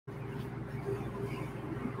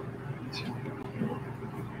Hey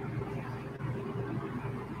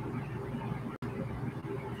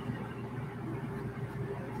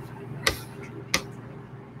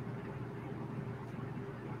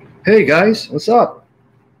guys, what's up?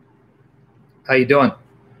 How you doing?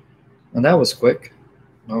 And that was quick.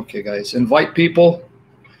 Okay, guys, invite people.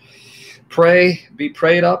 Pray, be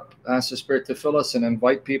prayed up. Ask the Spirit to fill us and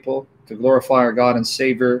invite people to glorify our God and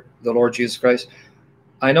Savior, the Lord Jesus Christ.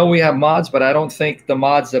 I know we have mods, but I don't think the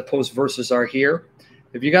mods that post verses are here.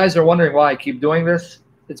 If you guys are wondering why I keep doing this,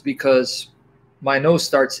 it's because my nose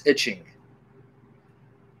starts itching.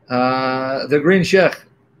 The Green Sheikh,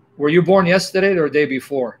 were you born yesterday or the day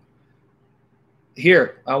before?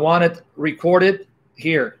 Here, I want it recorded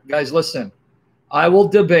here. Guys, listen. I will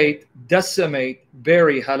debate, decimate,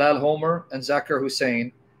 bury Halal Homer and Zakir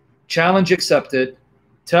Hussein. Challenge accepted.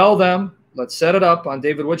 Tell them, let's set it up on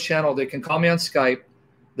David Wood's channel. They can call me on Skype.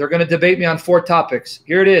 They're going to debate me on 4 topics.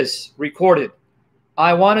 Here it is, recorded.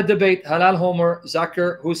 I want to debate Halal Homer,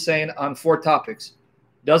 Zakir Hussein on 4 topics.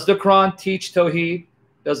 Does the Quran teach Tawheed?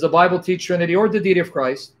 Does the Bible teach Trinity or the deity of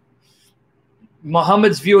Christ?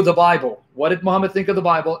 Muhammad's view of the Bible. What did Muhammad think of the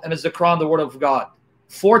Bible? And is the Quran the word of God?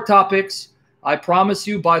 4 topics. I promise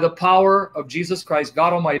you, by the power of Jesus Christ,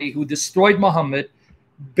 God Almighty, who destroyed Muhammad,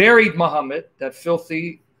 buried Muhammad, that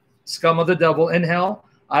filthy scum of the devil, in hell,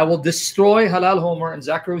 I will destroy Halal Homer and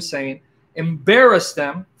Zakir Hussein, embarrass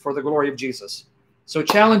them for the glory of Jesus. So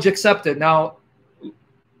challenge accepted. Now,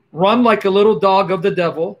 run like a little dog of the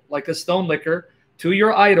devil, like a stone licker, to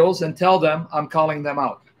your idols and tell them I'm calling them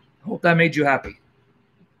out. Hope that made you happy.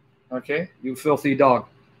 Okay, you filthy dog.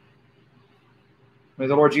 May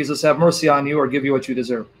the Lord Jesus have mercy on you or give you what you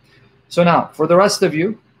deserve. So now, for the rest of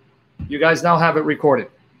you, you guys now have it recorded.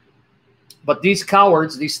 But these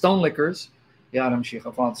cowards, these stone lickers,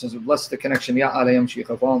 bless the connection.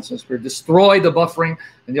 Destroy the buffering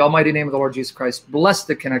in the almighty name of the Lord Jesus Christ. Bless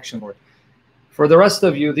the connection, Lord. For the rest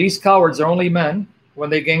of you, these cowards are only men. When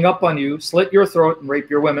they gang up on you, slit your throat and rape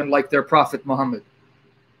your women like their prophet Muhammad.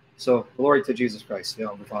 So glory to Jesus Christ. The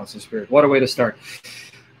Father, and Spirit. What a way to start.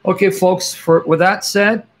 Okay, folks, with that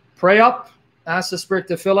said, pray up. Ask the Spirit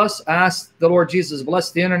to fill us. Ask the Lord Jesus,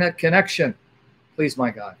 bless the internet connection. Please, my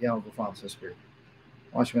God. Father, and Spirit.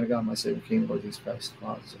 Watch me to God, my Savior, King, Lord Jesus Christ.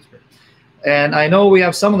 Father, and Spirit. And I know we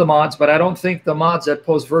have some of the mods, but I don't think the mods that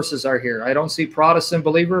post verses are here. I don't see Protestant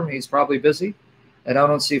Believer. He's probably busy. And I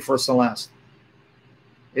don't see First and Last.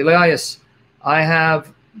 Elias, I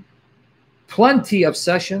have plenty of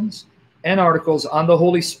sessions and articles on the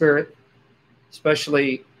Holy Spirit,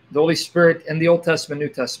 especially the Holy Spirit in the Old Testament, New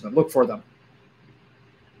Testament. Look for them.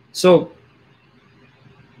 So,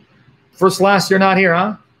 First Last, you're not here,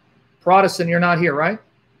 huh? Protestant, you're not here, right?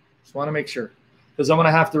 Just want to make sure, because I'm going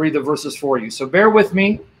to have to read the verses for you. So bear with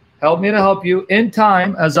me. Help me to help you. In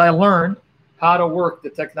time, as I learn how to work the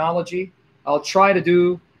technology, I'll try to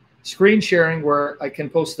do screen sharing where I can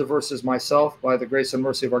post the verses myself by the grace and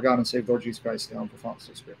mercy of our God and Savior Lord Jesus Christ, the Father,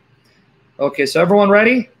 and Spirit. Okay, so everyone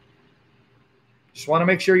ready? Just want to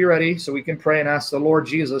make sure you're ready so we can pray and ask the Lord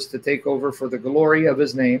Jesus to take over for the glory of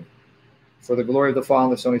his name, for the glory of the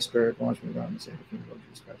Father, the Son, and the Spirit. Watch me, God and Savior Lord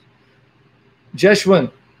Jesus Christ.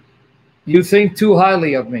 Jeshwin, you think too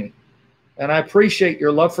highly of me, and I appreciate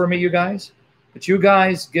your love for me, you guys, but you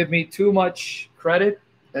guys give me too much credit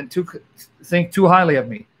and think too highly of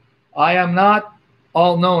me. I am not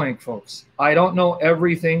all-knowing, folks. I don't know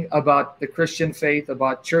everything about the Christian faith,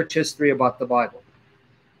 about church history, about the Bible.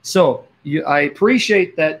 So I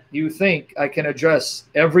appreciate that you think I can address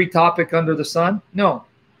every topic under the sun. No.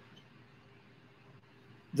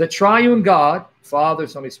 The triune God, Father,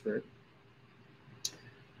 Son, and Spirit,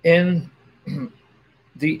 in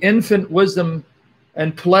the infinite wisdom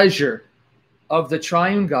and pleasure of the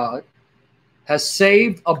triune God, has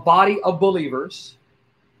saved a body of believers.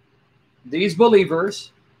 These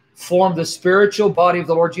believers form the spiritual body of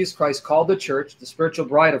the Lord Jesus Christ, called the church, the spiritual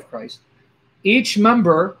bride of Christ. Each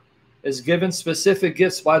member is given specific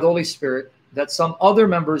gifts by the Holy Spirit that some other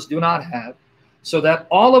members do not have, so that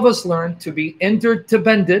all of us learn to be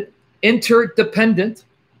interdependent,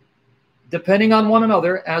 depending on one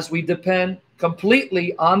another, as we depend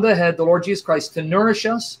completely on the head, the Lord Jesus Christ, to nourish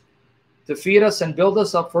us, to feed us, and build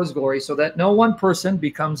us up for his glory, so that no one person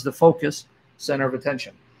becomes the focus, center of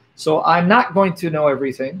attention. So I'm not going to know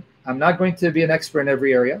everything. I'm not going to be an expert in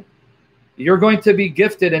every area. You're going to be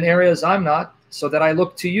gifted in areas I'm not, so that I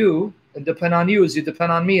look to you and depend on you as you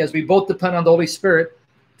depend on me, as we both depend on the Holy Spirit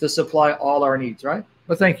to supply all our needs, right?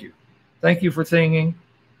 But thank you. Thank you for thinking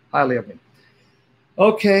highly of me.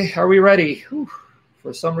 Okay, are we ready? Whew.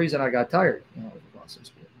 For some reason, I got tired.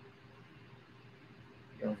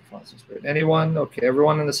 Spirit. Anyone? Okay,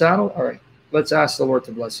 everyone in the saddle? All right. Let's ask the Lord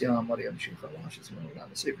to bless you.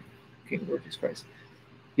 King Lord Jesus Christ.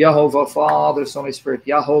 Yahovah, Father, Son, Holy Spirit.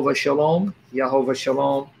 Yahovah Shalom. Yahovah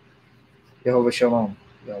Shalom. Yahovah Shalom.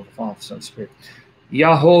 Yahovah Father, Son, Spirit.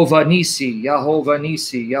 Yahovah Nisi. Yahovah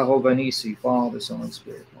Nisi. Yahovah Nisi. Father, Son, Holy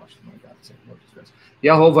Spirit.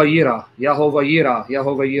 Yahovah Yira. Yahovah Yira.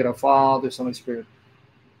 Yahovah Yira. Father, Son, Holy Spirit.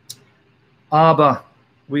 Abba,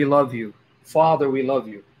 we love you. Father, we love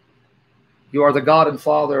you. You are the God and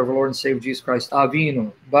Father of our Lord and Savior Jesus Christ.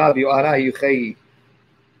 Avinu, Babi, Arayu, Chayi,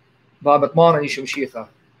 Babat Mana, Ishum Shicha.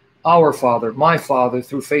 Our Father, my Father,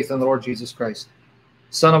 through faith in the Lord Jesus Christ.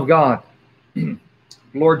 Son of God,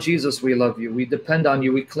 Lord Jesus, we love you. We depend on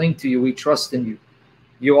you. We cling to you. We trust in you.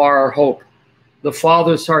 You are our hope. The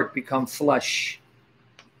Father's heart become flesh.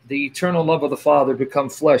 The eternal love of the Father become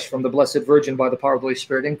flesh from the Blessed Virgin by the power of the Holy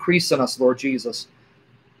Spirit. Increase in us, Lord Jesus.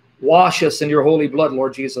 Wash us in your holy blood,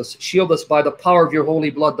 Lord Jesus. Shield us by the power of your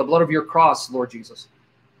holy blood, the blood of your cross, Lord Jesus.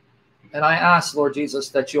 And I ask, Lord Jesus,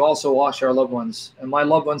 that you also wash our loved ones. And my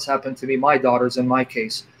loved ones happen to be my daughters in my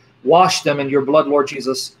case. Wash them in your blood, Lord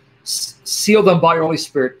Jesus. Seal them by your Holy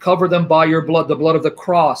Spirit. Cover them by your blood, the blood of the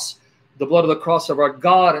cross of our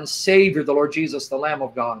God and Savior, the Lord Jesus, the Lamb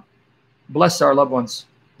of God. Bless our loved ones.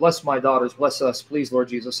 Bless my daughters. Bless us, please, Lord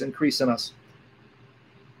Jesus. Increase in us.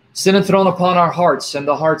 Sin enthroned upon our hearts and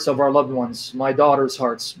the hearts of our loved ones. My daughters'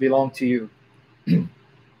 hearts belong to you.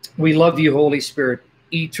 We love you, Holy Spirit,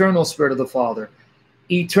 eternal Spirit of the Father,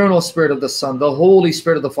 eternal Spirit of the Son, the Holy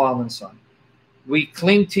Spirit of the Father and Son. We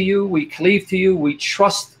cling to you. We cleave to you. We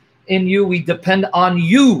trust in you. We depend on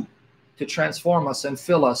you to transform us and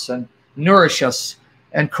fill us and nourish us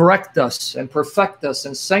and correct us and perfect us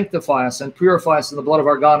and sanctify us and purify us in the blood of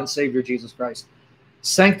our God and Savior, Jesus Christ.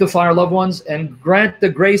 Sanctify our loved ones and grant the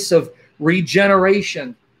grace of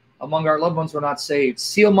regeneration among our loved ones who are not saved.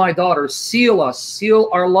 Seal my daughters, seal us, seal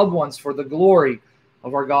our loved ones for the glory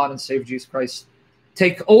of our God and Savior Jesus Christ.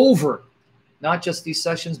 Take over, not just these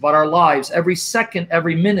sessions, but our lives. Every second,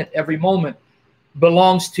 every minute, every moment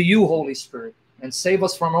belongs to you, Holy Spirit. And save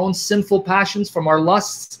us from our own sinful passions, from our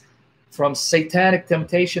lusts, from satanic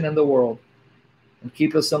temptation in the world. And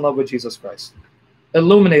keep us in love with Jesus Christ.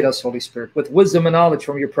 Illuminate us, Holy Spirit, with wisdom and knowledge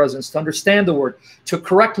from your presence to understand the word, to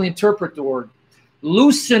correctly interpret the word.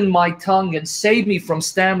 Loosen my tongue and save me from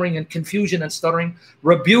stammering and confusion and stuttering.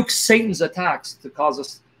 Rebuke Satan's attacks to cause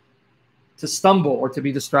us to stumble or to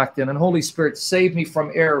be distracted. And Holy Spirit, save me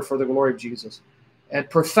from error for the glory of Jesus. And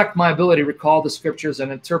perfect my ability to recall the scriptures and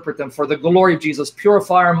interpret them for the glory of Jesus.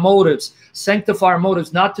 Purify our motives, sanctify our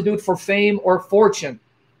motives, not to do it for fame or fortune.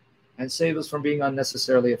 And save us from being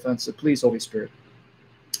unnecessarily offensive. Please, Holy Spirit.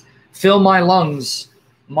 Fill my lungs,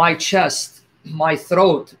 my chest, my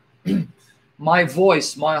throat, my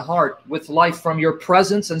voice, my heart with life from your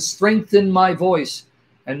presence, and strengthen my voice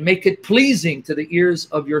and make it pleasing to the ears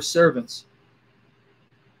of your servants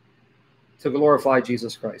to glorify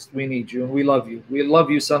Jesus Christ. We need you and we love you. We love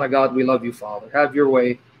you, Son of God. We love you, Father. Have your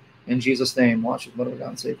way in Jesus' name. Watch the blood of God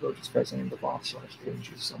and save Lord Jesus Christ in the name of the Father, Son, and Spirit, in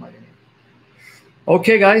Jesus' almighty name.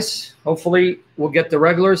 Okay, guys. Hopefully we'll get the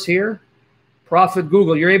regulars here. Prophet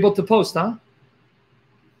Google, you're able to post, huh?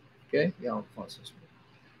 Okay. Yeah, I'll post this.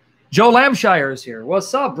 Joe Lamshire is here.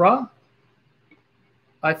 What's up, bro?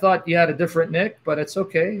 I thought you had a different nick, but it's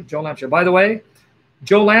okay. Joe Lamshire. By the way,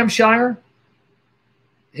 Joe Lamshire,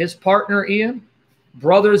 his partner Ian,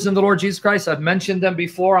 brothers in the Lord Jesus Christ. I've mentioned them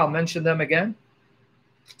before. I'll mention them again.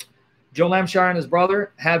 Joe Lamshire and his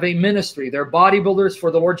brother have a ministry. They're bodybuilders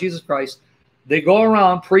for the Lord Jesus Christ. They go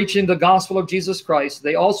around preaching the gospel of Jesus Christ.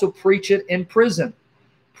 They also preach it in prison.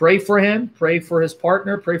 Pray for him. Pray for his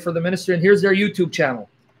partner. Pray for the ministry. And here's their YouTube channel.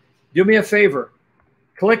 Do me a favor.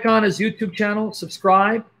 Click on his YouTube channel.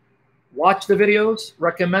 Subscribe. Watch the videos.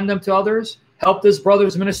 Recommend them to others. Help this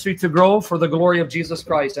brother's ministry to grow for the glory of Jesus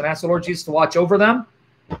Christ. And ask the Lord Jesus to watch over them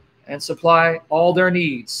and supply all their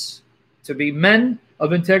needs to be men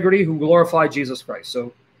of integrity who glorify Jesus Christ.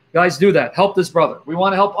 So, guys, do that. Help this brother. We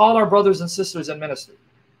want to help all our brothers and sisters in ministry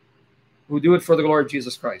who do it for the glory of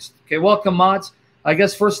Jesus Christ. Okay, welcome, mods. I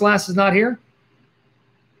guess First Class is not here.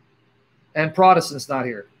 And Protestant's not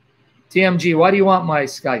here. TMG, why do you want my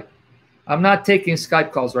Skype? I'm not taking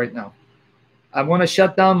Skype calls right now. I want to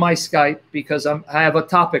shut down my Skype because I have a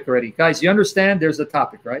topic already. Guys, you understand there's a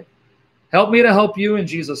topic, right? Help me to help you in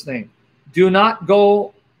Jesus' name. Do not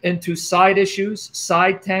go into side issues,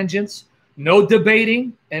 side tangents. No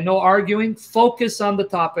debating and no arguing. Focus on the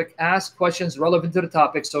topic. Ask questions relevant to the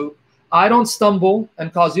topic so I don't stumble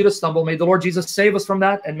and cause you to stumble. May the Lord Jesus save us from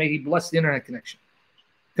that, and may he bless the internet connection.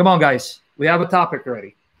 Come on, guys. We have a topic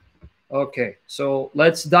already. Okay, so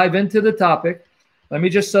let's dive into the topic. Let me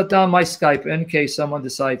just shut down my Skype in case someone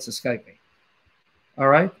decides to Skype me. All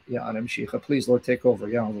right? Yeah, Adam Shikha. Please, Lord, take over.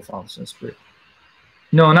 Yeah, the Father, Son, Spirit.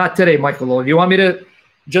 No, not today, Michael Lawler. You want me to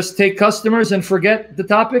just take customers and forget the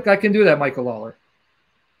topic? I can do that, Michael Lawler.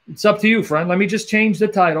 It's up to you, friend. Let me just change the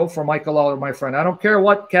title for Michael Lawler, my friend. I don't care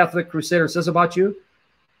what Catholic Crusader says about you.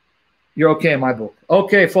 You're okay in my book.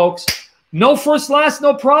 Okay, folks. No first, last,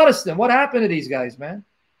 no Protestant. What happened to these guys, man?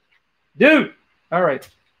 Dude. All right.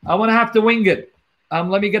 I'm going to have to wing it.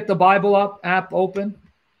 Let me get the Bible app open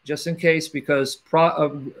just in case, because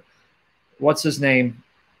what's his name?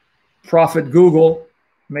 Prophet Google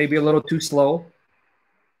may be a little too slow.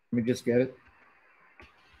 Let me just get it.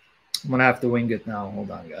 I'm going to have to wing it now. Hold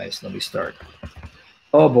on, guys. Let me start.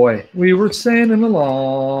 Oh, boy. We were sailing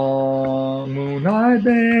along Moonlight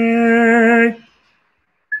Bay.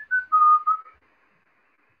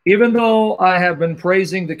 Even though I have been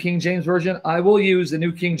praising the King James Version, I will use the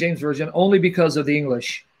New King James Version only because of the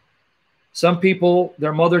English. Some people,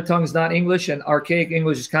 their mother tongue is not English, and archaic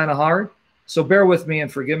English is kind of hard. So bear with me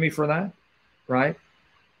and forgive me for that, right?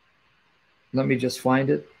 Let me just find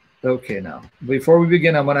it. Okay, now. Before we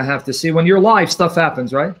begin, I'm going to have to see. When you're live, stuff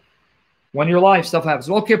happens, right? When you're live, stuff happens.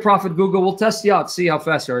 Okay, Prophet Google, we'll test you out, see how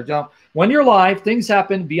fast you are. When you're live, things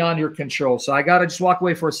happen beyond your control. So I got to just walk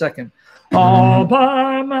away for a second. All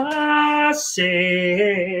by myself,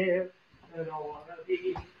 I don't want to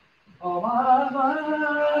be all by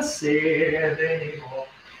myself anymore.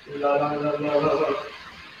 La, la, la, la, la.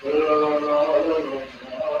 La, la, la, la, la.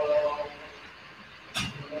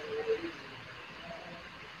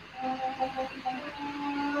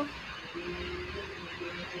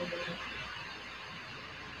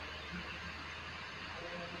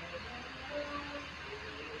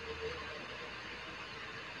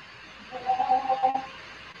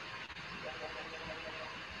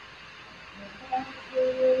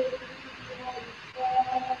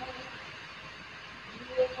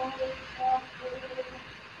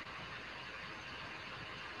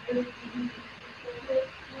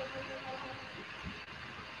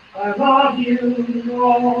 I love you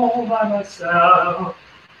all by myself.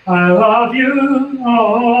 I love you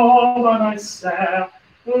all by myself.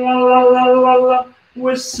 La la la la la.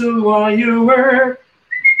 Whistle while you were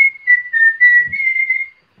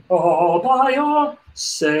all by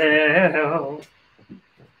yourself.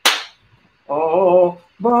 All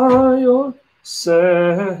by yourself.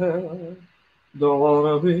 Don't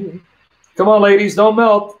wanna be. Come on, ladies, don't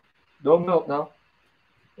melt. Don't melt now.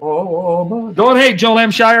 Oh, don't hate, Joel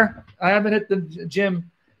Hampshire. I haven't hit the gym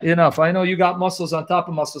enough. I know you got muscles on top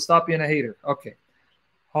of muscles. Stop being a hater. Okay.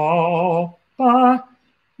 All by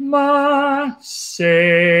myself.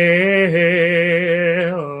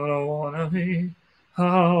 I wanna be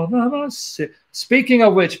all by myself. Speaking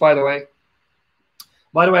of which, by the way,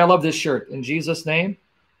 I love this shirt. In Jesus' name,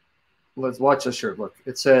 let's watch the shirt. Look,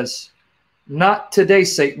 it says, "Not today,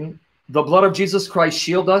 Satan. The blood of Jesus Christ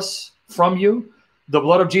shield us from you. The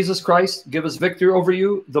blood of Jesus Christ give us victory over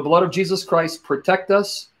you. The blood of Jesus Christ protect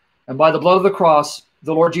us. And by the blood of the cross,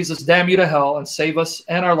 the Lord Jesus damn you to hell and save us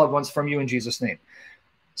and our loved ones from you in Jesus' name."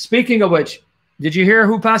 Speaking of which, did you hear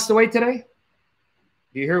who passed away today?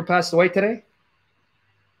 Do you hear who passed away today?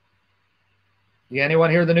 Yeah,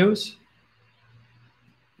 anyone hear the news?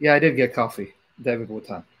 Yeah, I did get coffee. David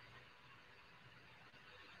Wutan.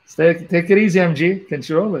 Take it easy, MG.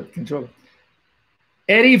 Control it. Control it.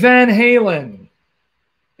 Eddie Van Halen.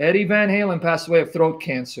 Eddie Van Halen passed away of throat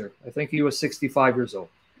cancer. I think he was 65 years old.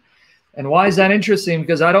 And why is that interesting?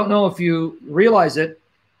 Because I don't know if you realize it.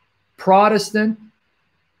 Protestant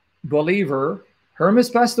believer. Hermes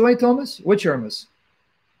passed away, Thomas? Which Hermes?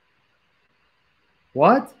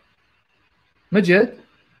 What? Majid?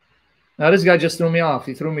 Now, this guy just threw me off.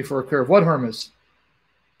 He threw me for a curve. What Hermes?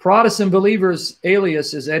 Protestant believer's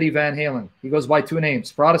alias is Eddie Van Halen. He goes by two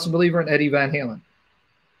names, Protestant believer and Eddie Van Halen.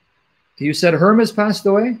 You said Hermes passed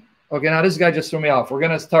away? Okay, now this guy just threw me off. We're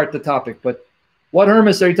going to start the topic, but what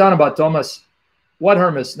Hermes are you talking about, Thomas? What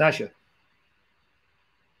Hermes, Nasha?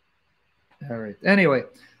 All right. Anyway,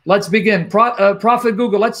 let's begin. Prophet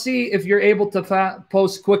Google, let's see if you're able to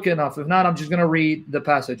post quick enough. If not, I'm just going to read the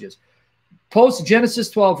passages. Post Genesis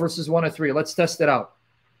 12, verses 1 to 3. Let's test it out.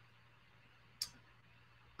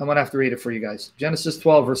 I'm going to have to read it for you guys. Genesis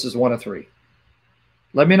 12, verses 1 to 3.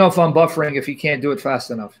 Let me know if I'm buffering, if you can't do it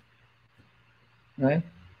fast enough. All right?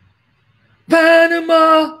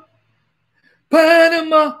 Panama,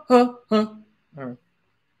 Panama. All right.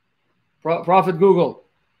 Prophet Google,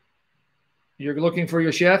 you're looking for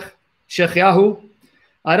your Sheikh Yahoo.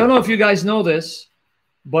 I don't know if you guys know this,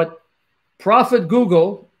 but Prophet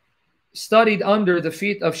Google studied under the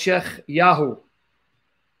feet of Sheikh Yahoo.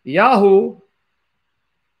 Yahoo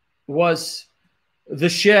was the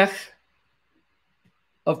sheikh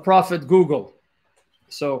of Prophet Google.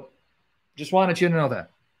 So just wanted you to know that.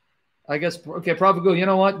 I guess, okay, Prophet Google, you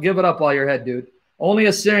know what? Give it up while you're ahead, dude. Only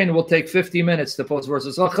a Syrian will take 50 minutes to post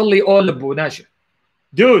verses.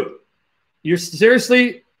 Dude, you're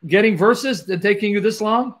seriously getting verses that taking you this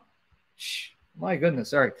long? My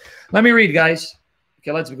goodness. All right. Let me read, guys.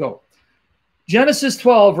 Okay, let's go. Genesis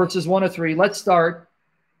 12, verses 1 to 3. Let's start.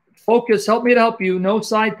 Focus. Help me to help you. No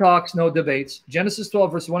side talks, no debates. Genesis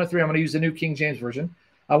 12, verses 1 to 3. I'm going to use the New King James Version.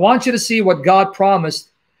 I want you to see what God promised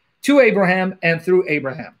to Abraham and through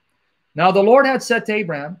Abraham. Now the Lord had said to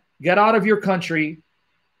Abraham, get out of your country,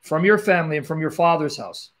 from your family, and from your father's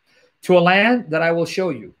house, to a land that I will show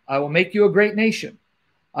you. I will make you a great nation.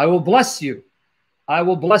 I will bless you. I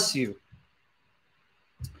will bless you.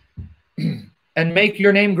 And make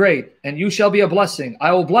your name great, and you shall be a blessing.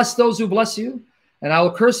 I will bless those who bless you, and I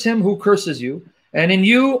will curse him who curses you. And in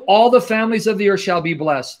you, all the families of the earth shall be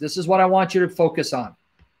blessed. This is what I want you to focus on.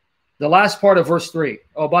 The last part of verse 3.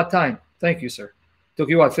 Oh, about time. Thank you, sir. Took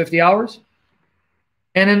you, what, 50 hours?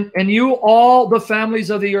 And in you, all the families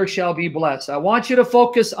of the earth shall be blessed. I want you to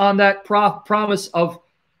focus on that promise of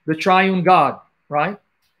the triune God, right?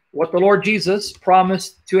 What the Lord Jesus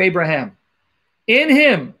promised to Abraham. In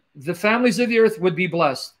him, the families of the earth would be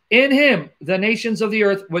blessed. In him, the nations of the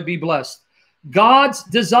earth would be blessed. God's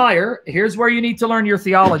desire, here's where you need to learn your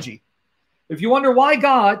theology. If you wonder why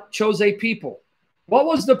God chose a people, what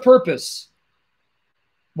was the purpose?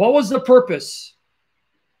 What was the purpose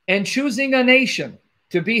in choosing a nation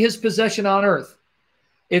to be his possession on earth?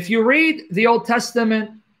 If you read the Old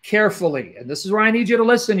Testament carefully, and this is where I need you to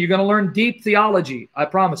listen, you're going to learn deep theology, I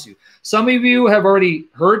promise you. Some of you have already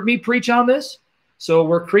heard me preach on this. So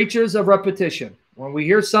we're creatures of repetition. When we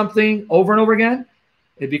hear something over and over again,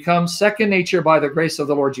 it becomes second nature by the grace of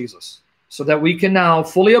the Lord Jesus, so that we can now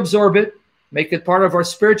fully absorb it, make it part of our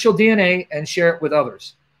spiritual DNA, and share it with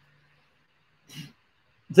others.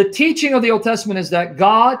 The teaching of the Old Testament is that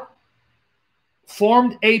God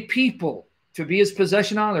formed a people to be his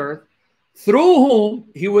possession on earth, through whom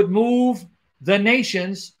he would move the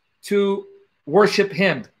nations to worship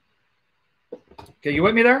him. Okay, you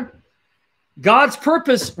with me there? God's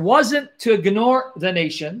purpose wasn't to ignore the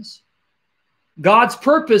nations. God's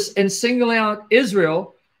purpose in singling out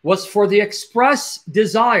Israel was for the express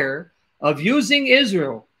desire of using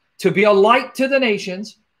Israel to be a light to the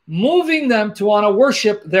nations, moving them to want to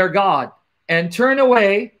worship their God and turn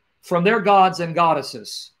away from their gods and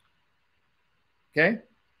goddesses. Okay?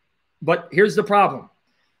 But here's the problem.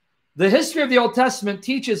 The history of the Old Testament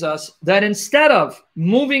teaches us that instead of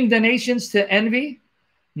moving the nations to envy,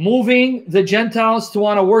 moving the Gentiles to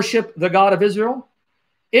want to worship the God of Israel,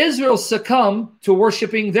 Israel succumbed to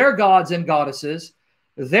worshiping their gods and goddesses,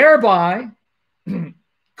 thereby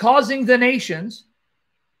causing the nations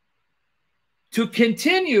to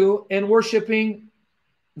continue in worshiping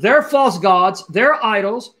their false gods, their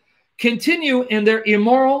idols, continue in their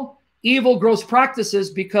immoral, evil, gross practices,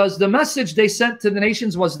 because the message they sent to the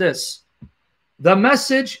nations was this. The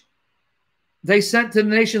message they sent to the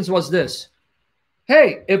nations was this.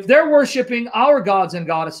 Hey, if they're worshiping our gods and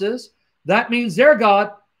goddesses, that means their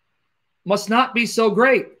God must not be so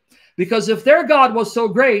great. Because if their God was so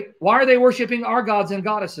great, why are they worshiping our gods and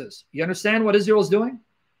goddesses? You understand what Israel is doing?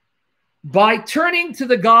 By turning to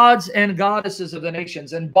the gods and goddesses of the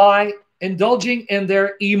nations and by indulging in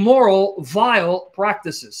their immoral, vile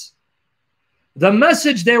practices. The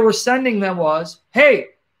message they were sending them was, hey,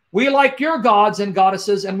 we like your gods and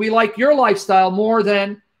goddesses and we like your lifestyle more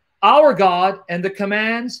than our God and the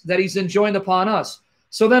commands that he's enjoined upon us.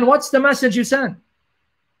 So then what's the message you send?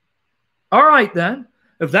 All right, then.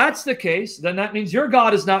 If that's the case, then that means your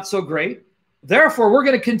God is not so great. Therefore, we're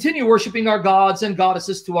going to continue worshiping our gods and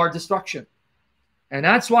goddesses to our destruction. And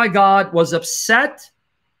that's why God was upset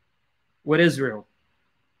with Israel.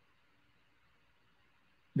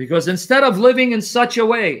 Because instead of living in such a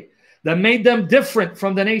way that made them different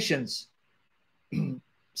from the nations,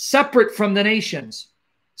 separate from the nations,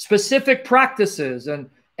 specific practices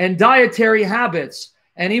and dietary habits,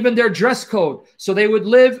 and even their dress code, so they would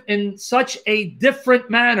live in such a different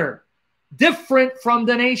manner, different from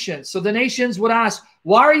the nations. So the nations would ask,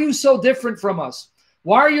 why are you so different from us?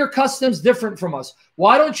 Why are your customs different from us?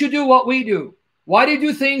 Why don't you do what we do? Why do you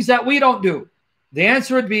do things that we don't do? The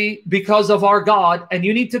answer would be because of our God, and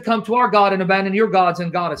you need to come to our God and abandon your gods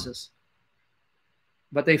and goddesses.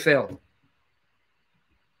 But they failed.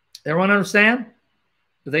 Everyone understand?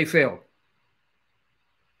 They failed.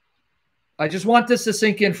 I just want this to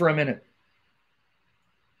sink in for a minute.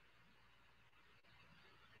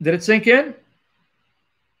 Did it sink in?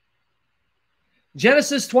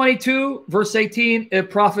 Genesis 22, verse 18, if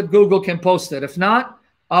Prophet Google can post it. If not,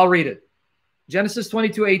 I'll read it. Genesis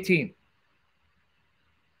 22, 18.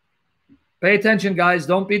 Pay attention, guys.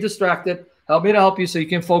 Don't be distracted. Help me to help you so you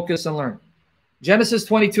can focus and learn. Genesis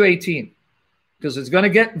 22, 18. Because it's going to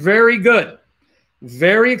get very good.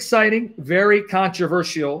 Very exciting. Very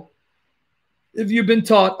controversial. If you've been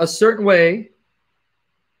taught a certain way,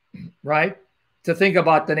 right, to think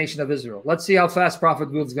about the nation of Israel. Let's see how fast Prophet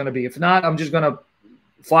Google is going to be. If not, I'm just going to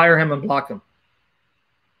fire him and block him.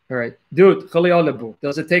 All right. Do it.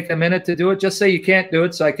 Does it take a minute to do it? Just say you can't do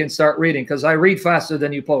it so I can start reading, because I read faster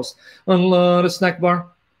than you post. Allah, the snack bar.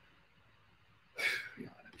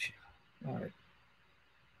 All right.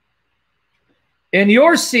 In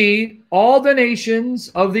your seed, all the nations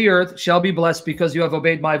of the earth shall be blessed because you have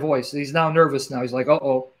obeyed my voice. He's now nervous now. He's like,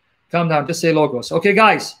 uh-oh. Calm down. Just say logos. Okay,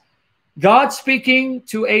 guys. God speaking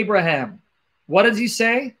to Abraham. What does he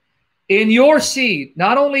say? In your seed.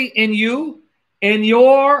 Not only in you, in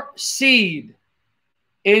your seed.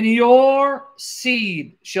 In your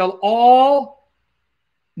seed shall all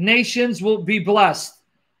nations will be blessed.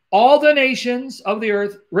 All the nations of the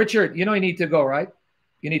earth. Richard, you know you need to go, right?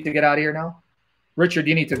 You need to get out of here now. Richard,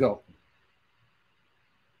 you need to go.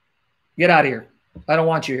 Get out of here. I don't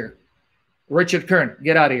want you here. Richard Kern,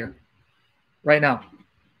 get out of here. Right now.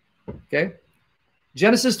 Okay?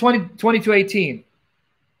 Genesis 22, 18.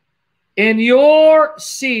 In your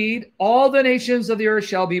seed, all the nations of the earth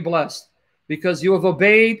shall be blessed because you have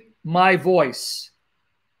obeyed my voice.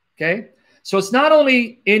 Okay? So it's not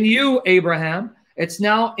only in you, Abraham, it's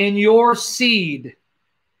now in your seed.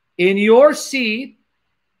 In your seed,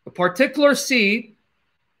 a particular seed,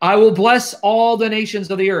 I will bless all the nations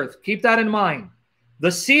of the earth. Keep that in mind.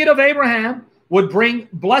 The seed of Abraham would bring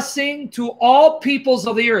blessing to all peoples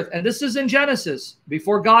of the earth. And this is in Genesis,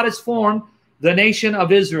 before God has formed the nation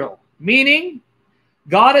of Israel. Meaning,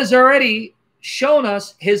 God has already shown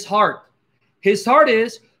us his heart. His heart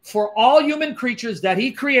is for all human creatures that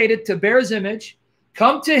he created to bear his image,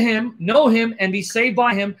 come to him, know him, and be saved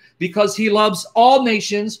by him because he loves all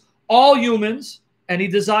nations, all humans, and he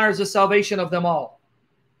desires the salvation of them all.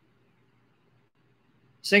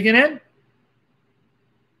 Sinking in?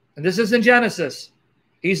 And this is in Genesis.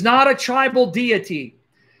 He's not a tribal deity.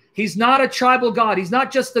 He's not a tribal God. He's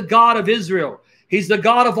not just the God of Israel. He's the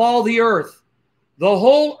God of all the earth. The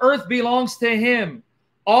whole earth belongs to him.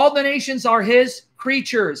 All the nations are his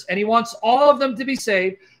creatures, and he wants all of them to be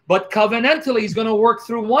saved. But covenantally, he's going to work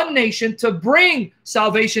through one nation to bring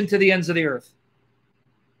salvation to the ends of the earth.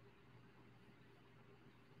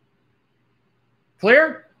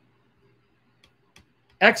 Clear?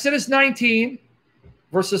 Exodus 19,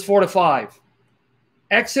 verses 4 to 5.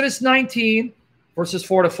 Exodus 19, verses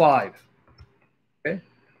 4 to 5. Okay?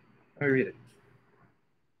 Let me read it.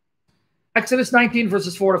 Exodus 19,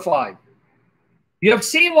 verses 4 to 5. You have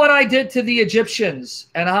seen what I did to the Egyptians,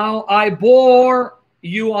 and how I bore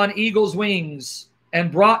you on eagle's wings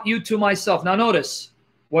and brought you to myself. Now notice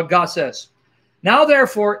what God says. Now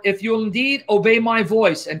therefore, if you will indeed obey my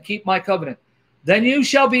voice and keep my covenant, then you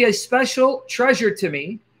shall be a special treasure to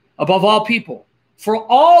me above all people. For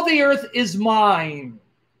all the earth is mine.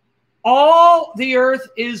 All the earth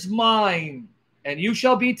is mine. And you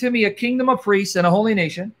shall be to me a kingdom of priests and a holy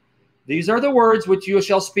nation. These are the words which you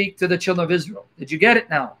shall speak to the children of Israel. Did you get it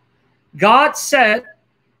now? God said,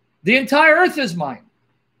 the entire earth is mine.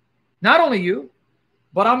 Not only you,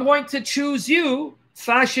 but I'm going to choose you,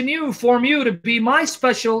 fashion you, form you to be my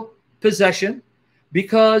special possession,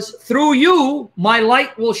 because through you, my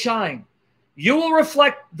light will shine. You will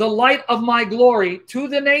reflect the light of my glory to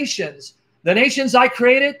the nations I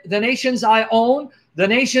created, the nations I own, the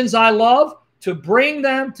nations I love, to bring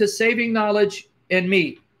them to saving knowledge in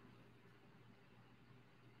me.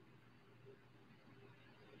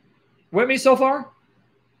 With me so far?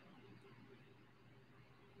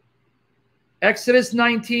 Exodus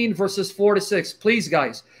 19, verses 4 to 6. Please,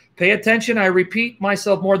 guys, pay attention. I repeat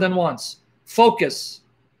myself more than once. Focus.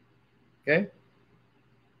 Okay?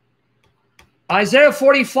 Isaiah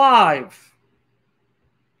 45,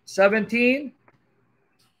 17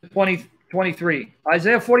 to 23.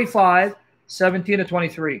 Isaiah 45, 17 to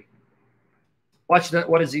 23. Watch that.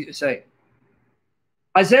 What does he say?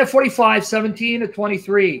 Isaiah 45, 17 to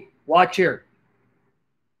 23. Watch here.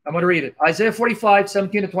 I'm going to read it. Isaiah 45,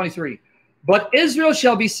 17 to 23. But Israel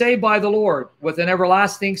shall be saved by the Lord with an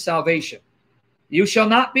everlasting salvation. You shall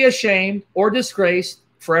not be ashamed or disgraced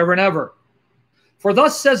forever and ever. For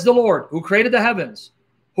thus says the Lord, who created the heavens,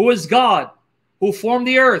 who is God, who formed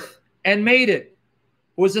the earth and made it,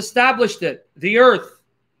 who has established it, the earth,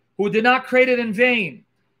 who did not create it in vain,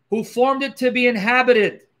 who formed it to be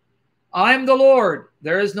inhabited. I am the Lord,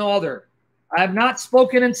 there is no other. I have not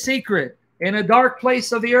spoken in secret in a dark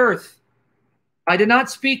place of the earth. I did not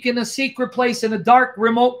speak in a secret place, in a dark,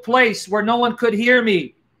 remote place where no one could hear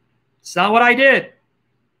me. It's not what I did.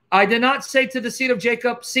 I did not say to the seed of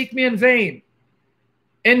Jacob, seek me in vain.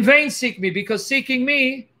 In vain seek me, because seeking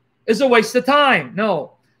me is a waste of time.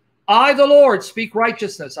 No. I, the Lord, speak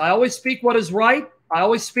righteousness. I always speak what is right. I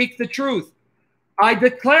always speak the truth. I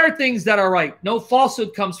declare things that are right. No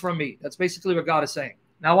falsehood comes from me. That's basically what God is saying.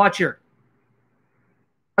 Now watch here.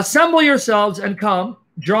 Assemble yourselves and come.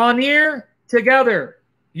 Draw near together.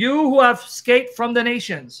 You who have escaped from the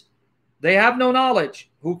nations. They have no knowledge.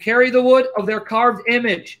 Who carry the wood of their carved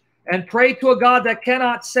image and pray to a God that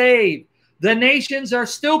cannot save. The nations are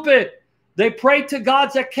stupid. They pray to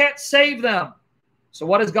gods that can't save them. So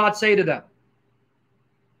what does God say to them?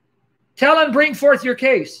 Tell and bring forth your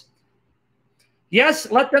case.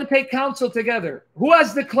 Yes, let them take counsel together. Who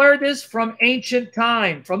has declared this from ancient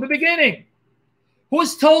time, from the beginning? Who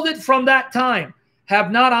has told it from that time?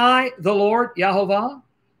 Have not I, the Lord, Yahovah?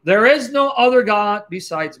 There is no other God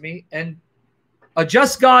besides me, and a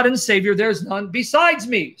just God and Savior, there's none besides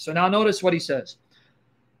me. So now notice what he says.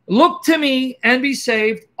 Look to me and be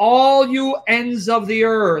saved, all you ends of the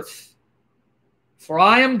earth. For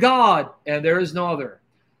I am God, and there is no other.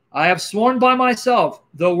 I have sworn by myself,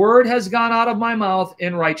 the word has gone out of my mouth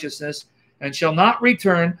in righteousness, and shall not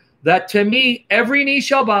return, that to me every knee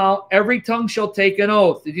shall bow, every tongue shall take an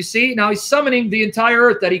oath. Did you see? Now he's summoning the entire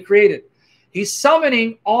earth that he created. He's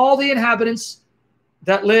summoning all the inhabitants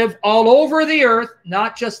that live all over the earth,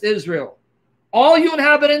 not just Israel. All you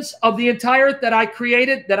inhabitants of the entire earth that I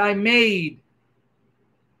created, that I made.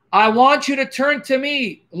 I want you to turn to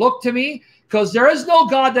me, look to me, because there is no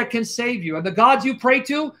God that can save you. And the gods you pray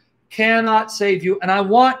to cannot save you. And I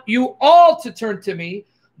want you all to turn to me,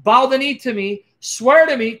 bow the knee to me, swear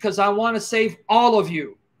to me, because I want to save all of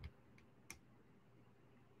you.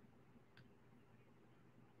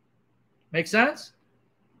 Make sense?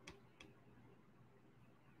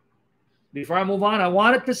 Before I move on, I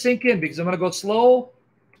want it to sink in because I'm going to go slow,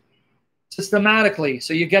 systematically,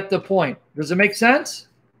 so you get the point. Does it make sense?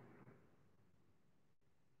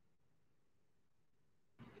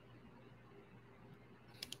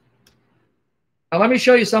 Now let me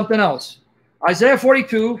show you something else. Isaiah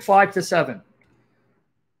 42, 5 to 7.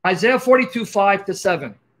 Isaiah 42, 5 to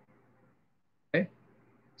 7. Okay.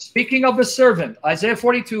 Speaking of the servant, Isaiah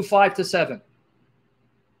 42, 5 to 7.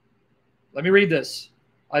 Let me read this.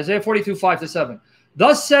 Isaiah 42, 5 to 7.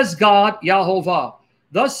 Thus says God, Yahovah.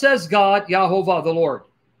 Thus says God, Yahovah, the Lord,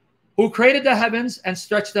 who created the heavens and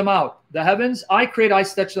stretched them out. The heavens I create, I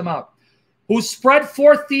stretch them out. Who spread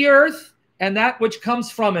forth the earth and that which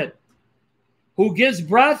comes from it. Who gives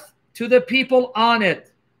breath to the people on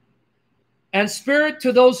it, and spirit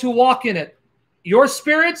to those who walk in it. Your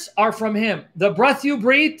spirits are from him. The breath you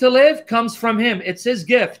breathe to live comes from him. It's his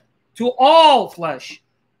gift to all flesh,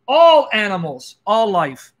 all animals, all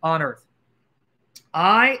life on earth.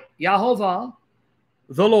 I, Yahovah,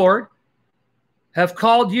 the Lord, have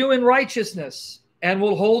called you in righteousness and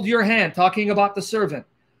will hold your hand, talking about the servant.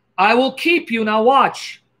 I will keep you, now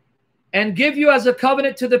watch, and give you as a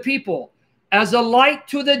covenant to the people, as a light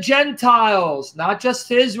to the Gentiles, not just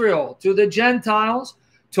to Israel, to the Gentiles,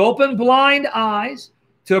 to open blind eyes,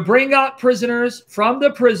 to bring out prisoners from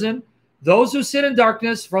the prison, those who sit in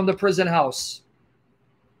darkness from the prison house.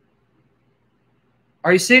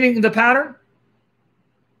 Are you seeing the pattern?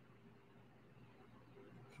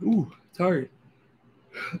 Ooh, tired.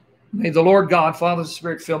 May the Lord God, Father,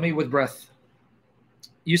 Spirit, fill me with breath.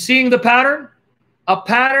 You seeing the pattern? A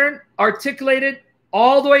pattern articulated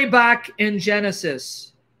all the way back in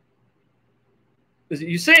Genesis.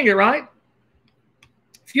 You seeing it, right?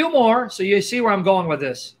 A few more, so you see where I'm going with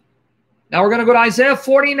this. Now we're going to go to Isaiah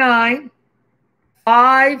 49,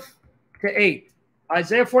 5 to 8.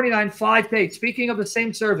 Isaiah 49, 5 to 8. Speaking of the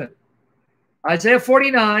same servant. Isaiah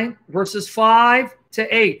 49, verses 5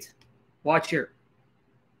 to 8. Watch here.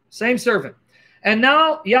 Same servant. And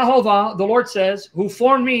now Yahovah, the Lord says, who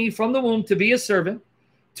formed me from the womb to be a servant,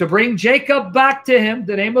 to bring Jacob back to him,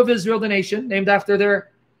 the name of Israel, the nation, named after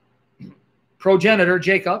their progenitor,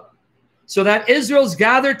 Jacob, so that Israel's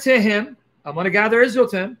gathered to him. I'm going to gather Israel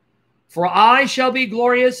to him. For I shall be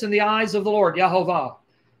glorious in the eyes of the Lord, Yahovah,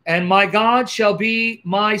 and my God shall be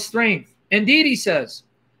my strength. Indeed, he says,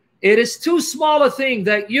 it is too small a thing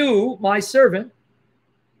that you, my servant,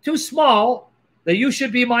 too small that you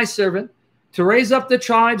should be my servant, to raise up the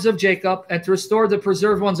tribes of Jacob and to restore the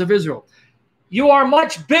preserved ones of Israel. You are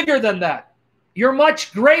much bigger than that. You're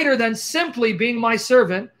much greater than simply being my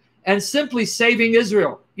servant and simply saving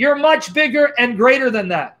Israel. You're much bigger and greater than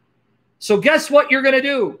that. So guess what you're going to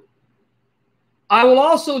do? I will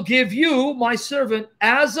also give you, my servant,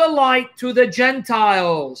 as a light to the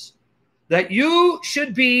Gentiles, that you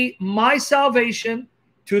should be my salvation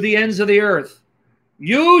to the ends of the earth.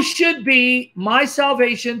 You should be my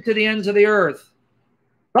salvation to the ends of the earth.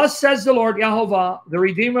 Thus says the Lord Yahovah, the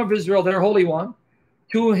Redeemer of Israel, their Holy One,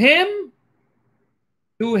 to him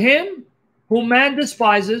whom man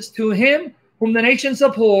despises, to him whom the nations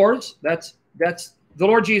abhors, that's the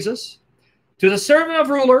Lord Jesus, to the servant of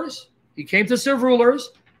rulers, he came to serve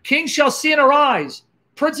rulers, kings shall see and arise,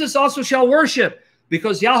 princes also shall worship,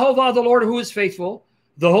 because Yahovah the Lord who is faithful,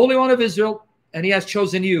 the Holy One of Israel, and he has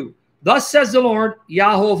chosen you. Thus says the Lord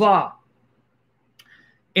Yahovah,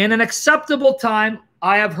 in an acceptable time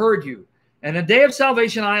I have heard you, and in a day of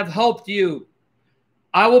salvation I have helped you.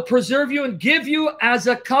 I will preserve you and give you as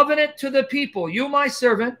a covenant to the people. You, my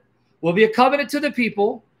servant, will be a covenant to the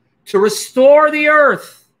people to restore the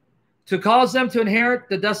earth, to cause them to inherit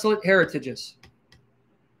the desolate heritages.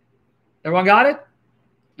 Everyone got it?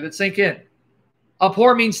 Did it sink in?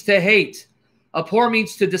 Abhor means to hate. Abhor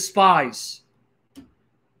means to despise.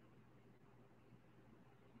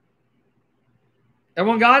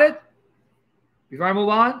 Everyone got it? Before I move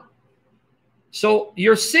on? So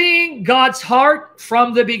you're seeing God's heart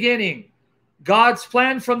from the beginning. God's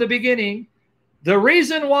plan from the beginning. The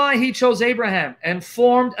reason why he chose Abraham and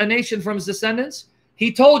formed a nation from his descendants,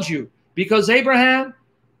 he told you, because Abraham,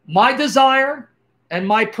 my desire and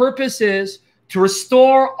my purpose is to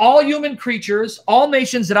restore all human creatures, all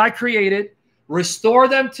nations that I created, restore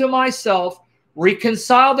them to myself,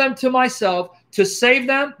 reconcile them to myself, to save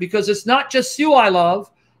them, because it's not just you I love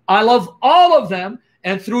all of them,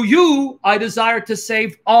 and through you, I desire to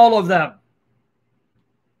save all of them.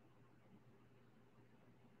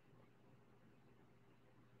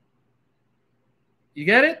 You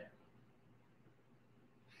get it?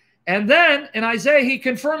 And then in Isaiah, he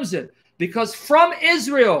confirms it. Because from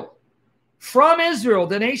Israel,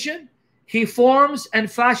 the nation, he forms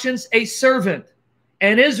and fashions a servant,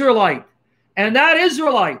 an Israelite. And that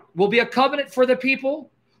Israelite will be a covenant for the people,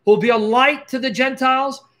 will be a light to the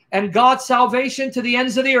Gentiles, and God's salvation to the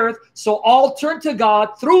ends of the earth, so all turn to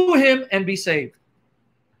God through him and be saved.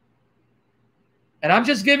 And I'm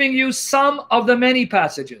just giving you some of the many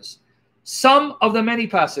passages. Some of the many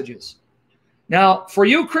passages. Now, for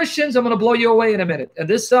you Christians, I'm going to blow you away in a minute. And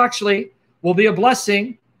this actually will be a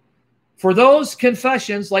blessing for those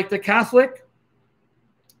confessions like the Catholic,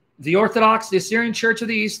 the Orthodox, the Assyrian Church of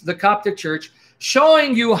the East, the Coptic Church,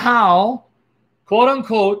 showing you how, quote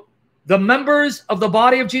unquote, the members of the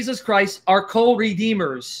body of Jesus Christ are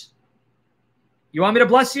co-redeemers. You want me to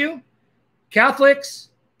bless you? Catholics,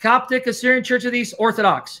 Coptic, Assyrian Church of the East,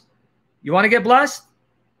 Orthodox. You want to get blessed?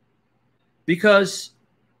 Because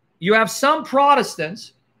you have some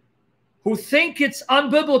Protestants who think it's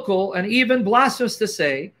unbiblical and even blasphemous to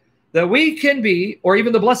say that we can be, or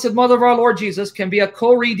even the Blessed Mother of our Lord Jesus can be a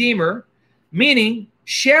co-redeemer, meaning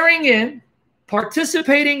sharing in,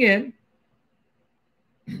 participating in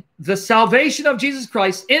the salvation of Jesus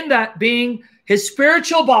Christ, in that being his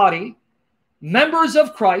spiritual body, members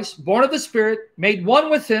of Christ, born of the Spirit, made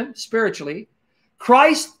one with him spiritually.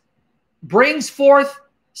 Christ brings forth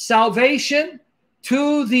salvation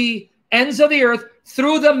to the ends of the earth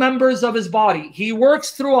through the members of his body. He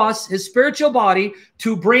works through us, his spiritual body,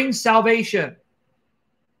 to bring salvation.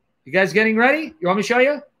 You guys getting ready? You want me to show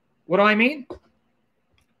you? What do I mean?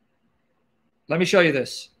 Let me show you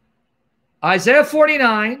this. Isaiah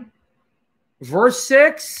 49, verse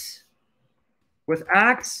 6, with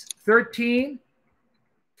Acts 13,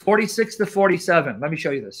 46 to 47. Let me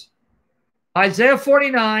show you this. Isaiah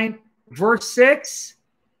 49, verse 6.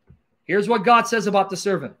 Here's what God says about the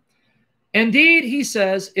servant. Indeed, he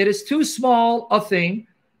says, it is too small a thing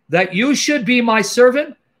that you should be my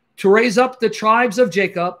servant to raise up the tribes of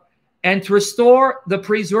Jacob and to restore the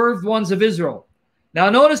preserved ones of Israel. Now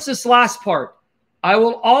notice this last part. I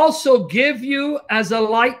will also give you as a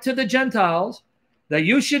light to the Gentiles, that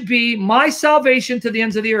you should be my salvation to the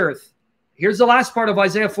ends of the earth. Here's the last part of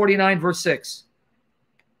Isaiah 49, verse 6.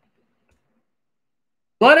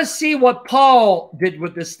 Let us see what Paul did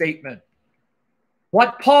with this statement.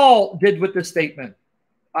 What Paul did with this statement.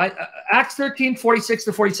 Acts 13, 46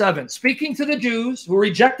 to 47. Speaking to the Jews who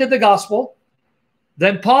rejected the gospel,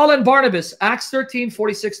 then Paul and Barnabas, Acts 13,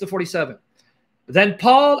 46 to 47. Then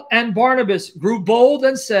Paul and Barnabas grew bold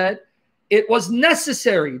and said, it was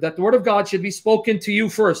necessary that the word of God should be spoken to you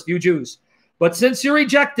first, you Jews. But since you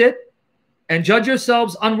reject it and judge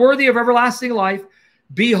yourselves unworthy of everlasting life,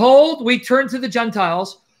 behold, we turn to the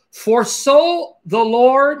Gentiles, for so the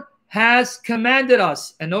Lord has commanded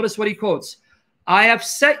us. And notice what he quotes. I have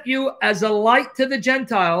set you as a light to the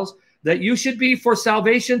Gentiles, that you should be for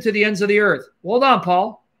salvation to the ends of the earth. Hold on,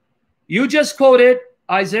 Paul. You just quoted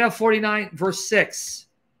Isaiah 49, verse 6.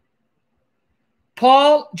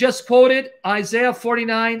 Paul just quoted Isaiah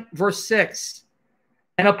 49, verse 6,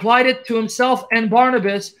 and applied it to himself and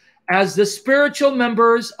Barnabas as the spiritual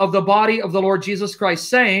members of the body of the Lord Jesus Christ,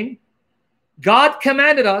 saying, God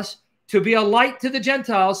commanded us to be a light to the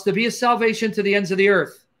Gentiles, to be a salvation to the ends of the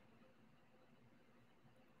earth.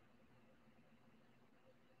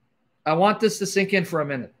 I want this to sink in for a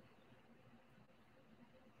minute.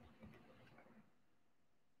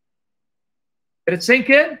 Did it sink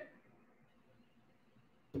in?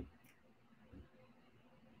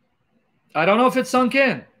 I don't know if it sunk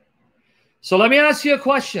in. So let me ask you a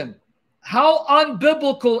question. How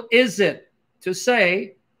unbiblical is it to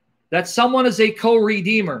say that someone is a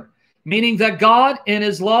co-redeemer? Meaning that God, in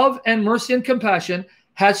his love and mercy and compassion,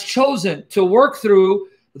 has chosen to work through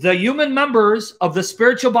the human members of the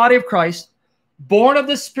spiritual body of Christ, born of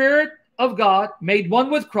the Spirit of God, made one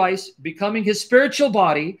with Christ, becoming his spiritual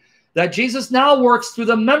body, that Jesus now works through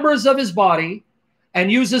the members of his body and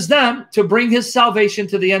uses them to bring his salvation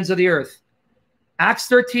to the ends of the earth. Acts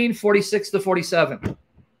 13, 46 to 47.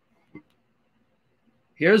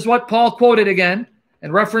 Here's what Paul quoted again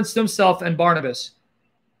in reference to himself and Barnabas.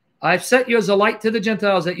 I've set you as a light to the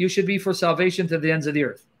Gentiles, that you should be for salvation to the ends of the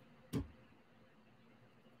earth.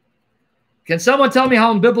 Can someone tell me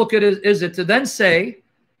how unbiblical is it to then say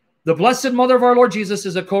the Blessed Mother of our Lord Jesus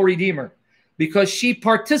is a co-redeemer? Because she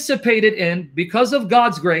participated in, because of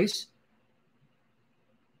God's grace,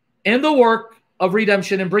 in the work of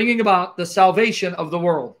redemption and bringing about the salvation of the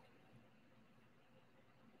world.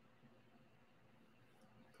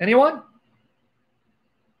 Anyone?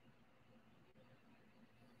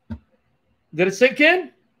 Did it sink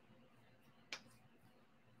in?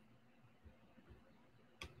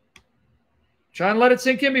 Try and let it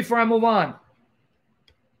sink in before I move on.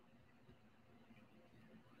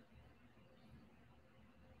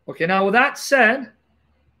 Okay, now with that said,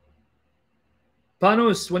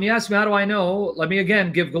 Panus, when you ask me how do I know, let me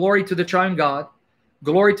again give glory to the triune God,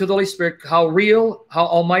 glory to the Holy Spirit, how real, how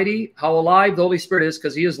almighty, how alive the Holy Spirit is,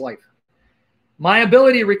 because he is life. My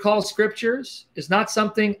ability to recall scriptures is not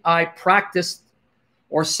something I practiced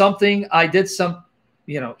or something I did some,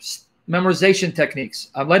 memorization techniques.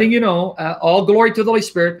 I'm letting you know, all glory to the Holy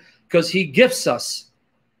Spirit, because he gifts us.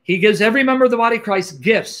 He gives every member of the body of Christ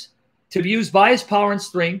gifts to be used by his power and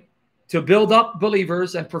strength to build up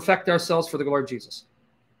believers and perfect ourselves for the glory of Jesus.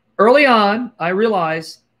 Early on, I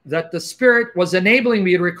realized that the Spirit was enabling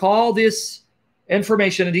me to recall this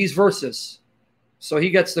information in these verses. So he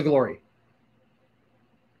gets the glory.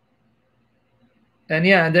 And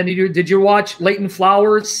yeah, and then did you watch Leighton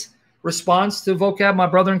Flowers' response to vocab, my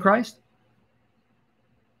brother in Christ?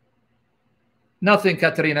 Nothing,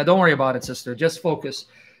 Katerina. Don't worry about it, sister. Just focus.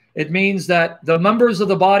 It means that the members of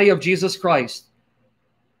the body of Jesus Christ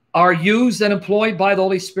are used and employed by the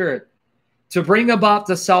Holy Spirit to bring about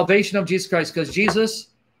the salvation of Jesus Christ, because Jesus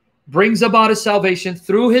brings about his salvation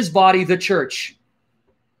through his body, the church.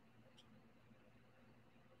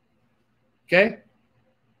 Okay?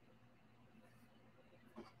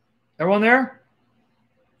 Everyone there?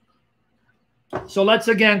 So let's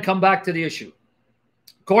again come back to the issue.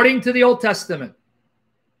 According to the Old Testament,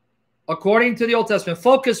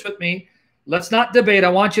 focus with me. Let's not debate. I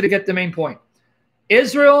want you to get the main point.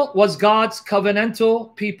 Israel was God's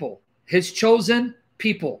covenantal people, his chosen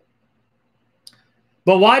people.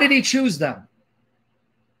 But why did he choose them?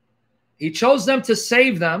 He chose them to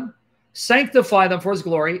save them, sanctify them for his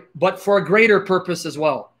glory, but for a greater purpose as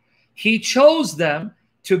well. He chose them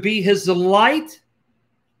to be his light,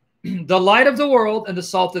 the light of the world and the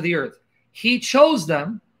salt of the earth. He chose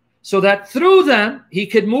them so that through them he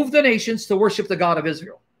could move the nations to worship the God of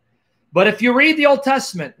Israel. But if you read the Old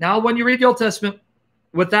Testament, now when you read the Old Testament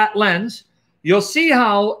with that lens, you'll see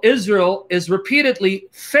how Israel is repeatedly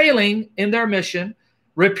failing in their mission,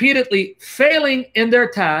 repeatedly failing in their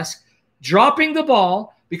task, dropping the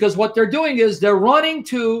ball, because what they're doing is they're running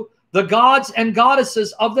to the gods and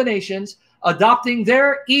goddesses of the nations, adopting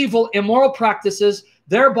their evil, immoral practices,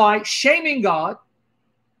 thereby shaming God,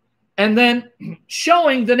 and then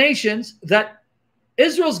showing the nations that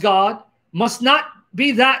Israel's God must not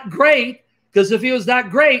be that great, because if he was that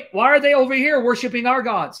great, why are they over here worshiping our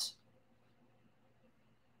gods?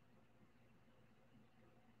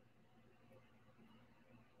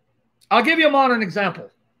 I'll give you a modern example.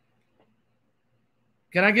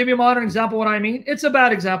 Can I give you a modern example what I mean? It's a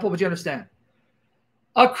bad example, but you understand.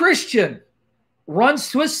 A Christian runs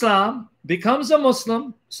to Islam, becomes a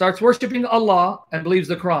Muslim, starts worshiping Allah, and believes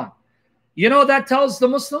the Quran. You know what that tells the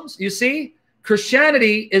Muslims? You see,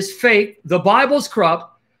 Christianity is fake. The Bible's corrupt.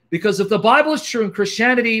 Because if the Bible is true and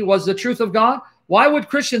Christianity was the truth of God, why would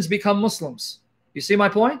Christians become Muslims? You see my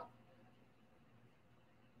point?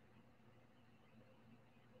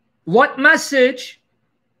 What message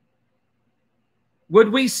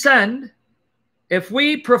would we send if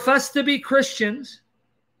we profess to be Christians,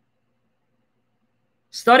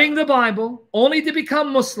 studying the Bible, only to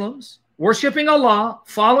become Muslims, worshiping Allah,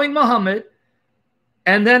 following Muhammad,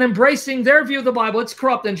 and then embracing their view of the Bible? It's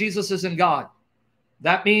corrupt and Jesus isn't God.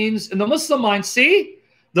 That means in the Muslim mind, see,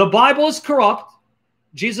 the Bible is corrupt,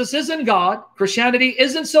 Jesus isn't God, Christianity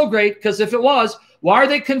isn't so great, because if it was, why are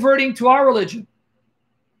they converting to our religion?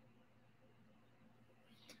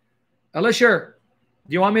 Alisher,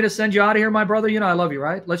 do you want me to send you out of here, my brother? You know I love you,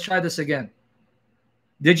 right? Let's try this again.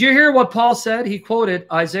 Did you hear what Paul said? He quoted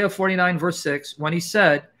Isaiah 49, verse 6, when he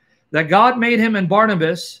said that God made him and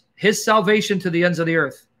Barnabas his salvation to the ends of the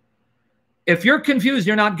earth. If you're confused,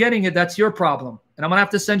 you're not getting it, that's your problem. And I'm going to have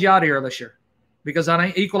to send you out of here, Alisher, because I'm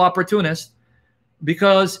an equal opportunist.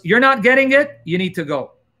 Because you're not getting it, you need to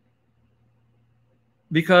go.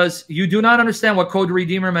 Because you do not understand what Code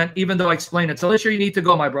Redeemer meant, even though I explained it. So Alisher, you need to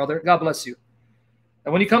go, my brother. God bless you.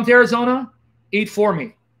 And when you come to Arizona, eat for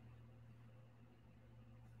me.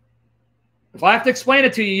 If I have to explain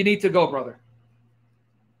it to you, you need to go, brother.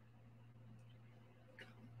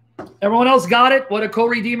 Everyone else got it, what a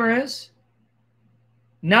co-redeemer is?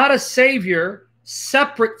 Not a savior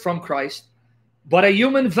separate from Christ, but a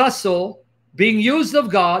human vessel being used of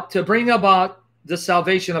God to bring about the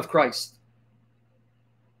salvation of Christ.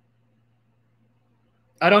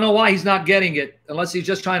 I don't know why he's not getting it, unless he's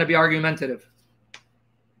just trying to be argumentative.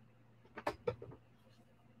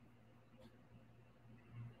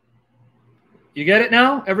 You get it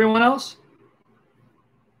now, everyone else?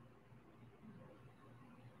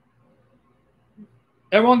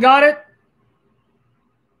 Everyone got it?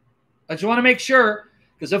 I just want to make sure,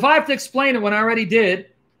 because if I have to explain it when I already did,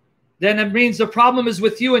 then it means the problem is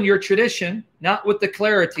with you and your tradition, not with the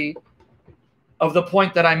clarity of the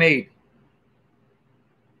point that I made.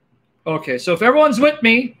 Okay, so if everyone's with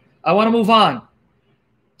me, I want to move on.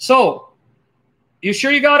 So, you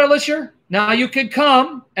sure you got it, Alisher? Now you can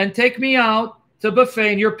come and take me out to buffet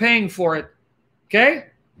and you're paying for it. Okay?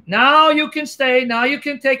 Now you can stay. Now you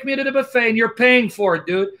can take me to the buffet and you're paying for it,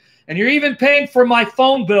 dude. And you're even paying for my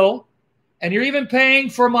phone bill. And you're even paying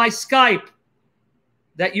for my Skype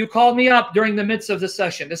that you called me up during the midst of the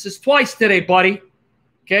session. This is twice today, buddy.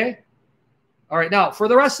 Okay? All right. Now, for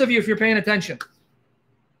the rest of you, if you're paying attention.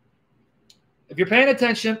 If you're paying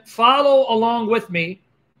attention, follow along with me.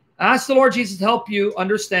 Ask the Lord Jesus to help you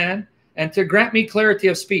understand and to grant me clarity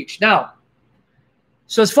of speech. Now,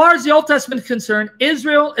 so as far as the Old Testament is concerned,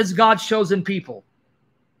 Israel is God's chosen people.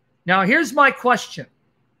 Now, here's my question.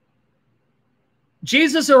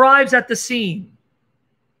 Jesus arrives at the scene.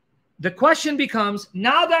 The question becomes,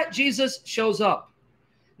 now that Jesus shows up,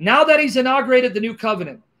 now that he's inaugurated the new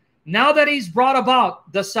covenant, now that he's brought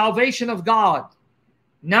about the salvation of God,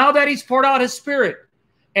 now that he's poured out his Spirit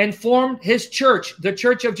and formed his church, the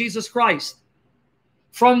Church of Jesus Christ,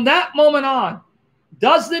 from that moment on,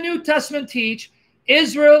 does the New Testament teach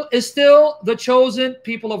Israel is still the chosen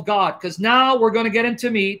people of God? Because now we're going to get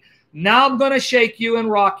into meat. Now I'm going to shake you and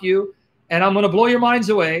rock you, and I'm going to blow your minds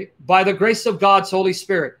away by the grace of God's Holy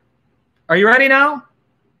Spirit. Are you ready now?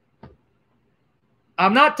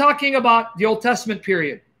 I'm not talking about the Old Testament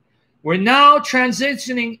period. We're now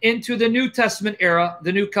transitioning into the New Testament era,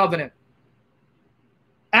 the New Covenant.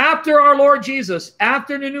 After our Lord Jesus,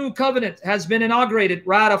 after the New Covenant has been inaugurated,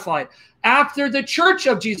 ratified, after the Church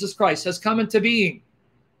of Jesus Christ has come into being,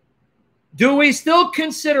 do we still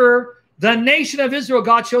consider the nation of Israel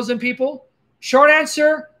God's chosen people? Short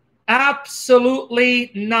answer,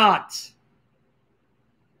 absolutely not.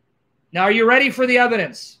 Now, are you ready for the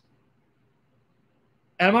evidence?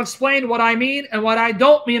 And I'm going to explain what I mean and what I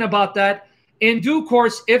don't mean about that in due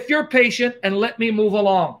course if you're patient and let me move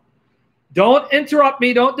along. Don't interrupt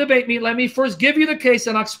me. Don't debate me. Let me first give you the case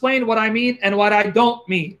and I'll explain what I mean and what I don't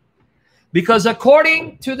mean. Because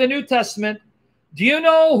according to the New Testament, do you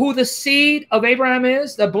know who the seed of Abraham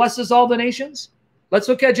is that blesses all the nations? Let's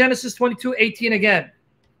look at Genesis 22:18 again.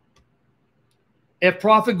 If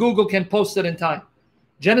Prophet Google can post it in time.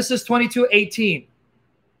 Genesis 22:18.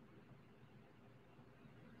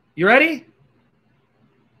 You ready?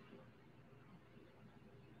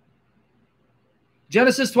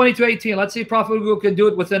 Genesis 22:18. Let's see if Prophet Google can do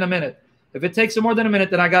it within a minute. If it takes him more than a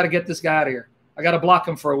minute, then I got to get this guy out of here. I got to block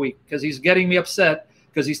him for a week because he's getting me upset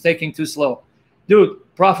because he's taking too slow. Dude,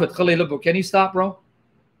 Prophet Khalil, can you stop, bro?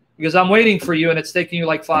 Because I'm waiting for you and it's taking you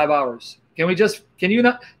like 5 hours. Can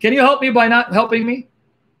you help me by not helping me?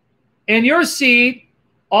 In your seed,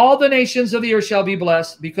 all the nations of the earth shall be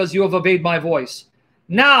blessed because you have obeyed my voice.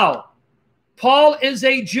 Now, Paul is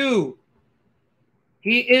a Jew.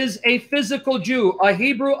 He is a physical Jew, a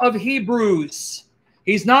Hebrew of Hebrews.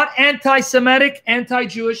 He's not anti-Semitic,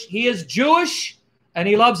 anti-Jewish. He is Jewish and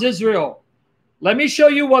he loves Israel. Let me show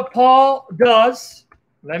you what Paul does.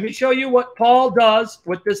 Let me show you what Paul does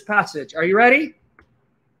with this passage. Are you ready?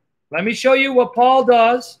 Let me show you what Paul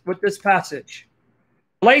does with this passage.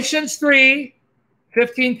 Galatians 3,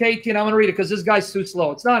 15 to 18. I'm going to read it because this guy's too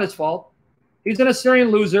slow. It's not his fault. He's an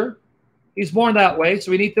Assyrian loser. He's born that way,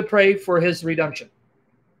 so we need to pray for his redemption.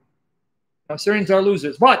 Assyrians are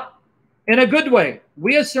losers, but in a good way.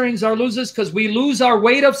 We Assyrians are losers because we lose our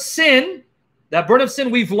weight of sin. That burden of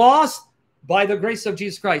sin we've lost by the grace of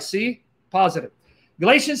Jesus Christ. See? Positive.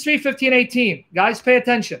 Galatians 3, 15, 18. Guys, pay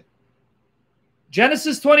attention.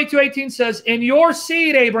 Genesis 22, 18 says, in your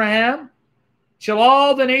seed, Abraham, shall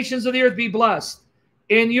all the nations of the earth be blessed.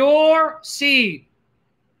 In your seed.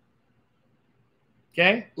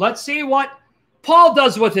 Okay? Let's see what Paul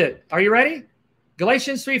does with it. Are you ready?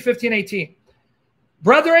 Galatians 3, 15, 18.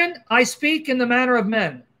 Brethren, I speak in the manner of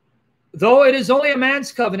men. Though it is only a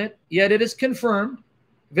man's covenant, yet it is confirmed.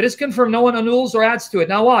 If it is confirmed, no one annuls or adds to it.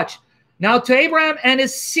 Now watch. Now to Abraham and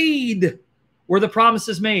his seed were the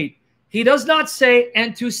promises made. He does not say,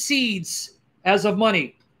 and to seeds as of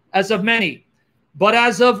money, as of many, but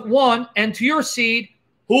as of one, and to your seed,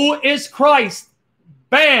 who is Christ.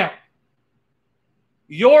 Bam!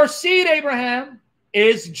 Your seed, Abraham,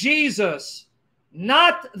 is Jesus,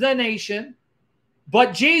 not the nation,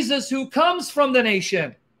 but Jesus who comes from the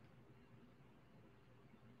nation.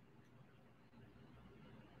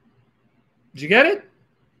 Did you get it?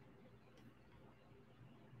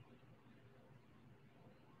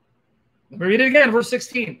 Let me read it again, verse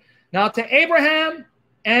 16. Now to Abraham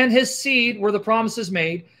and his seed were the promises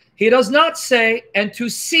made. He does not say, and to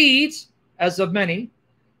seeds, as of many,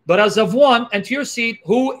 but as of one, and to your seed,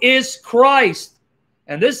 who is Christ.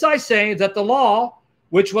 And this I say, that the law,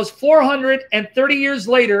 which was 430 years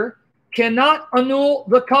later, cannot annul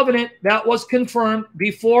the covenant that was confirmed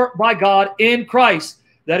before by God in Christ,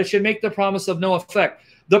 that it should make the promise of no effect.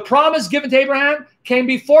 The promise given to Abraham came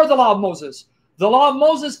before the law of Moses. The law of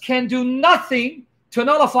Moses can do nothing to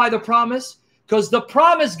nullify the promise, because the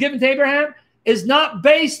promise given to Abraham is not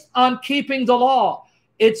based on keeping the law.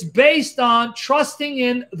 It's based on trusting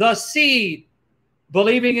in the seed,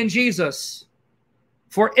 believing in Jesus.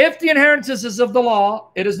 For if the inheritance is of the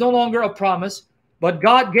law, it is no longer a promise, but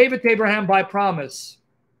God gave it to Abraham by promise.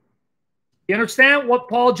 You understand what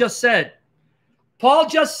Paul just said? Paul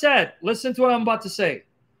just said, listen to what I'm about to say.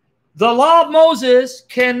 The law of Moses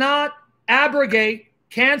cannot abrogate,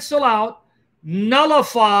 cancel out,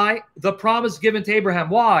 nullify the promise given to Abraham.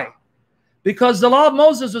 Why? Because the law of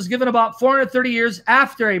Moses was given about 430 years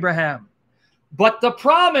after Abraham. But the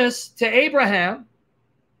promise to Abraham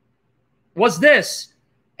was this.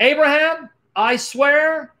 Abraham, I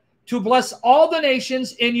swear to bless all the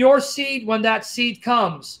nations in your seed when that seed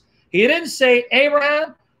comes. He didn't say,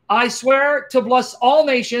 Abraham, I swear to bless all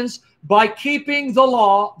nations by keeping the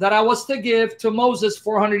law that I was to give to Moses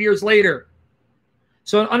 400 years later.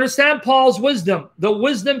 So understand Paul's wisdom, the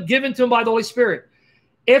wisdom given to him by the Holy Spirit.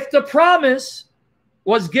 If the promise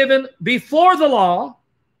was given before the law,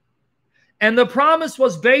 and the promise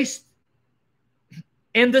was based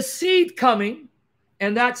in the seed coming,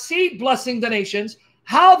 and that seed blessing the nations,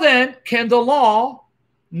 how then can the law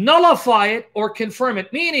nullify it or confirm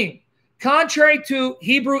it? Meaning, contrary to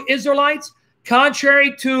Hebrew Israelites,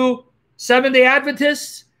 contrary to Seventh-day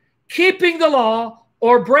Adventists, keeping the law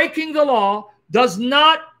or breaking the law does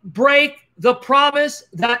not break the promise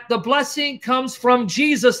that the blessing comes from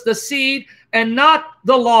Jesus, the seed, and not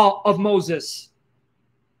the law of Moses.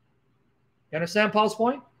 You understand Paul's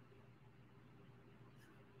point?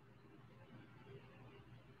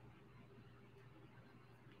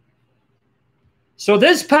 So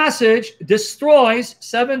this passage destroys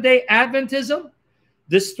Seventh-day Adventism,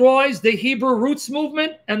 destroys the Hebrew roots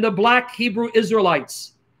movement and the black Hebrew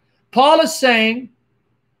Israelites. Paul is saying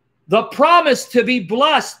the promise to be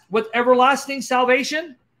blessed with everlasting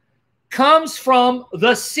salvation comes from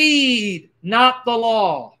the seed, not the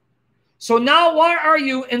law. So now why are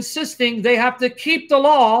you insisting they have to keep the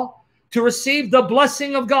law to receive the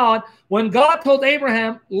blessing of God when God told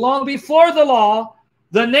Abraham long before the law,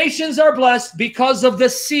 the nations are blessed because of the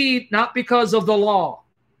seed, not because of the law?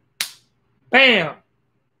 Bam.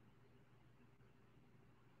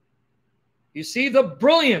 You see the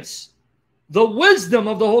brilliance, the wisdom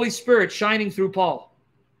of the Holy Spirit shining through Paul.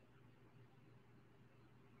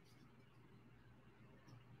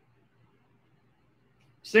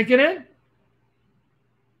 Sinking in?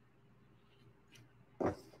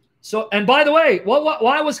 So, and by the way,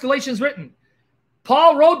 why was Galatians written?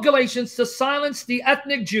 Paul wrote Galatians to silence the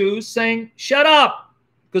ethnic Jews, saying, shut up,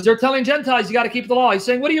 because they're telling Gentiles, you got to keep the law. He's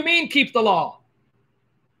saying, what do you mean keep the law?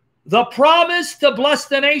 The promise to bless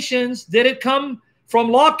the nations, did it come from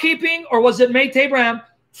law keeping, or was it made to Abraham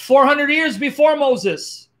 400 years before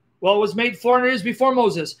Moses? Well, it was made 400 years before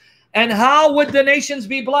Moses. And how would the nations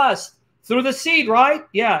be blessed? Through the seed, right?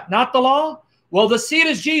 Yeah, not the law. Well, the seed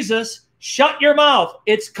is Jesus. Shut your mouth.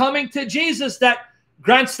 It's coming to Jesus that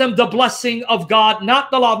grants them the blessing of God,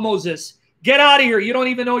 not the law of Moses. Get out of here. You don't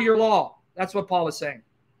even know your law. That's what Paul is saying.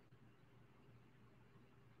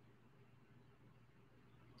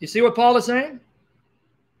 You see what Paul is saying?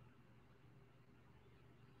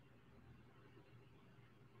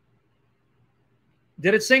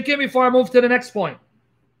 Did it sink in before I move to the next point?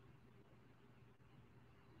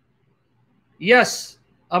 Yes,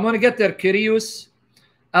 I'm going to get there. Kyrios,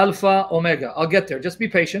 Alpha, Omega. I'll get there. Just be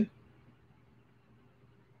patient.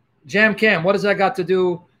 Jam Cam, what does that got to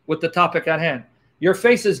do with the topic at hand? Your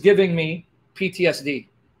face is giving me PTSD.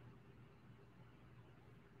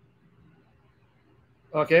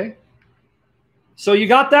 Okay. So you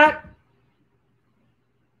got that?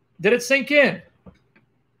 Did it sink in?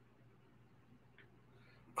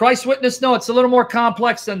 Christ's witness? No, it's a little more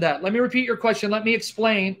complex than that. Let me repeat your question. Let me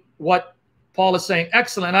explain what Paul is saying.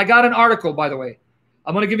 Excellent. I got an article, by the way.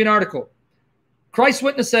 I'm going to give you an article. Christ's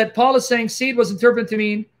witness said, Paul is saying seed was interpreted to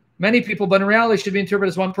mean many people, but in reality it should be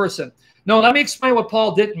interpreted as one person. No, let me explain what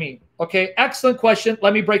Paul didn't mean. Okay, excellent question.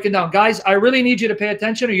 Let me break it down. Guys, I really need you to pay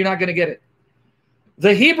attention or you're not going to get it.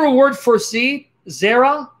 The Hebrew word for seed,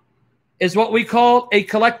 zera, is what we call a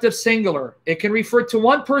collective singular. It can refer to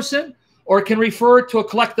one person or it can refer to a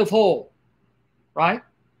collective whole, right?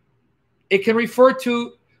 It can refer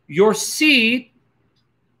to your seed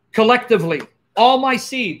collectively. All my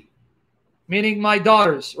seed, meaning my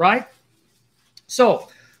daughters, right? So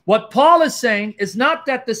what Paul is saying is not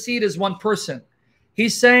that the seed is one person.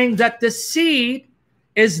 He's saying that the seed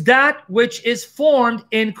is that which is formed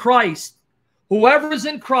in Christ. Whoever is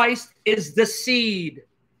in Christ is the seed.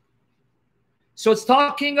 So it's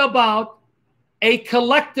talking about a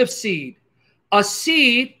collective seed, a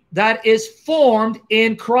seed that is formed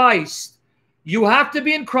in Christ. You have to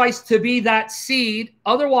be in Christ to be that seed.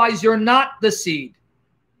 Otherwise, you're not the seed.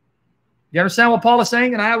 You understand what Paul is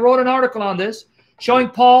saying? And I wrote an article on this showing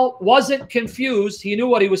Paul wasn't confused. He knew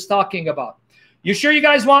what he was talking about. You sure you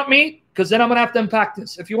guys want meat? Because then I'm going to have to unpack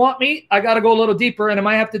this. If you want meat, I got to go a little deeper and I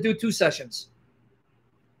might have to do 2 sessions.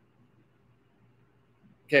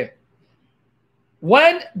 Okay.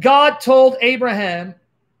 When God told Abraham,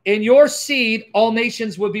 in your seed, all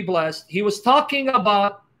nations would be blessed, he was talking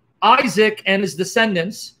about Isaac and his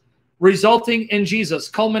descendants resulting in Jesus,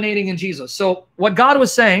 culminating in Jesus. So what God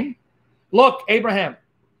was saying, look, Abraham,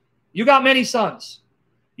 you got many sons.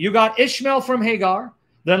 You got Ishmael from Hagar.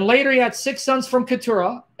 Then later he had 6 sons from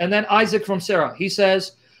Keturah and then Isaac from Sarah. He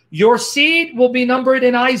says, your seed will be numbered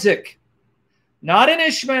in Isaac, not in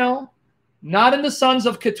Ishmael, not in the sons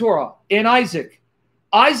of Keturah, in Isaac.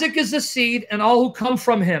 Isaac is the seed and all who come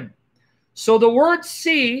from him. So the word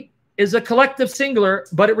seed is a collective singular,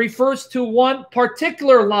 but it refers to one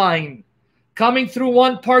particular line coming through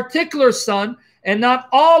one particular son and not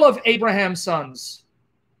all of Abraham's sons.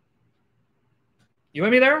 You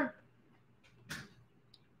with me there?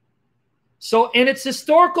 So in its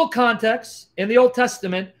historical context in the Old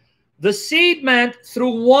Testament, the seed meant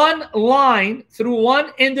through one line, through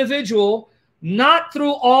one individual, not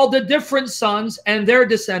through all the different sons and their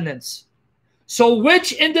descendants. So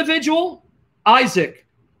which individual? Isaac.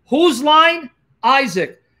 Whose line?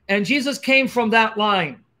 Isaac. And Jesus came from that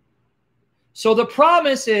line. So the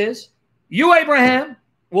promise is, you, Abraham,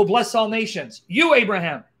 will bless all nations. You,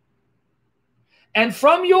 Abraham. And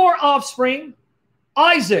from your offspring,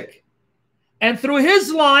 Isaac. And through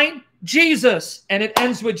his line, Jesus. And it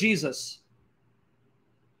ends with Jesus.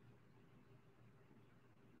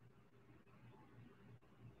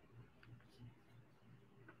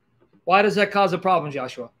 Why does that cause a problem,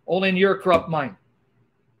 Joshua? Only in your corrupt mind.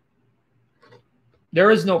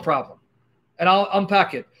 There is no problem. And I'll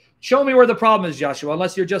unpack it. Show me where the problem is, Joshua,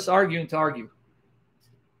 unless you're just arguing to argue.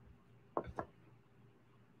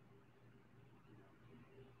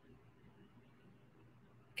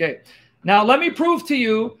 Okay. Now, let me prove to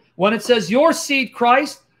you, when it says your seed,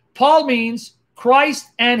 Christ, Paul means Christ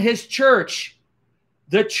and his church.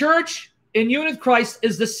 The church in union with Christ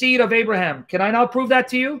is the seed of Abraham. Can I now prove that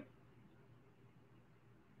to you?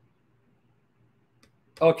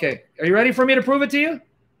 Okay. Are you ready for me to prove it to you?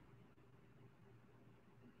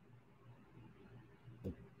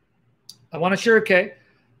 I want to share, okay.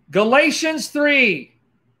 Galatians 3.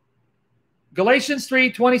 Galatians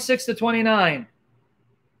 3, 26 to 29.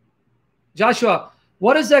 Joshua,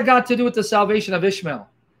 what has that got to do with the salvation of Ishmael?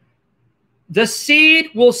 The seed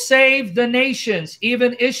will save the nations,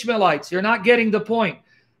 even Ishmaelites. You're not getting the point.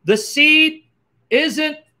 The seed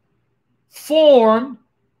isn't formed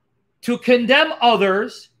to condemn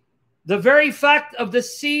others. The very fact of the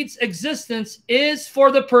seed's existence is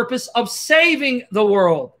for the purpose of saving the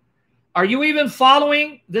world. Are you even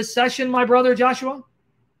following this session, my brother Joshua?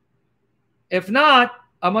 If not,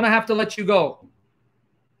 I'm going to have to let you go.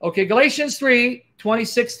 Okay, Galatians 3,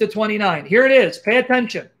 26 to 29. Here it is. Pay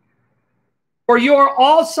attention. For you are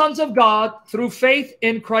all sons of God through faith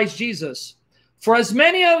in Christ Jesus. For as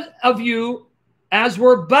many of you as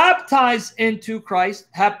were baptized into Christ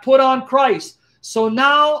have put on Christ. So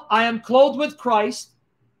now I am clothed with Christ.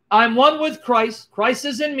 I'm one with Christ. Christ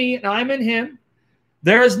is in me and I'm in him.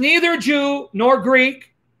 There is neither Jew nor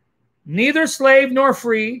Greek, neither slave nor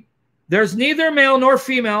free. There's neither male nor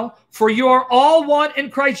female, for you are all one in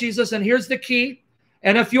Christ Jesus. And here's the key.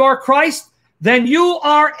 And if you are Christ, then you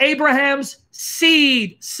are Abraham's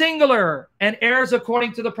seed, singular, and heirs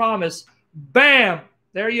according to the promise. Bam!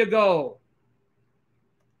 There you go.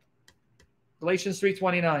 Galatians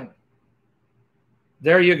 3:29.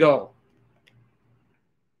 There you go.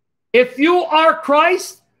 If you are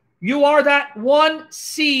Christ, you are that one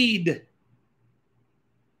seed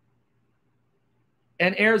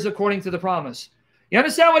and heirs according to the promise. You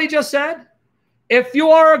understand what he just said? If you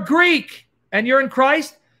are a Greek and you're in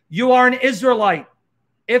Christ, you are an Israelite.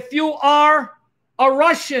 If you are a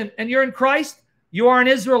Russian and you're in Christ, you are an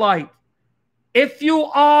Israelite. If you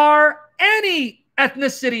are any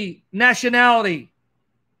ethnicity, nationality,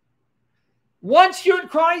 once you're in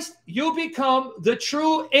Christ, you become the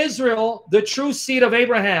true Israel, the true seed of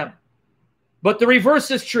Abraham. But the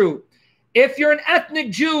reverse is true. If you're an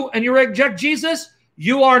ethnic Jew and you reject Jesus,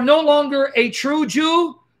 you are no longer a true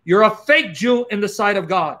Jew. You're a fake Jew in the sight of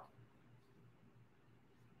God.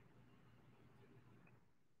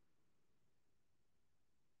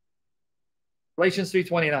 Galatians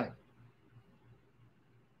 3:29.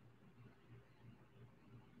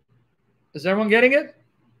 Is everyone getting it?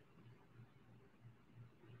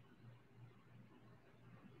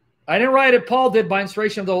 I didn't write it. Paul did by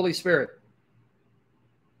inspiration of the Holy Spirit.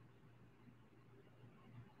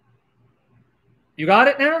 You got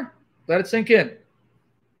it now? Let it sink in.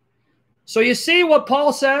 So you see what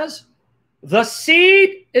Paul says? The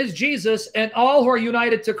seed is Jesus and all who are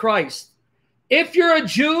united to Christ. If you're a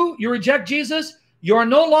Jew, you reject Jesus, you are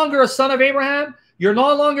no longer a son of Abraham, you're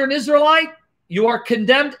no longer an Israelite, you are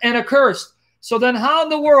condemned and accursed. So then how in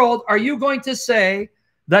the world are you going to say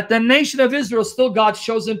that the nation of Israel is still God's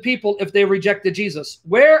chosen people if they rejected Jesus?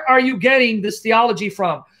 Where are you getting this theology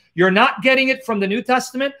from? You're not getting it from the New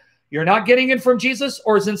Testament. You're not getting it from Jesus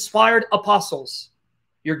or his inspired apostles.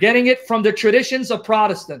 You're getting it from the traditions of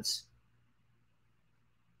Protestants.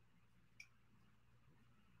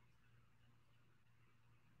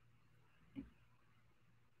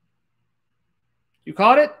 You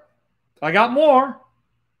caught it? I got more.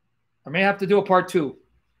 I may have to do a part 2.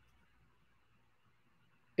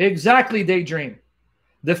 Exactly, Daydream.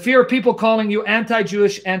 The fear of people calling you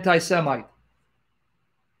anti-Jewish, anti-Semite.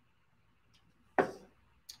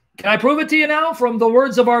 Can I prove it to you now from the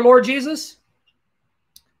words of our Lord Jesus?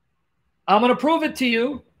 I'm going to prove it to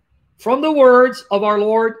you from the words of our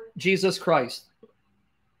Lord Jesus Christ.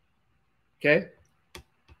 Okay?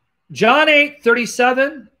 John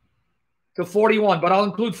 8:37 to 41, but I'll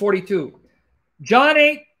include 42. John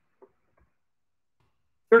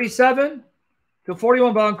 8:37 to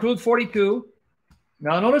 41, but I'll include 42.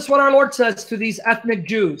 Now notice what our Lord says to these ethnic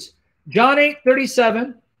Jews. John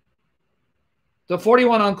 8:37 to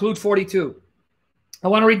 41, I'll include 42. I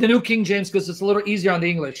want to read the New King James because it's a little easier on the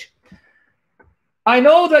English. I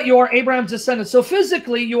know that you are Abraham's descendants. So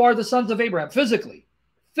physically, you are the sons of Abraham. Physically.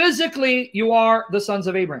 Physically, you are the sons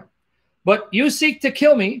of Abraham. But you seek to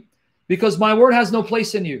kill me because my word has no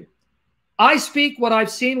place in you. I speak what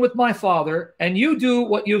I've seen with my father, and you do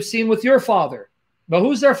what you've seen with your father. But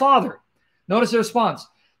who's their father? Notice the response.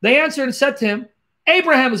 They answered and said to him,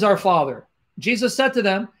 Abraham is our father. Jesus said to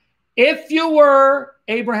them, if you were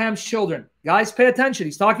Abraham's children, guys, pay attention.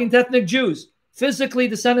 He's talking to ethnic Jews, physically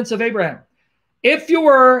descendants of Abraham. If you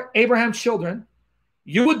were Abraham's children,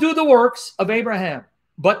 you would do the works of Abraham.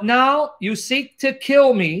 But now you seek to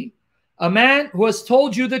kill me, a man who has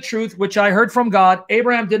told you the truth, which I heard from God.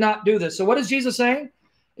 Abraham did not do this. So what is Jesus saying?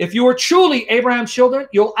 If you were truly Abraham's children,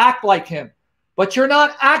 you'll act like him. But you're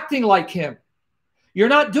not acting like him. You're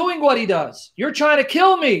not doing what he does. You're trying to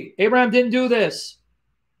kill me. Abraham didn't do this.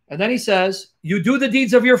 And then he says, you do the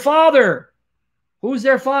deeds of your father. Who's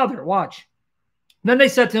their father? Watch. Then they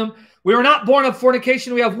said to him, we were not born of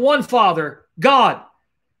fornication. We have one father, God.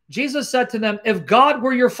 Jesus said to them, if God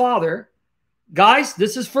were your father, guys,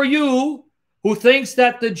 this is for you who thinks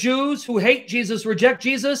that the Jews who hate Jesus, reject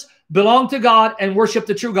Jesus, belong to God and worship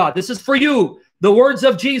the true God. This is for you, the words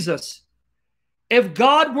of Jesus. If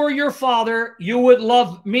God were your father, you would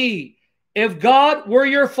love me. If God were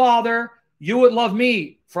your father, you would love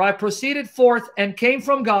me. For I proceeded forth and came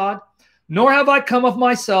from God, nor have I come of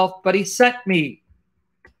myself, but he sent me.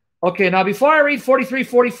 Okay, now before I read 43,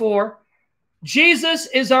 44, Jesus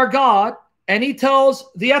is our God, and he tells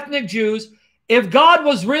the ethnic Jews, if God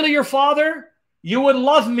was really your father, you would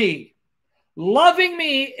love me. Loving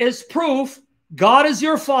me is proof God is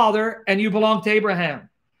your father and you belong to Abraham.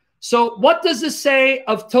 So what does this say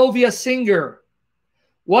of Tovia Singer?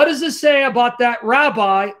 What does it say about that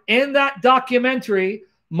rabbi in that documentary,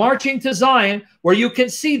 Marching to Zion, where you can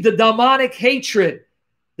see the demonic hatred,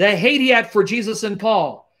 the hate he had for Jesus and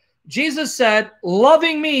Paul? Jesus said,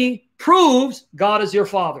 loving me proves God is your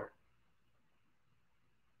father.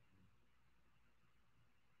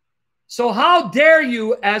 So how dare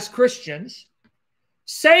you as Christians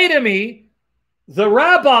say to me, the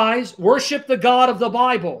rabbis worship the God of the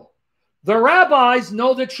Bible. The rabbis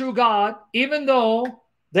know the true God, even though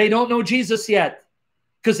they don't know Jesus yet,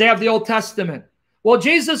 because they have the Old Testament. Well,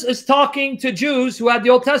 Jesus is talking to Jews who have the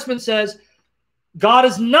Old Testament, says, God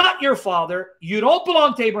is not your father. You don't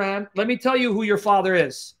belong to Abraham. Let me tell you who your father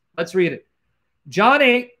is. Let's read it. John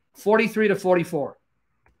 8, 43 to 44.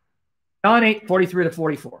 John 8, 43 to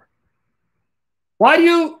 44. Why do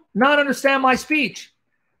you not understand my speech?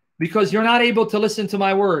 Because you're not able to listen to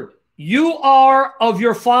my word. You are of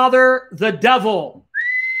your father, the devil.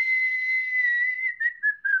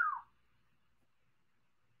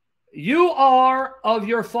 You are of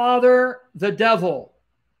your father, the devil,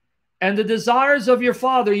 and the desires of your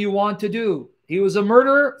father you want to do. He was a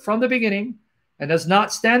murderer from the beginning and does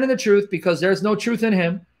not stand in the truth because there's no truth in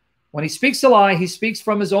him. When he speaks a lie, he speaks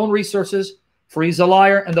from his own resources, for he's a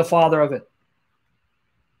liar and the father of it.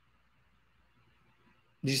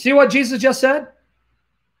 Did you see what Jesus just said?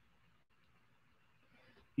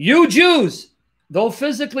 You Jews, though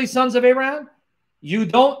physically sons of Abraham, you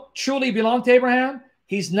don't truly belong to Abraham.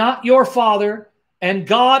 He's not your father, and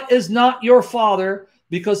God is not your father,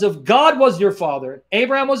 because if God was your father,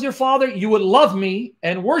 Abraham was your father, you would love me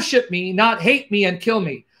and worship me, not hate me and kill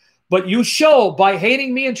me. But you show by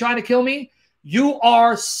hating me and trying to kill me, you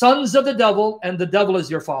are sons of the devil, and the devil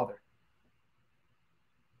is your father.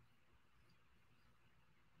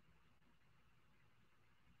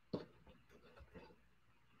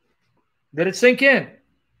 Did it sink in?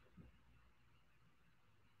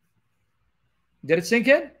 Did it sink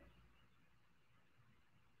in?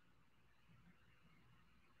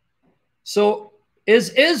 So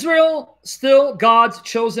is Israel still God's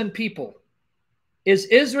chosen people? Is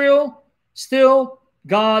Israel still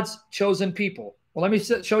God's chosen people? Well, let me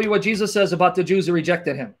show you what Jesus says about the Jews who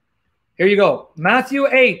rejected him. Here you go. Matthew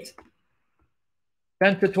 8,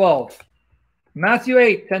 10 to 12. Matthew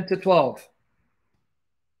 8, 10 to 12.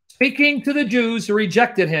 Speaking to the Jews who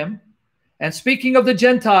rejected him, and speaking of the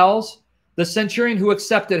Gentiles, the centurion who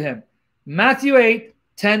accepted him. Matthew 8,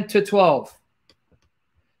 10 to 12.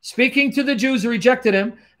 Speaking to the Jews who rejected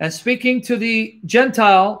him, and speaking to the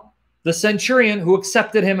Gentile, the centurion who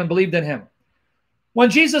accepted him and believed in him.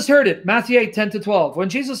 When Jesus heard it, Matthew 8, 10 to 12, when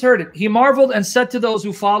Jesus heard it, he marveled and said to those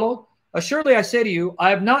who followed, assuredly I say to you,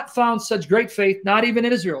 I have not found such great faith, not even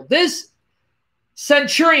in Israel. This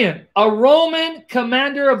centurion, a Roman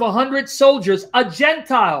commander of 100 soldiers, a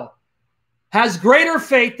Gentile, has greater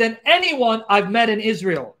faith than anyone I've met in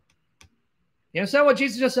Israel. You understand what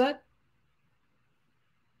Jesus just said?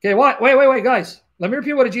 Okay, what? Wait, guys. Let me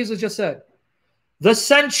repeat what Jesus just said. The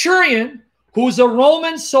centurion, who's a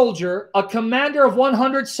Roman soldier, a commander of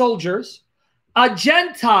 100 soldiers, a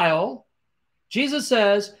Gentile, Jesus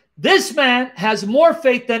says, this man has more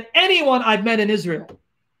faith than anyone I've met in Israel.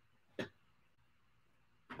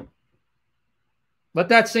 Let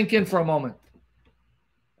that sink in for a moment.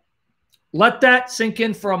 Let that sink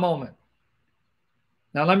in for a moment.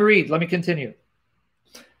 Now let me read. Let me continue.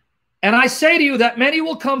 And I say to you that many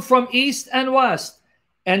will come from east and west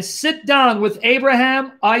and sit down with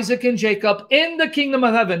Abraham, Isaac, and Jacob in the kingdom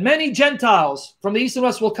of heaven. Many Gentiles from the east and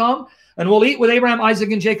west will come and will eat with Abraham,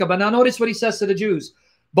 Isaac, and Jacob. And now notice what he says to the Jews.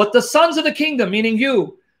 But the sons of the kingdom, meaning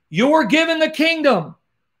you were given the kingdom.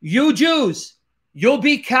 You Jews, you'll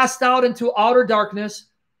be cast out into outer darkness.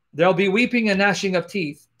 There'll be weeping and gnashing of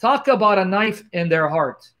teeth. Talk about a knife in their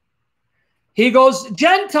heart. He goes,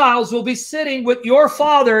 Gentiles will be sitting with your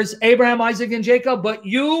fathers, Abraham, Isaac, and Jacob, but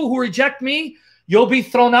you who reject me, you'll be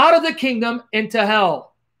thrown out of the kingdom into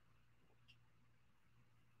hell.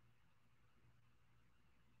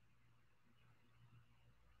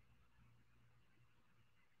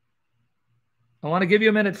 I want to give you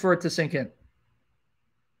a minute for it to sink in.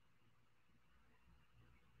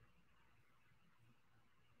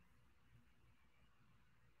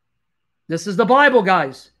 This is the Bible,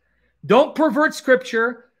 guys. Don't pervert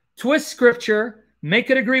Scripture, twist Scripture, make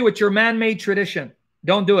it agree with your man-made tradition.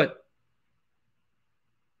 Don't do it.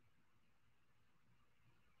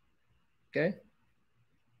 Okay?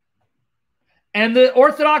 And the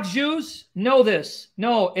Orthodox Jews know this.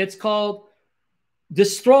 No, it's called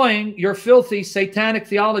destroying your filthy satanic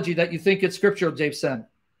theology that you think it's scriptural, Jason.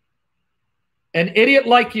 An idiot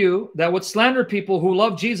like you that would slander people who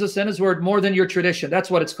love Jesus and his word more than your tradition. That's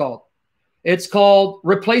what it's called. It's called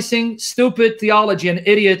replacing stupid theology and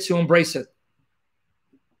idiots who embrace it.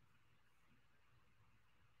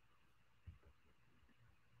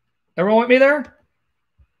 Everyone with me there?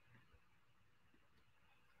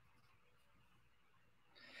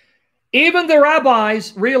 Even the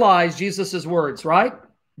rabbis realized Jesus' words, right?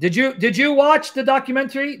 Did you watch the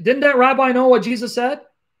documentary? Didn't that rabbi know what Jesus said?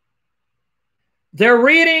 They're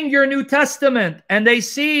reading your New Testament and they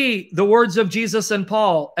see the words of Jesus and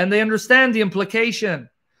Paul and they understand the implication.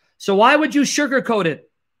 So why would you sugarcoat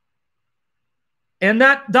it? In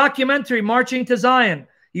that documentary, Marching to Zion,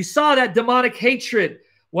 you saw that demonic hatred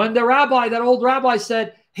when the rabbi, that old rabbi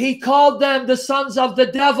said, he called them the sons of the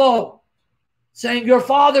devil, saying your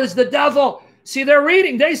father's the devil. See, they're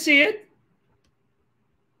reading. They see it.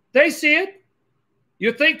 They see it.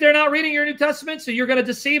 You think they're not reading your New Testament, so you're going to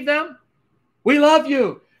deceive them? We love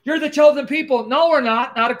you. You're the chosen people. No, we're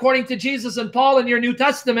not. Not according to Jesus and Paul in your New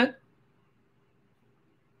Testament.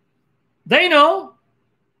 They know.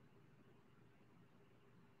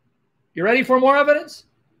 You ready for more evidence?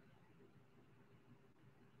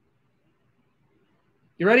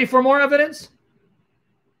 You ready for more evidence?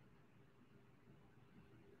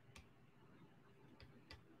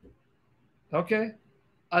 Okay.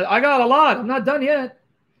 I got a lot. I'm not done yet.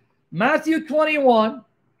 Matthew 21,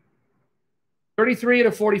 33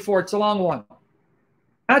 to 44. It's a long one.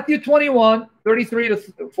 Matthew 21, 33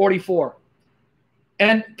 to 44.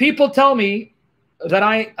 And people tell me that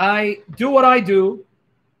I do what I do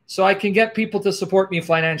so I can get people to support me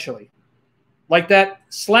financially. Like that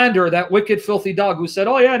slanderer, that wicked, filthy dog who said,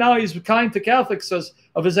 oh, yeah, now he's kind to Catholics because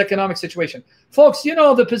of his economic situation. Folks, you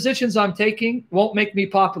know the positions I'm taking won't make me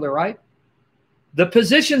popular, right? The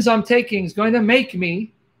positions I'm taking is going to make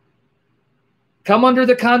me come under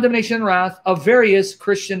the condemnation and wrath of various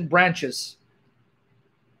Christian branches.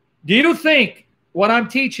 Do you think what I'm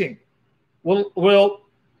teaching will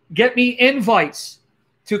get me invites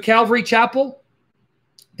to Calvary Chapel?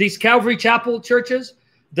 These Calvary Chapel churches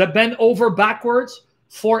that bend over backwards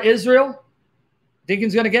for Israel? Think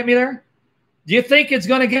it's going to get me there? Do you think it's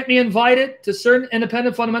going to get me invited to certain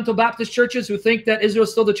independent fundamental Baptist churches who think that Israel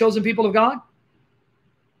is still the chosen people of God?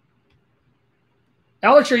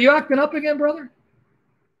 Alex, are you acting up again, brother?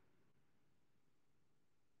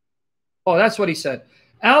 Oh, that's what he said.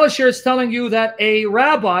 Alisher is telling you that a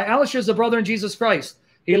rabbi, Alisher is a brother in Jesus Christ.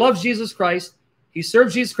 He loves Jesus Christ. He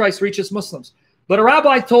serves Jesus Christ, reaches Muslims. But a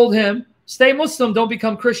rabbi told him, stay Muslim, don't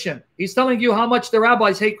become Christian. He's telling you how much the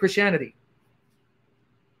rabbis hate Christianity.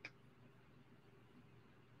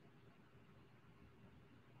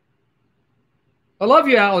 I love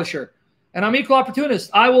you, Alisher. And I'm equal opportunist.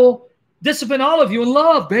 I will discipline all of you in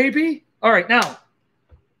love, baby. All right, now,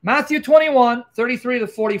 Matthew 21, 33 to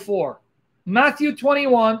 44. Matthew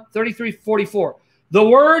 21, 33 to 44. The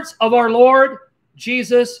words of our Lord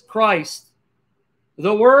Jesus Christ.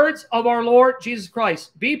 The words of our Lord Jesus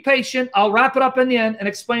Christ. Be patient. I'll wrap it up in the end and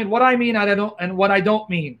explain what I mean and what I don't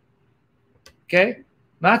mean. Okay?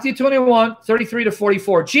 Matthew 21, 33 to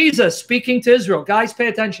 44. Jesus speaking to Israel. Guys, pay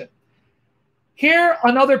attention. Here,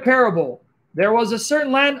 another parable. There was a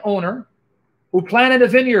certain landowner who planted a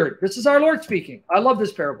vineyard. This is our Lord speaking. I love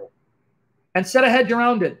this parable. And set a hedge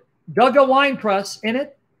around it, dug a wine press in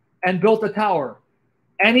it, and built a tower.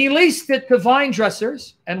 And he leased it to vine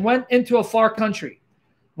dressers and went into a far country.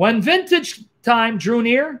 When vintage time drew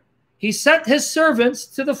near, he sent his servants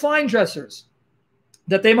to the vine dressers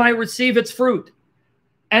that they might receive its fruit.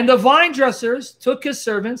 And the vine dressers took his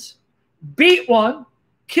servants, beat one,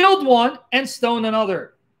 killed one, and stoned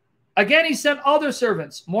another. Again, he sent other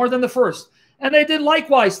servants, more than the first, and they did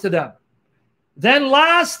likewise to them. Then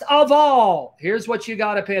last of all, here's what you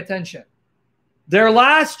got to pay attention. Their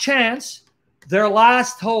last chance, their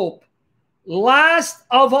last hope. Last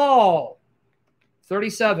of all,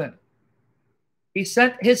 37. He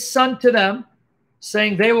sent his son to them,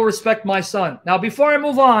 saying, they will respect my son. Now, before I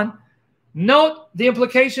move on, note the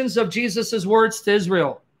implications of Jesus' words to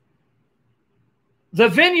Israel. The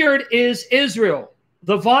vineyard is Israel.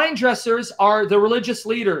 The vine dressers are the religious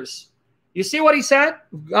leaders. You see what he said?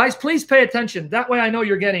 Guys, please pay attention. That way I know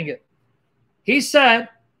you're getting it. He said,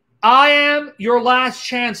 I am your last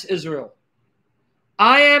chance, Israel.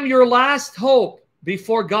 I am your last hope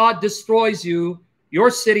before God destroys you, your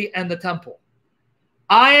city, and the temple.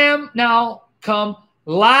 I am now come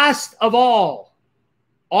last of all.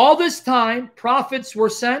 All this time, prophets were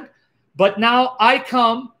sent, but now I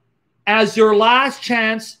come as your last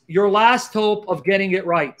chance, your last hope of getting it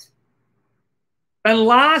right. And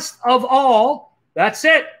last of all, that's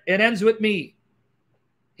it. It ends with me.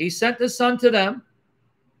 He sent the son to them,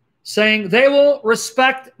 saying, they will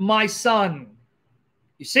respect my son.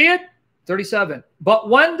 You see it? 37. But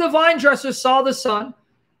when the vine dressers saw the son,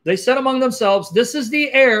 they said among themselves, this is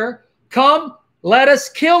the heir. Come, let us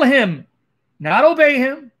kill him. Not obey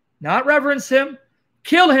him, not reverence him.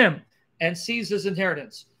 Kill him and seize his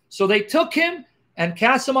inheritance. So they took him and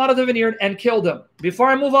cast him out of the vineyard and killed him. Before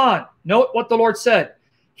I move on, note what the Lord said.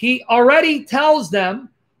 He already tells them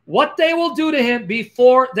what they will do to him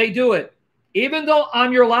before they do it. Even though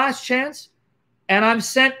I'm your last chance and I'm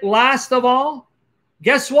sent last of all,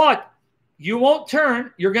 guess what? You won't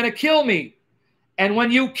turn. You're going to kill me. And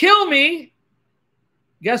when you kill me,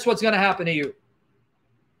 guess what's going to happen to you?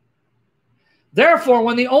 Therefore,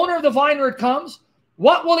 when the owner of the vineyard comes,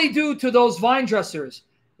 what will he do to those vine dressers?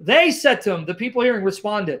 They said to him, the people hearing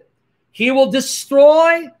responded, he will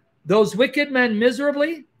destroy those wicked men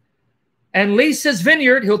miserably and lease his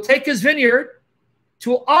vineyard. He'll take his vineyard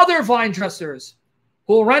to other vine dressers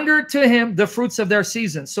who will render to him the fruits of their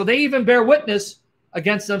season. So they even bear witness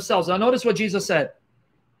against themselves. Now notice what Jesus said.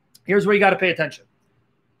 Here's where you got to pay attention.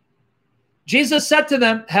 Jesus said to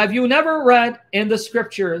them, have you never read in the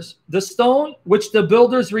scriptures, the stone which the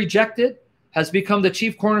builders rejected has become the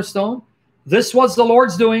chief cornerstone? This was the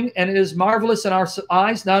Lord's doing, and it is marvelous in our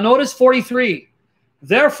eyes. Now notice 43.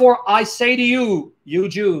 Therefore I say to you, you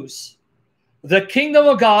Jews, the kingdom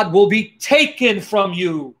of God will be taken from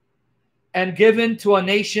you and given to a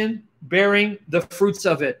nation bearing the fruits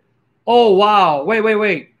of it. Oh, wow.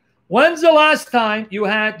 Wait. When's the last time you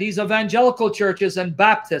had these evangelical churches and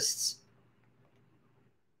Baptists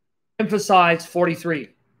emphasize 43?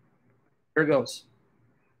 Here it goes.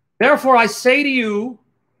 Therefore I say to you,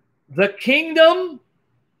 the kingdom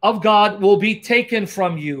of God will be taken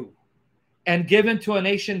from you and given to a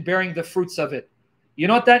nation bearing the fruits of it. You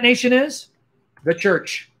know what that nation is? The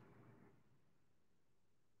church.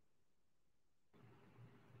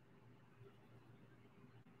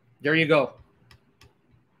 There you go.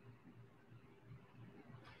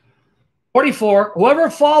 44, whoever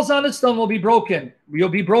falls on the stone will be broken. You'll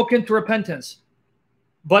be broken to repentance.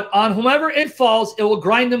 But on whomever it falls, it will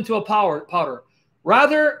grind them to a powder.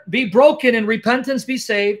 Rather be broken in repentance, be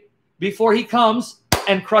saved, before he comes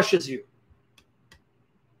and crushes you.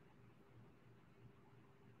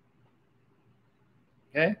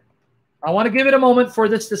 Okay? I want to give it a moment for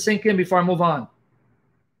this to sink in before I move on.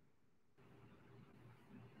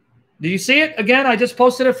 Do you see it? Again, I just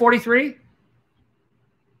posted it, 43.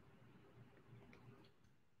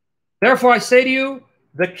 Therefore I say to you,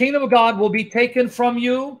 the kingdom of God will be taken from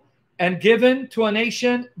you and given to a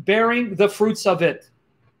nation bearing the fruits of it.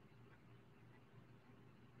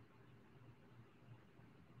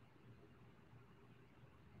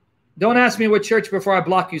 Don't ask me what church before I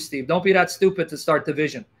block you, Steve. Don't be that stupid to start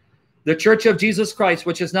division. The church of Jesus Christ,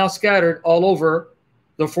 which is now scattered all over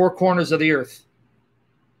the four corners of the earth.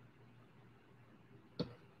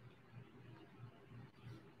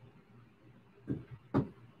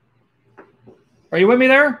 Are you with me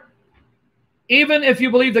there? Even if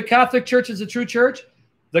you believe the Catholic Church is a true church,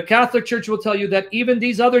 the Catholic Church will tell you that even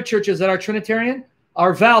these other churches that are Trinitarian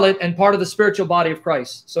are valid and part of the spiritual body of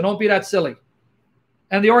Christ. So don't be that silly.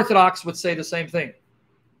 And the Orthodox would say the same thing.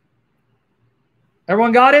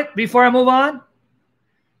 Everyone got it before I move on?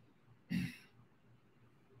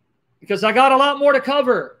 Because I got a lot more to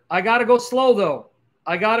cover. I got to go slow, though.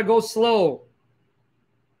 I got to go slow.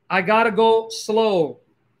 I got to go slow.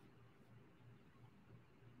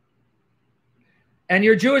 And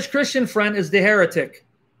your Jewish Christian friend is the heretic.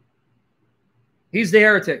 He's the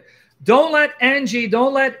heretic. Don't let Angie,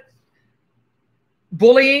 don't let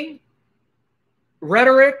bullying,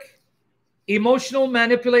 rhetoric, emotional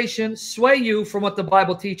manipulation sway you from what the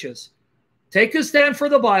Bible teaches. Take a stand for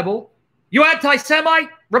the Bible. You anti-Semite,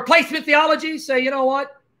 replacement theology, say, you know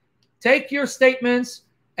what? Take your statements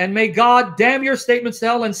and may God damn your statements to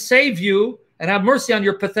hell and save you and have mercy on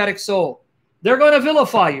your pathetic soul. They're going to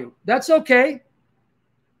vilify you. That's okay.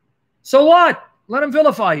 So what? Let them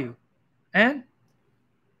vilify you. And?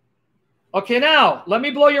 Okay, now, let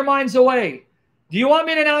me blow your minds away. Do you want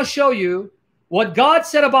me to now show you what God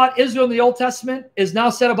said about Israel in the Old Testament is now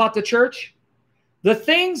said about the church? The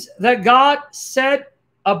things that God said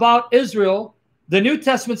about Israel, the New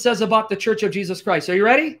Testament says about the church of Jesus Christ. Are you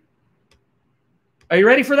ready? Are you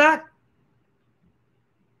ready for that?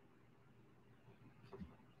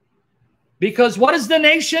 Because what is the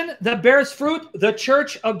nation that bears fruit? The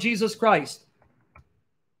church of Jesus Christ.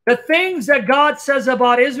 The things that God says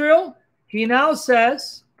about Israel, he now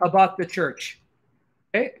says about the church.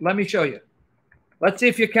 Okay, let me show you. Let's see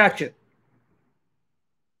if you catch it.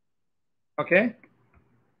 Okay,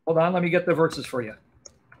 hold on. Let me get the verses for you.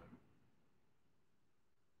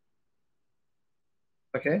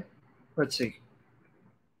 Okay, let's see.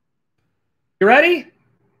 You ready?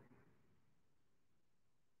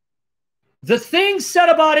 The things said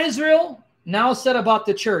about Israel, now said about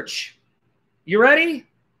the church. You ready?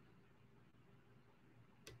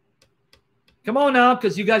 Come on now,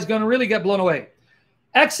 because you guys are going to really get blown away.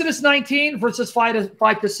 Exodus 19, verses 5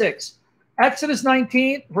 to 6. Exodus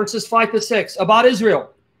 19, verses 5 to 6, about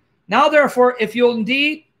Israel. Now, therefore, if you'll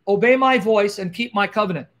indeed obey my voice and keep my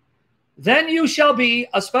covenant, then you shall be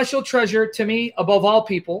a special treasure to me above all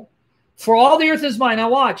people, for all the earth is mine. Now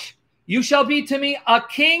watch. You shall be to me a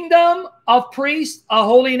kingdom of priests, a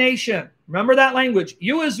holy nation. Remember that language.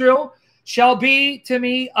 You, Israel, shall be to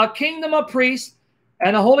me a kingdom of priests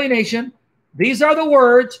and a holy nation. These are the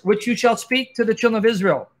words which you shall speak to the children of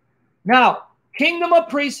Israel. Now, kingdom of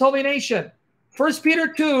priests, holy nation. 1 Peter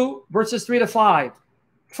 2, verses 3 to 5.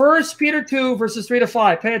 1 Peter 2, verses 3 to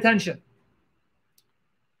 5. Pay attention.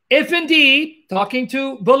 If indeed, talking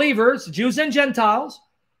to believers, Jews and Gentiles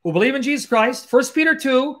who believe in Jesus Christ, 1 Peter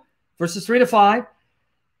 2, verses 3 to 5.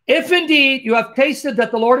 If indeed you have tasted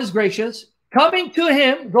that the Lord is gracious, coming to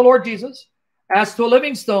him, the Lord Jesus, as to a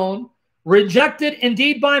living stone, rejected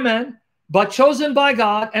indeed by men, but chosen by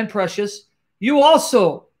God and precious, you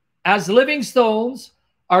also, as living stones,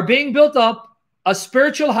 are being built up a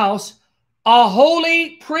spiritual house, a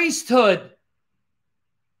holy priesthood,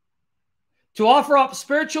 to offer up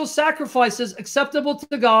spiritual sacrifices acceptable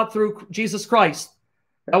to God through Jesus Christ.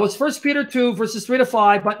 That was 1 Peter 2, verses 3 to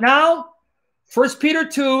 5. But now, 1 Peter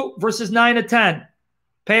 2, verses 9 to 10.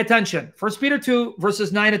 Pay attention. 1 Peter 2,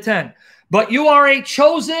 verses 9 to 10. But you are a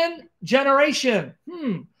chosen generation.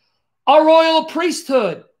 A royal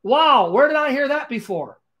priesthood. Wow, where did I hear that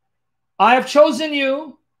before? I have chosen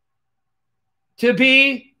you to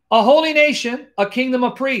be a holy nation, a kingdom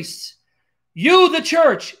of priests. You, the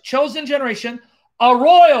church, chosen generation, a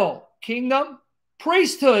royal kingdom,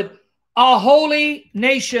 priesthood, a holy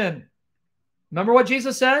nation. Remember what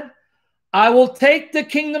Jesus said? I will take the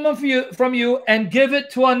kingdom from you and give it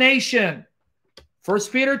to a nation. 1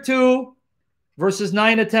 Peter 2, verses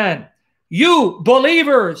 9 to 10. You,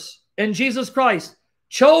 believers in Jesus Christ,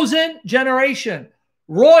 chosen generation,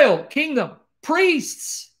 royal kingdom,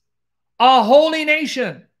 priests, a holy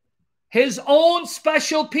nation, his own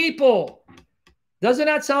special people. Doesn't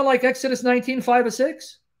that sound like Exodus 19, 5 to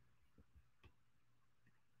 6?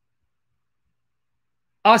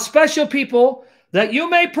 A special people, that you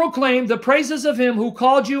may proclaim the praises of him who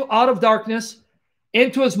called you out of darkness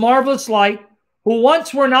into his marvelous light, who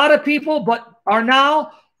once were not a people, but are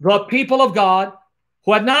now the people of God,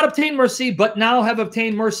 who had not obtained mercy, but now have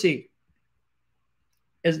obtained mercy.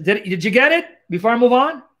 Did you get it before I move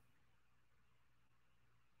on?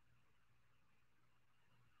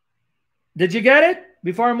 Did you get it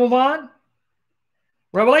before I move on?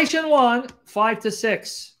 Revelation 1, 5 to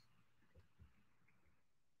 6.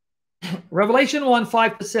 Revelation 1,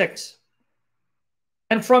 5 to 6.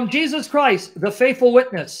 And from Jesus Christ, the faithful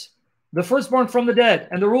witness, the firstborn from the dead,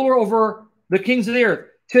 and the ruler over the kings of the earth,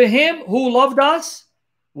 to him who loved us,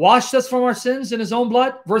 washed us from our sins in his own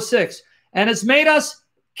blood, verse 6, and has made us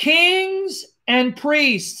kings and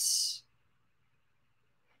priests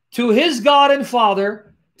to his God and Father.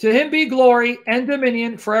 To him be glory and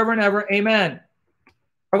dominion forever and ever. Amen.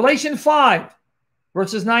 Revelation 5,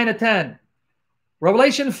 verses 9 to 10.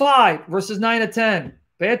 Revelation 5, verses 9 to 10.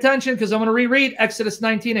 Pay attention, because I'm going to reread Exodus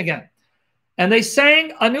 19 again. And they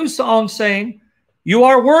sang a new song, saying, you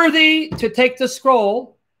are worthy to take the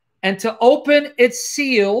scroll and to open its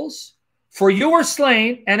seals, for you were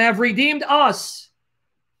slain and have redeemed us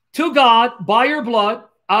to God by your blood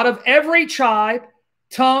out of every tribe,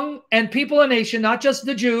 tongue, and people and nation, not just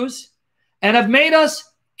the Jews, and have made us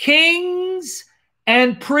kings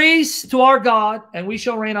and priests to our God, and we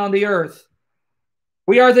shall reign on the earth.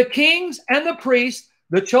 We are the kings and the priests,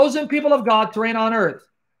 the chosen people of God to reign on earth.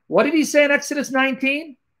 What did he say in Exodus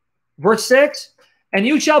 19? Verse 6, and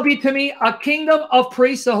you shall be to me a kingdom of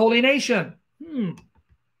priests, a holy nation. Can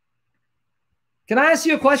I ask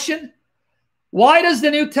you a question? Why does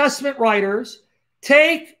the New Testament writers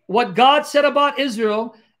take what God said about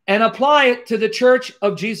Israel and apply it to the church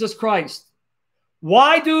of Jesus Christ?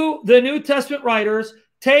 Why do the New Testament writers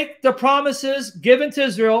take the promises given to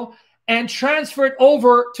Israel and transfer it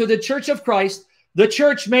over to the church of Christ, the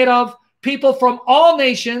church made of people from all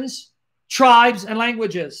nations, tribes, and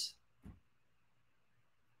languages?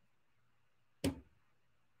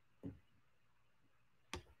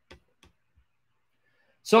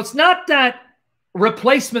 So it's not that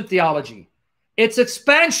replacement theology. It's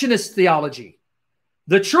expansionist theology.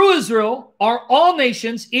 The true Israel are all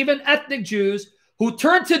nations, even ethnic Jews, who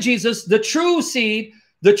turn to Jesus, the true seed,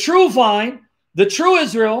 the true vine, the true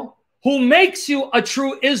Israel, who makes you a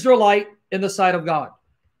true Israelite in the sight of God.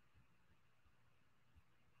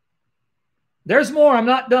 There's more. I'm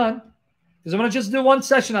not done, because I'm going to just do one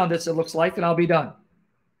session on this, it looks like, and I'll be done.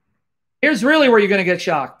 Here's really where you're going to get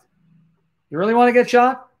shocked. You really want to get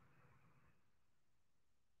shocked?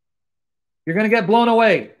 You're going to get blown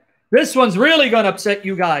away. This one's really going to upset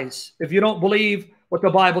you guys if you don't believe what the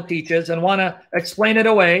Bible teaches and want to explain it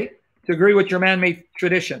away to agree with your man-made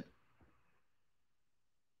tradition.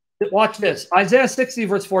 Watch this. Isaiah 60,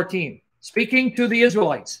 verse 14. Speaking to the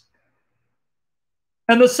Israelites.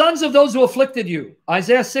 And the sons of those who afflicted you.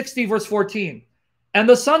 Isaiah 60, verse 14. And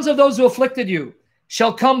the sons of those who afflicted you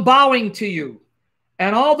shall come bowing to you.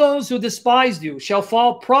 And all those who despised you shall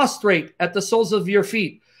fall prostrate at the soles of your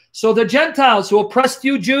feet. So the Gentiles who oppressed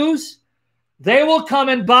you, Jews, they will come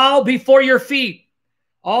and bow before your feet.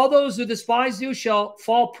 All those who despise you shall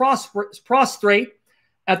fall prostrate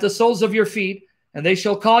at the soles of your feet, and they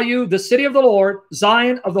shall call you the city of the Lord,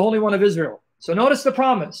 Zion of the Holy One of Israel. So notice the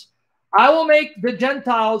promise. I will make the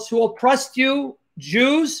Gentiles who oppressed you,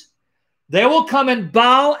 Jews, they will come and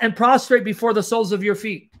bow and prostrate before the soles of your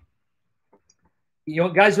feet.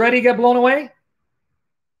 You guys ready to get blown away?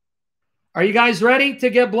 Are you guys ready to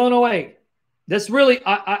get blown away? This really,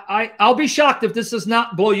 I'll be shocked if this does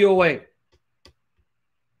not blow you away.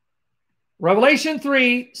 Revelation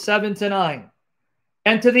 3, 7-9.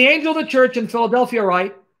 And to the angel of the church in Philadelphia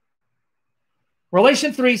write,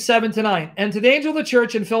 Revelation 3, 7-9. And to the angel of the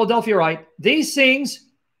church in Philadelphia write, these things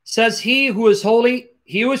says he who is holy,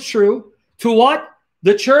 he who is true. To what?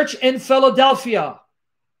 The church in Philadelphia.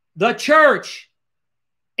 The church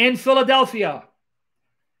in Philadelphia.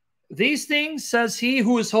 These things says he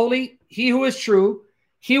who is holy, he who is true,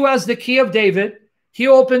 he who has the key of David, he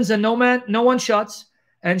opens and no one shuts,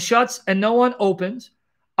 and shuts and no one opens.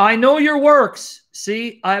 I know your works.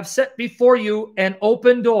 See, I have set before you an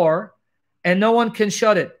open door, and no one can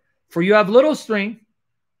shut it. For you have little strength,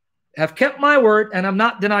 have kept my word, and have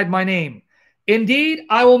not denied my name. Indeed,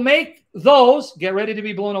 I will make those, get ready to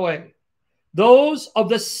be blown away, those of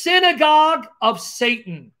the synagogue of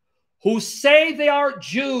Satan, who say they are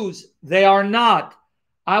Jews, they are not.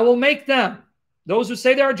 I will make them, those who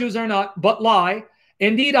say they are Jews are not, but lie.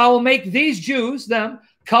 Indeed, I will make these Jews, them,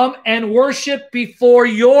 come and worship before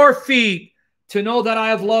your feet to know that I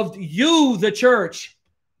have loved you, the church.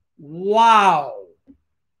 Wow.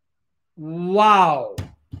 Wow.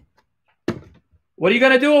 What are you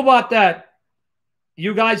going to do about that?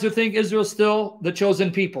 You guys who think Israel's still the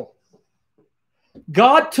chosen people.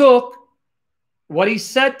 God took what he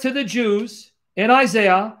said to the Jews in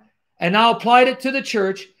Isaiah and now applied it to the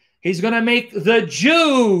church. He's going to make the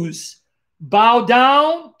Jews bow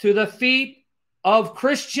down to the feet of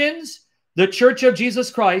Christians, the church of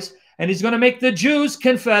Jesus Christ, and he's going to make the Jews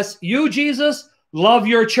confess, you, Jesus, love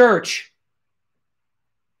your church.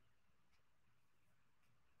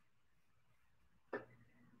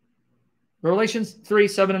 Revelation 3,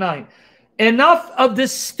 7-9. Enough of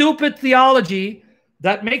this stupid theology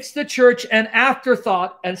that makes the church an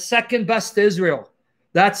afterthought and second best to Israel.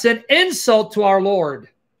 That's an insult to our Lord.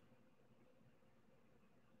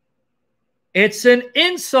 It's an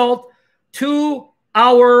insult to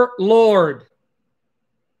our Lord.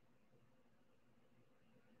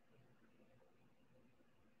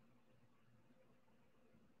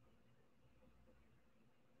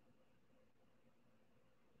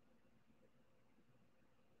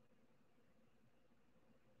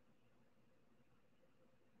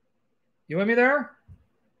 You with me there?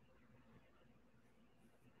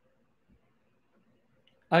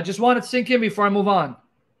 I just want it to sink in before I move on.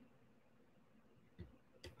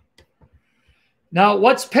 Now,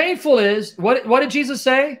 what's painful is, what did Jesus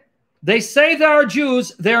say? They say they are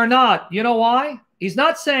Jews, they are not. You know why? He's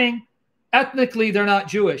not saying ethnically they're not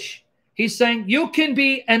Jewish. He's saying you can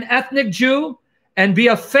be an ethnic Jew and be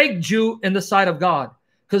a fake Jew in the sight of God,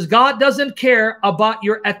 because God doesn't care about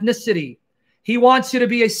your ethnicity. He wants you to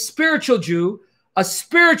be a spiritual Jew, a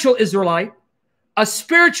spiritual Israelite, a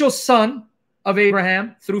spiritual son of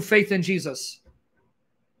Abraham through faith in Jesus.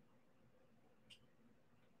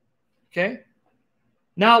 Okay.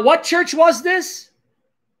 Now, what church was this?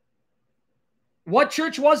 What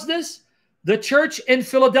church was this? The church in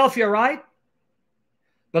Philadelphia, right?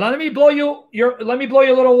 But let me blow you a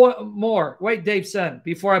little more. Wait, Dave Sen,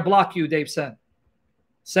 before I block you, Dave Sen.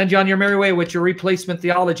 Send you on your merry way with your replacement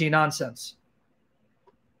theology nonsense.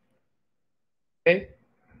 Okay.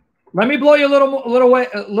 Let me blow you a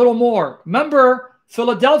little more. Remember,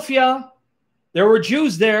 Philadelphia, there were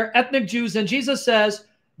Jews there, ethnic Jews, and Jesus says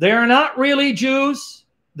they are not really Jews.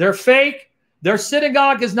 They're fake. Their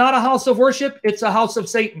synagogue is not a house of worship. It's a house of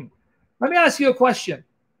Satan. Let me ask you a question.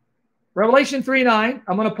 Revelation 3:9,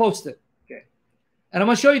 I'm going to post it. Okay. And I'm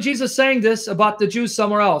going to show you Jesus saying this about the Jews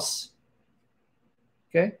somewhere else.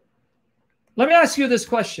 Okay. Let me ask you this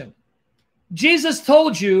question. Jesus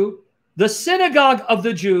told you the synagogue of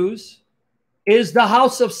the Jews is the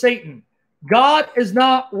house of Satan. God is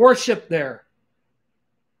not worshipped there.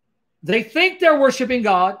 They think they're worshiping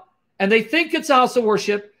God, and they think it's a house of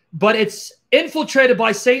worship, but it's infiltrated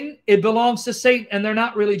by Satan. It belongs to Satan, and they're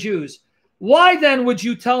not really Jews. Why then would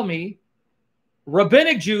you tell me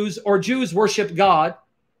rabbinic Jews or Jews worship God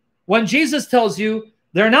when Jesus tells you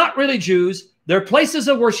they're not really Jews, they're places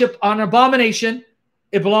of worship on abomination,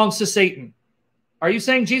 it belongs to Satan? Are you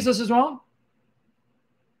saying Jesus is wrong?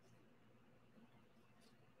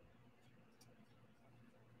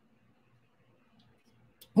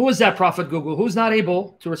 Who is that prophet Google? Who's not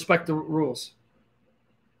able to respect the rules?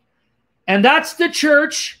 And that's the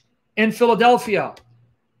church in Philadelphia.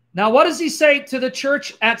 Now, what does he say to the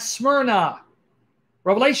church at Smyrna?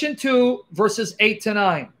 Revelation 2, verses 8 to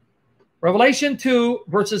 9. Revelation 2,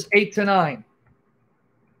 verses 8 to 9.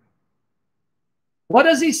 What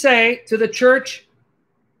does he say to the church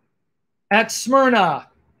at Smyrna?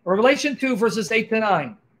 Revelation 2, verses 8 to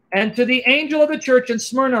 9. And to the angel of the church in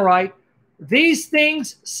Smyrna write, these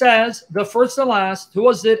things says the first and last, who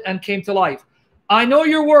was it and came to life. I know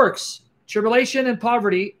your works, tribulation and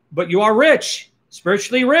poverty, but you are rich,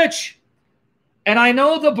 spiritually rich. And I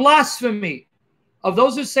know the blasphemy of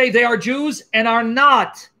those who say they are Jews and are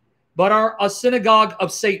not, but are a synagogue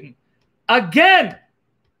of Satan. Again,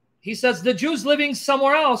 he says the Jews living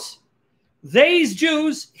somewhere else, these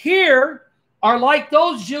Jews here are like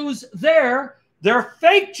those Jews there. They're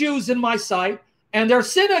fake Jews in my sight, and their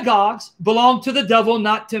synagogues belong to the devil,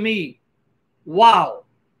 not to me. Wow.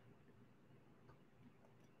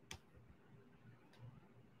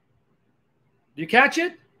 Do you catch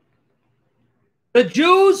it? The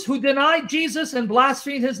Jews who denied Jesus and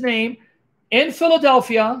blasphemed his name in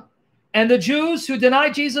Philadelphia, and the Jews who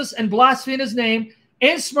denied Jesus and blasphemed his name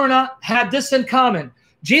in Smyrna had this in common.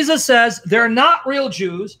 Jesus says they're not real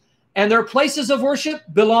Jews, and their places of worship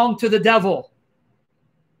belong to the devil.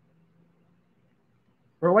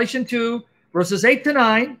 Revelation 2, verses 8 to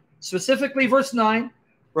 9, specifically verse 9.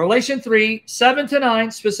 Revelation 3, 7 to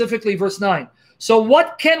 9, specifically verse 9. So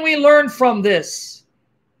what can we learn from this?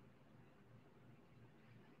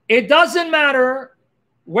 It doesn't matter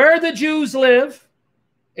where the Jews live.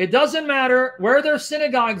 It doesn't matter where their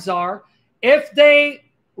synagogues are. If they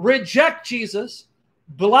reject Jesus,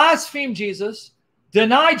 blaspheme Jesus,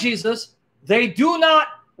 deny Jesus, they do not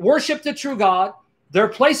worship the true God. Their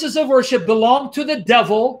places of worship belong to the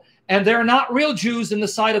devil, and they're not real Jews in the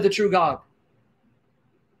sight of the true God.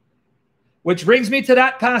 Which brings me to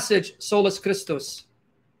that passage, Solus Christus.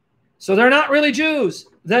 So they're not really Jews.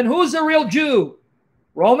 Then who's a real Jew?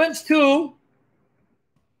 Romans 2,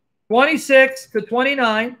 26 to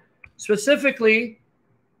 29, specifically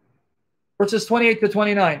verses 28 to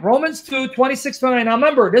 29. Romans 2, 26 to 29. Now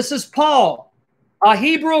remember, this is Paul, a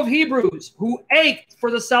Hebrew of Hebrews, who ached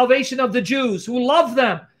for the salvation of the Jews, who loved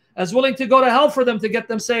them, as willing to go to hell for them to get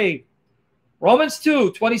them saved. Romans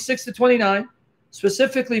 2, 26 to 29,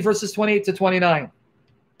 specifically verses 28 to 29.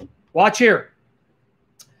 Watch here.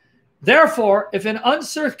 Therefore, if an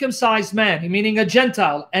uncircumcised man, meaning a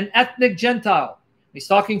Gentile, an ethnic Gentile, he's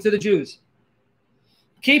talking to the Jews,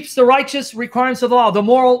 keeps the righteous requirements of the law, the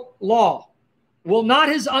moral law, will not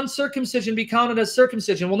his uncircumcision be counted as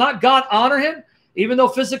circumcision? Will not God honor him, even though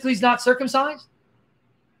physically he's not circumcised?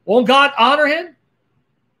 Won't God honor him?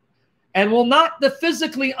 And will not the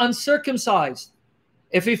physically uncircumcised,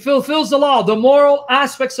 if he fulfills the law, the moral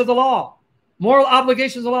aspects of the law, moral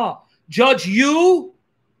obligations of the law, judge you,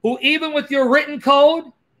 who even with your written code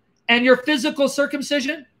and your physical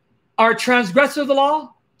circumcision are transgressors of the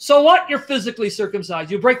law, So what? You're physically circumcised.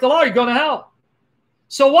 You break the law, you're going to hell.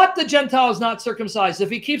 So what? The Gentile is not circumcised. If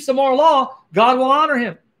he keeps the moral law, God will honor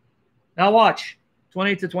him. Now watch,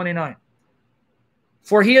 28 to 29.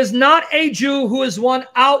 For he is not a Jew who is one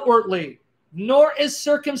outwardly, nor is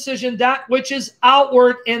circumcision that which is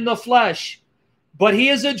outward in the flesh, but he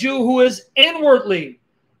is a Jew who is inwardly,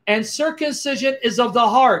 and circumcision is of the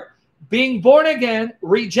heart, being born again,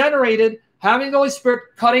 regenerated, having the Holy Spirit,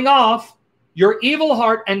 cutting off your evil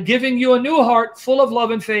heart and giving you a new heart full of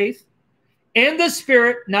love and faith, in the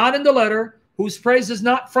Spirit, not in the letter, whose praise is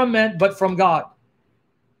not from men, but from God.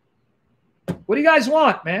 What do you guys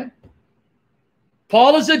want, man?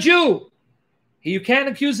 Paul is a Jew. You can't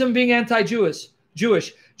accuse him of being anti-Jewish.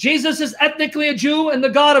 Jesus is ethnically a Jew and the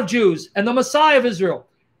God of Jews and the Messiah of Israel.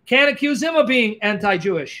 Can't accuse him of being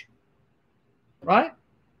anti-Jewish. Right?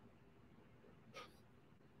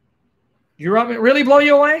 You want me to really blow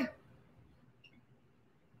you away?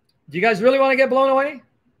 Do you guys really want to get blown away?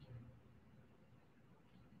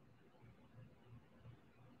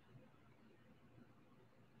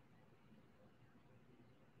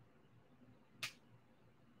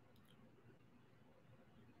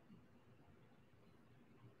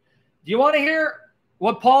 Do you want to hear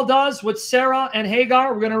what Paul does with Sarah and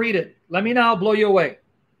Hagar? We're going to read it. Let me now blow you away.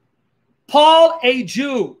 Paul, a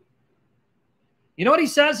Jew. You know what he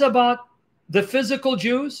says about the physical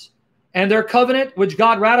Jews and their covenant, which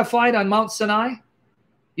God ratified on Mount Sinai?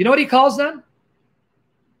 You know what he calls them?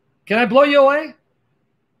 Can I blow you away?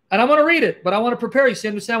 And I'm going to read it, but I want to prepare you so you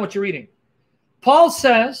understand what you're reading. Paul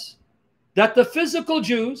says that the physical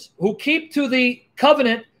Jews who keep to the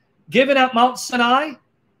covenant given at Mount Sinai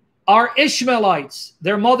are Ishmaelites.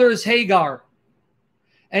 Their mother is Hagar.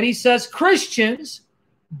 And he says Christians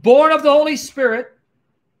born of the Holy Spirit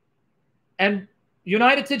and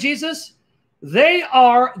united to Jesus, they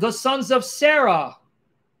are the sons of Sarah.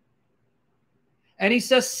 And he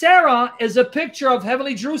says Sarah is a picture of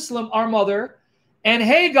heavenly Jerusalem, our mother, and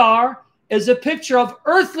Hagar is a picture of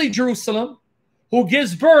earthly Jerusalem who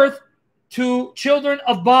gives birth to children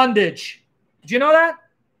of bondage. Do you know that?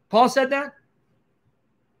 Paul said that?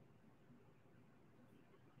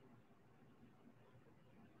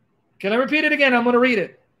 Can I repeat it again? I'm going to read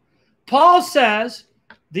it. Paul says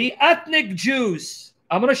the ethnic Jews,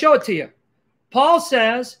 I'm going to show it to you. Paul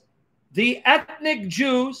says the ethnic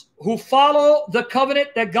Jews who follow the covenant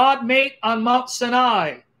that God made on Mount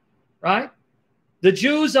Sinai, right? The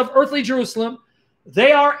Jews of earthly Jerusalem,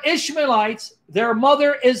 they are Ishmaelites. Their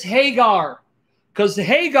mother is Hagar, because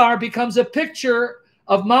Hagar becomes a picture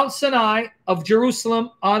of Mount Sinai, of Jerusalem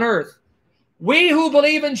on earth. We who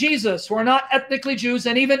believe in Jesus, who are not ethnically Jews,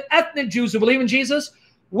 and even ethnic Jews who believe in Jesus,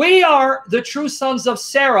 we are the true sons of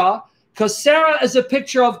Sarah, because Sarah is a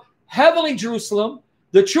picture of heavenly Jerusalem,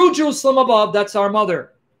 the true Jerusalem above. That's our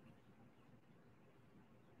mother.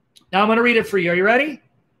 Now I'm going to read it for you. Are you ready?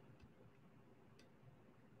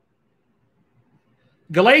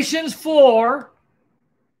 Galatians 4,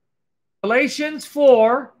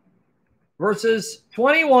 verses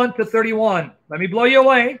 21 to 31. Let me blow you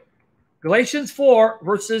away. Galatians 4,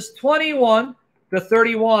 verses 21 to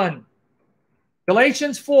 31.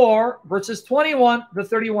 Galatians 4, verses 21 to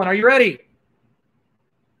 31. Are you ready?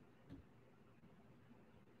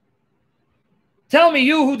 Tell me,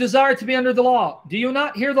 you who desire to be under the law, do you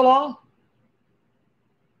not hear the law?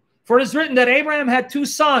 For it is written that Abraham had two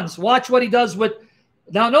sons. Watch what he does with...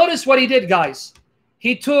 Now notice what he did, guys.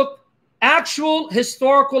 He took actual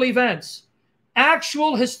historical events,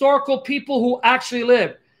 actual historical people who actually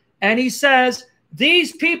lived. And he says,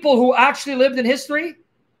 these people who actually lived in history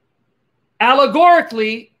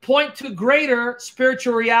allegorically point to greater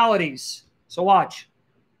spiritual realities. So watch.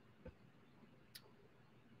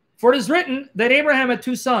 For it is written that Abraham had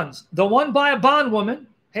two sons, the one by a bondwoman,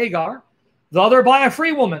 Hagar, the other by a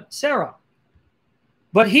free woman, Sarah.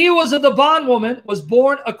 But he who was of the bondwoman was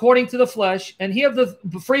born according to the flesh, and he of the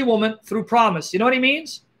free woman through promise. You know what he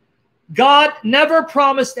means? God never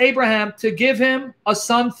promised Abraham to give him a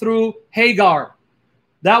son through Hagar.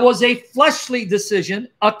 That was a fleshly decision,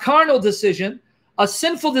 a carnal decision, a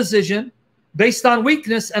sinful decision based on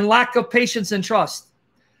weakness and lack of patience and trust.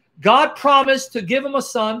 God promised to give him a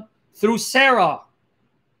son through Sarah.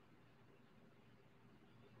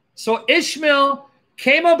 So Ishmael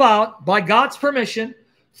came about by God's permission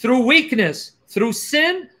through weakness, through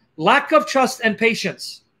sin, lack of trust, and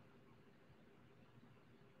patience.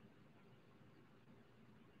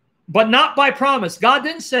 But not by promise. God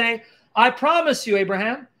didn't say, I promise you,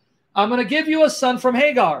 Abraham, I'm going to give you a son from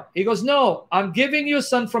Hagar. He goes, no, I'm giving you a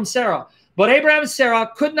son from Sarah. But Abraham and Sarah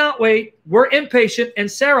could not wait, were impatient, and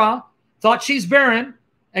Sarah thought she's barren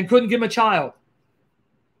and couldn't give him a child.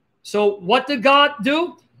 So what did God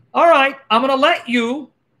do? All right, I'm going to let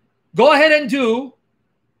you go ahead and do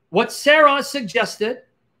what Sarah suggested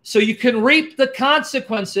so you can reap the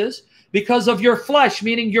consequences because of your flesh,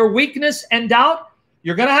 meaning your weakness and doubt.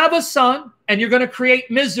 You're going to have a son and you're going to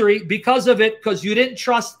create misery because of it, because you didn't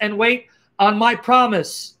trust and wait on my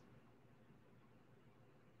promise.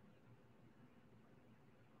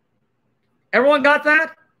 Everyone got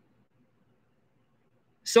that?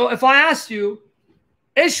 So if I asked you,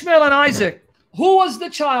 Ishmael and Isaac, who was the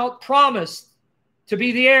child promised to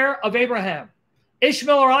be the heir of Abraham?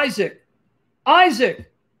 Ishmael or Isaac?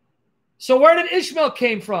 Isaac. So where did Ishmael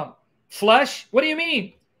came from? Flesh? What do you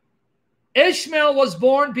mean? Ishmael was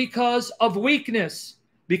born because of weakness,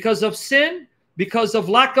 because of sin, because of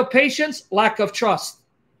lack of patience, lack of trust.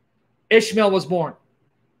 Ishmael was born.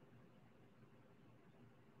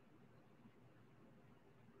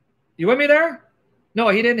 You with me there? No,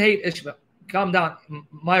 he didn't hate Ishmael. Calm down,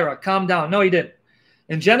 Myra, calm down. No, he didn't.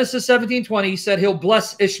 In Genesis 17:20, he said he'll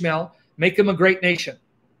bless Ishmael, make him a great nation.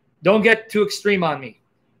 Don't get too extreme on me.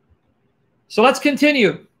 So let's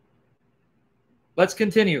continue. Let's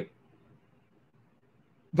continue.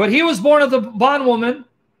 But he was born of the bondwoman,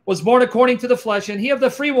 was born according to the flesh, and he of the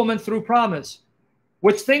free woman through promise,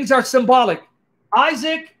 which things are symbolic.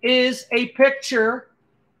 Isaac is a picture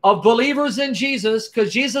of believers in Jesus,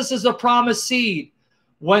 because Jesus is a promised seed.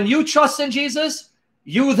 When you trust in Jesus,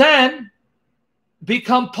 you then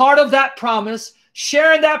become part of that promise,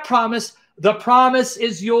 share in that promise. The promise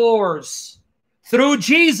is yours. Through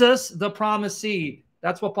Jesus, the promised seed.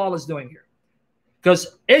 That's what Paul is doing here.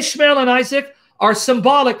 Because Ishmael and Isaac are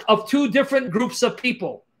symbolic of two different groups of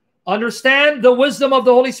people. Understand the wisdom of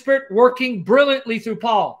the Holy Spirit working brilliantly through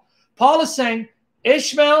Paul. Paul is saying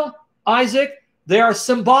Ishmael, Isaac, they are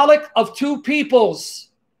symbolic of two peoples.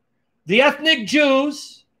 The ethnic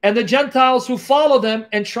Jews and the Gentiles who follow them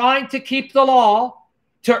and trying to keep the law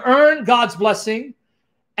to earn God's blessing,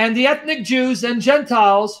 and the ethnic Jews and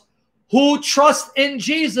Gentiles who trust in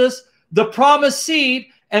Jesus, the promised seed,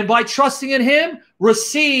 and by trusting in him,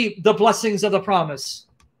 receive the blessings of the promise.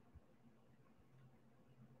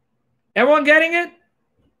 Everyone getting it?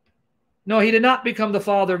 No, he did not become the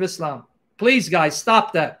father of Islam. Please, guys,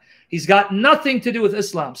 stop that. He's got nothing to do with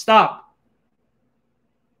Islam. Stop.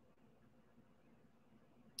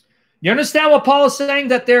 You understand what Paul is saying?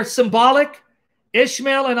 That they're symbolic?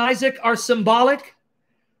 Ishmael and Isaac are symbolic.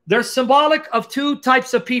 They're symbolic of two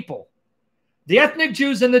types of people. The ethnic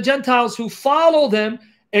Jews and the Gentiles who follow them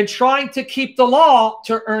and trying to keep the law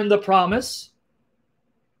to earn the promise.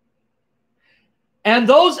 And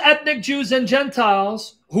those ethnic Jews and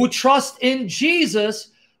Gentiles who trust in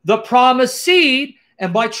Jesus, the promised seed,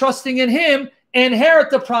 and by trusting in him, inherit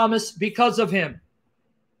the promise because of him.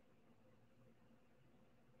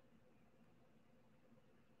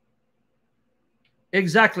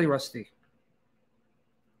 Exactly, Rusty.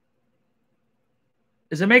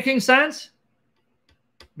 Is it making sense?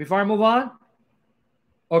 Before I move on?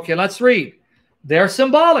 Okay, let's read. They're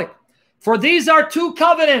symbolic. For these are two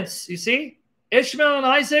covenants. You see? Ishmael and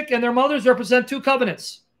Isaac and their mothers represent two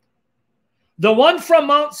covenants. The one from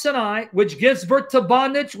Mount Sinai, which gives birth to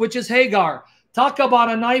bondage, which is Hagar. Talk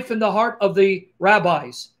about a knife in the heart of the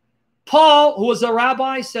rabbis. Paul, who was a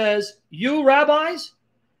rabbi, says, you rabbis,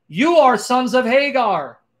 you are sons of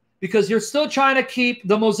Hagar, because you're still trying to keep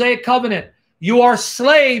the Mosaic covenant. You are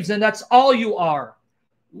slaves, and that's all you are.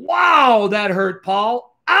 Wow, that hurt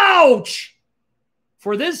Paul. Ouch!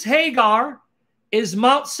 For this Hagar is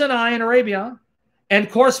Mount Sinai in Arabia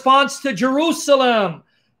and corresponds to Jerusalem.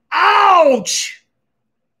 Ouch!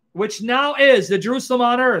 Which now is the Jerusalem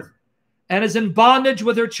on earth and is in bondage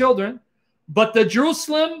with her children. But the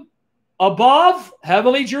Jerusalem above,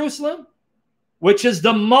 heavenly Jerusalem, which is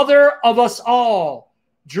the mother of us all.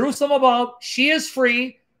 Jerusalem above, she is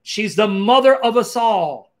free. She's the mother of us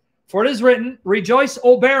all. For it is written, rejoice,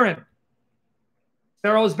 O barren.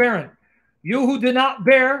 Sarah was barren. You who do not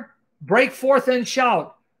bear, break forth and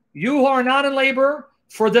shout. You who are not in labor,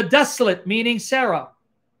 for the desolate, meaning Sarah,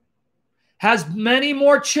 has many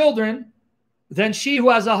more children than she who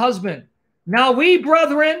has a husband. Now we,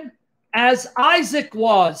 brethren, as Isaac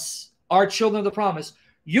was, are children of the promise.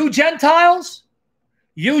 You Gentiles,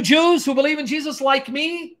 you Jews who believe in Jesus like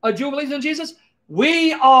me, a Jew who believes in Jesus,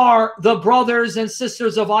 we are the brothers and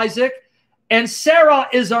sisters of Isaac, and Sarah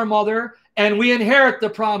is our mother, and we inherit the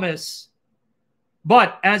promise.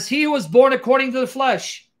 But as he was born according to the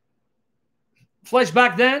flesh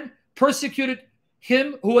back then persecuted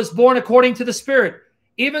him who was born according to the Spirit.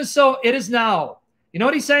 Even so it is now. You know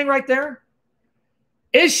what he's saying right there?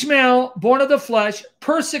 Ishmael, born of the flesh,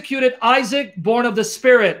 persecuted Isaac, born of the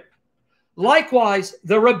Spirit. Likewise,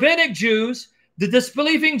 the rabbinic Jews, the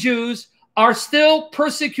disbelieving Jews, are still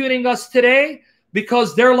persecuting us today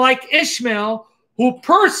because they're like Ishmael, who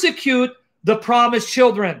persecute the promised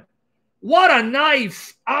children. What a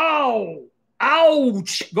knife. Ow.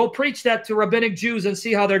 Ouch. Go preach that to rabbinic Jews and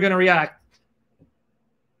see how they're going to react.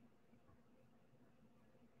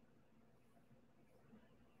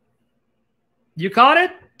 You caught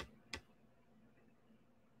it?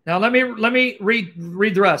 Now let me read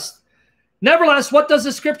the rest. Nevertheless, what does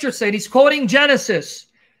the scripture say? And he's quoting Genesis.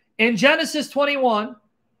 In Genesis 21,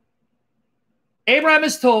 Abraham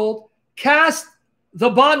is told, cast the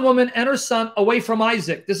bondwoman and her son away from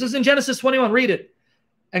Isaac. This is in Genesis 21. Read it.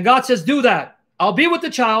 And God says, do that. I'll be with the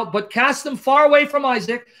child, but cast them far away from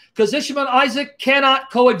Isaac, because Ishmael and Isaac cannot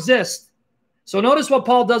coexist. So notice what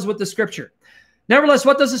Paul does with the scripture. Nevertheless,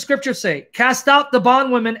 what does the scripture say? Cast out the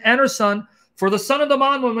bondwoman and her son, for the son of the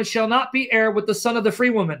bondwoman shall not be heir with the son of the free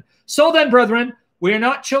woman. So then, brethren, we are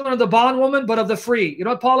not children of the bondwoman, but of the free. You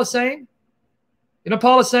know what Paul is saying? You know what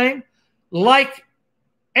Paul is saying? Like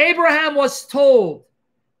Abraham was told,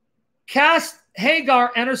 cast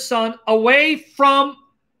Hagar and her son away from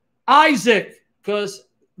Isaac, because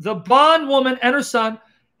the bondwoman and her son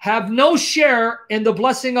have no share in the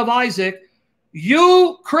blessing of Isaac.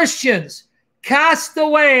 You Christians, cast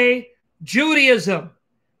away Judaism.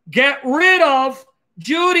 Get rid of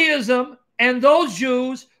Judaism and those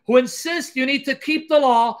Jews who insist you need to keep the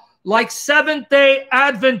law, like Seventh-day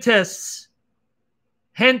Adventists.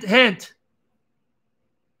 Hint, hint.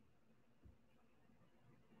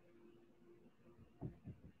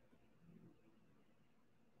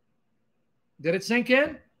 Did it sink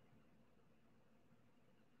in?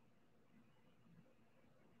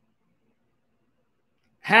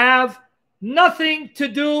 Have nothing to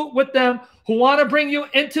do with them who want to bring you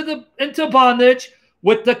into bondage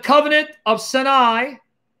with the covenant of Sinai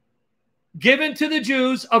given to the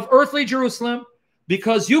Jews of earthly Jerusalem,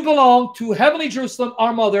 because you belong to heavenly Jerusalem,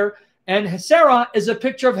 our mother, and Sarah is a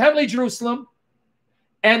picture of heavenly Jerusalem.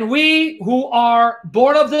 And we who are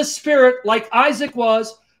born of this spirit, like Isaac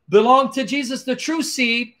was, belong to Jesus, the true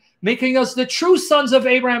seed, making us the true sons of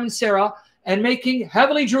Abraham and Sarah, and making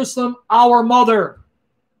heavenly Jerusalem our mother.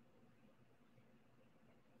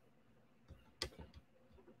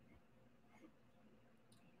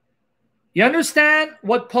 You understand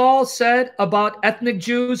what Paul said about ethnic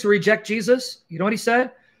Jews who reject Jesus? You know what he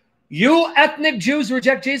said? You ethnic Jews who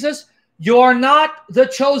reject Jesus, you are not the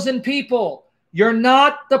chosen people. You're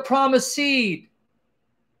not the promised seed.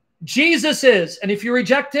 Jesus is. And if you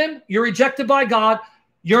reject him, you're rejected by God.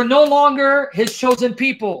 You're no longer his chosen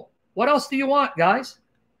people. What else do you want, guys?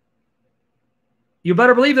 You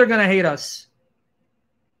better believe they're going to hate us.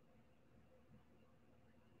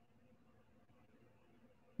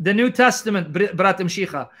 The New Testament, Bratim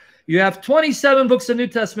Shikha. You have 27 books of New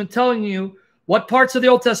Testament telling you what parts of the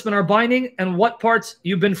Old Testament are binding and what parts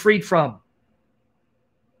you've been freed from.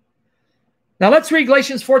 Now let's read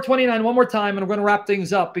Galatians 4:29 one more time, and we're going to wrap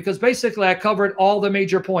things up, because basically I covered all the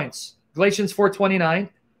major points. Galatians 4:29.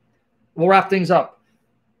 We'll wrap things up.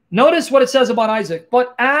 Notice what it says about Isaac.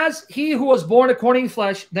 But as he who was born according to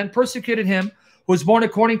flesh then persecuted him who was born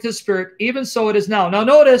according to the Spirit, even so it is now. Now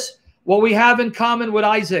notice what we have in common with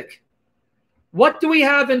Isaac. What do we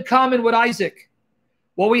have in common with Isaac?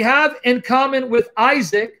 What we have in common with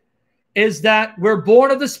Isaac is that we're born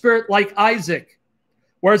of the Spirit like Isaac,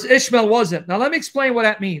 whereas Ishmael wasn't. Now let me explain what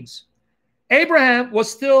that means. Abraham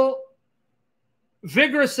was still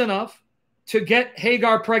vigorous enough to get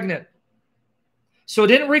Hagar pregnant. So it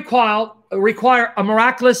didn't require a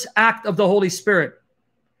miraculous act of the Holy Spirit.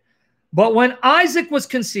 But when Isaac was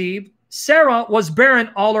conceived, Sarah was barren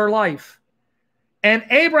all her life. And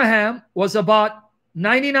Abraham was about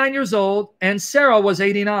 99 years old, and Sarah was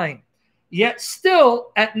 89. Yet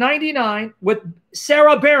still at 99, with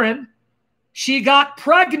Sarah barren, she got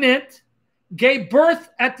pregnant, gave birth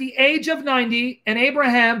at the age of 90, and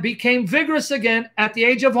Abraham became vigorous again at the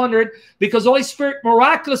age of 100, because the Holy Spirit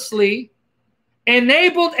miraculously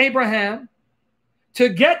enabled Abraham to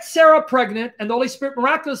get Sarah pregnant, and the Holy Spirit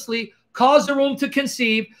miraculously caused the womb to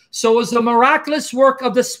conceive. So it was a miraculous work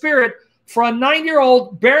of the Spirit for a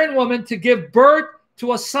 9-year-old barren woman to give birth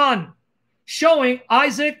to a son, showing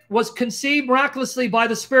Isaac was conceived miraculously by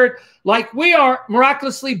the Spirit, like we are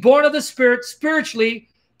miraculously born of the Spirit spiritually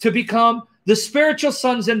to become the spiritual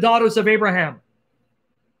sons and daughters of Abraham.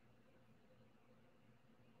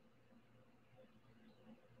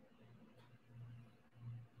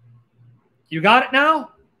 You got it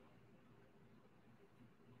now?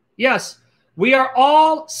 Yes, we are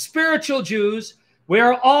all spiritual Jews. We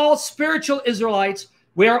are all spiritual Israelites.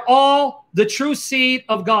 We are all the true seed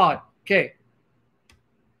of God. Okay.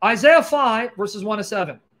 Isaiah 5, verses 1 to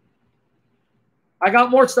 7. I got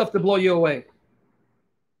more stuff to blow you away.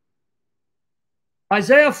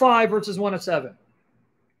 Isaiah 5, verses 1 to 7.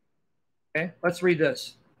 Okay, let's read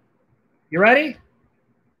this. You ready?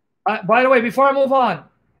 By the way, before I move on,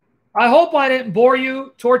 I hope I didn't bore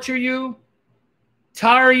you, torture you,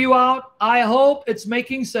 tire you out. I hope it's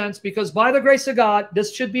making sense, because by the grace of God,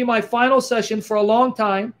 this should be my final session for a long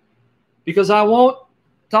time, because I won't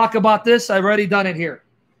talk about this. I've already done it here.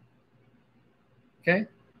 Okay?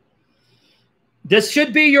 This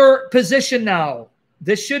should be your position now.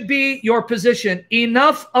 This should be your position.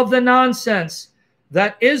 Enough of the nonsense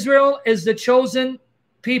that Israel is the chosen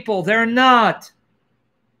people. They're not.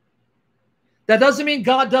 That doesn't mean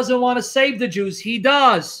God doesn't want to save the Jews. He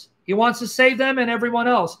does. He wants to save them and everyone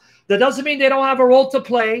else. That doesn't mean they don't have a role to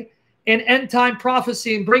play in end-time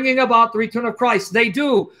prophecy and bringing about the return of Christ. They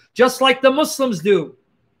do, just like the Muslims do.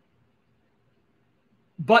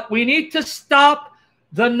 But we need to stop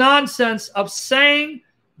the nonsense of saying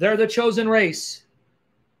they're the chosen race.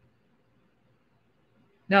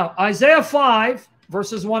 Now, Isaiah 5,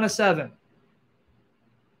 verses 1 to 7.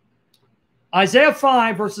 Isaiah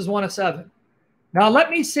 5, verses 1 to 7. Now let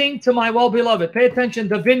me sing to my well-beloved. Pay attention,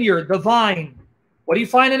 the vineyard, the vine. What do you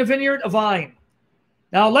find in a vineyard? A vine.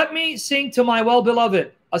 Now let me sing to my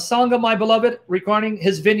well-beloved, a song of my beloved regarding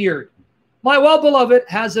his vineyard. My well-beloved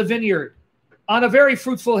has a vineyard on a very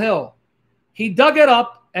fruitful hill. He dug it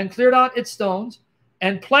up and cleared out its stones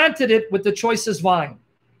and planted it with the choicest vine.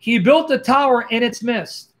 He built a tower in its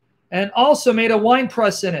midst and also made a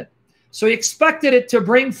winepress in it. So he expected it to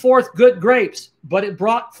bring forth good grapes, but it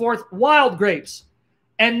brought forth wild grapes.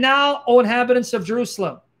 And now, O inhabitants of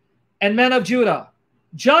Jerusalem and men of Judah,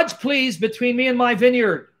 judge please between me and my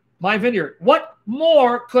vineyard. My vineyard. What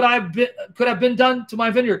more could have been done to my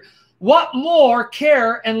vineyard? What more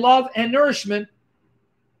care and love and nourishment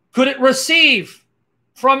could it receive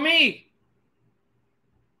from me?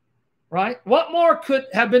 Right? What more could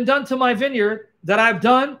have been done to my vineyard that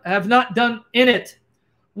have not done in it?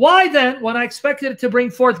 Why then, when I expected it to bring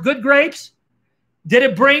forth good grapes, did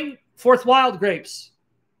it bring forth wild grapes?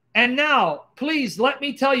 And now, please let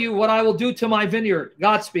me tell you what I will do to my vineyard.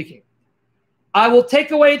 God speaking. I will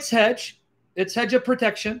take away its hedge of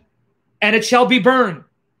protection, and it shall be burned.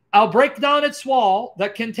 I'll break down its wall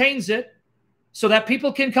that contains it, so that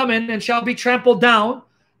people can come in and shall be trampled down.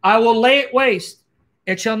 I will lay it waste.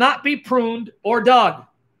 It shall not be pruned or dug,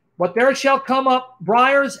 but there shall come up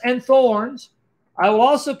briars and thorns. I will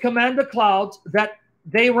also command the clouds that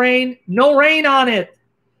they rain no rain on it.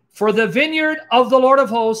 For the vineyard of the Lord of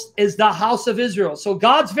hosts is the house of Israel. So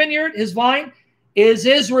God's vineyard, his vine, is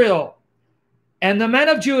Israel. And the men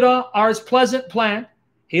of Judah are his pleasant plant.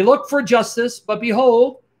 He looked for justice, but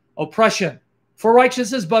behold, oppression. For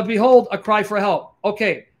righteousness, but behold, a cry for help.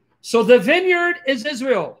 Okay, so the vineyard is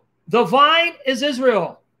Israel. The vine is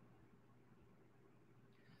Israel.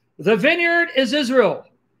 The vineyard is Israel.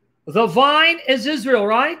 The vine is Israel,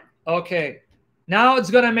 right? Okay. Now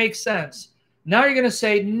it's going to make sense. Now you're going to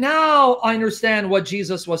say, now I understand what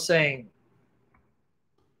Jesus was saying.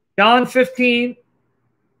 John 15,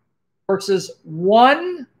 verses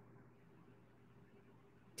 1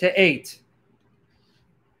 to 8.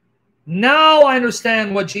 Now I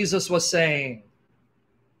understand what Jesus was saying.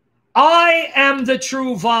 I am the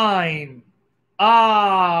true vine.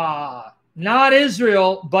 Ah, not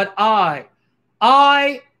Israel, but I.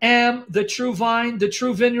 I am the true vine, the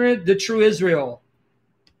true vineyard, the true Israel.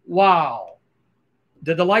 Wow.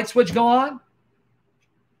 Did the light switch go on?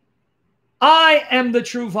 I am the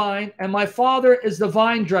true vine, and my Father is the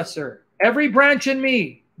vine dresser. Every branch in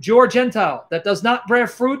me, Jew or Gentile, that does not bear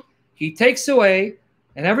fruit, he takes away,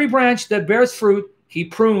 and every branch that bears fruit, he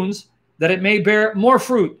prunes, that it may bear more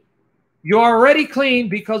fruit. You are already clean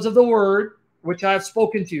because of the word which I have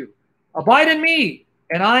spoken to you. Abide in me,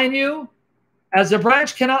 and I in you. As the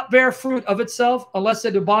branch cannot bear fruit of itself unless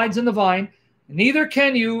it abides in the vine, neither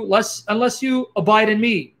can you unless you abide in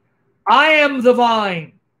me. I am the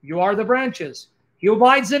vine, you are the branches. He who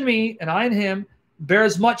abides in me, and I in him,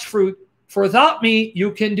 bears much fruit. For without me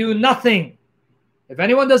you can do nothing. If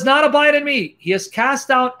anyone does not abide in me, he is cast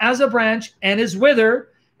out as a branch and is withered,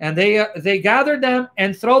 and they gather them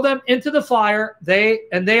and throw them into the fire,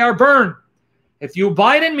 and they are burned. If you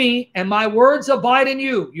abide in me and my words abide in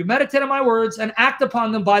you, you meditate on my words and act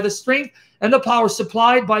upon them by the strength and the power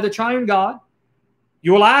supplied by the triune God,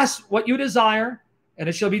 you will ask what you desire, and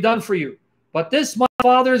it shall be done for you. But this my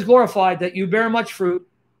Father is glorified, that you bear much fruit,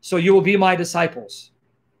 so you will be my disciples.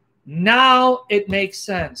 Now it makes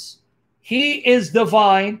sense. He is the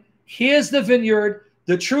vine. He is the vineyard,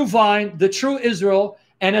 the true vine, the true Israel,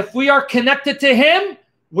 And if we are connected to him,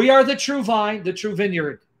 we are the true vine, the true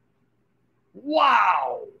vineyard.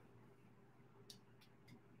 Wow.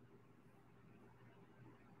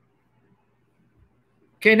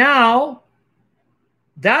 Okay, now,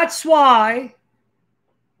 that's why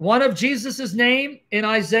one of Jesus's name in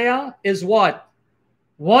Isaiah is what?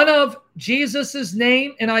 One of Jesus's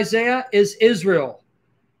name in Isaiah is Israel.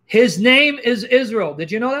 His name is Israel.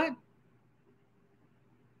 Did you know that?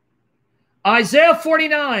 Isaiah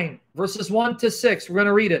 49, verses 1 to 6. We're going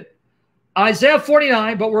to read it. Isaiah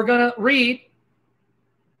 49, but we're going to read,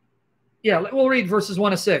 we'll read verses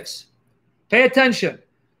 1 to 6. Pay attention.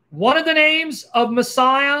 One of the names of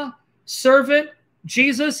Messiah, servant,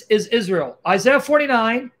 Jesus is Israel. Isaiah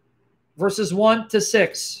 49, verses 1 to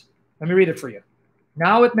 6. Let me read it for you.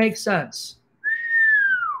 Now it makes sense.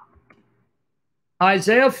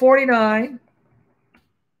 Isaiah 49,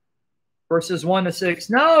 verses 1 to 6.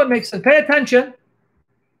 Now it makes sense. Pay attention.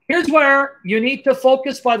 Here's where you need to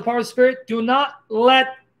focus by the power of the Spirit. Do not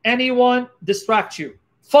let anyone distract you.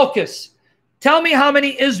 Focus. Tell me how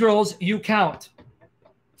many Israels you count.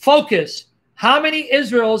 Focus. How many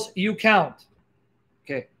Israels you count?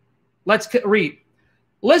 Okay. Let's read.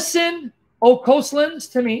 Listen, O coastlands,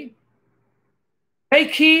 to me.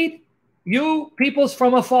 Take heed, you peoples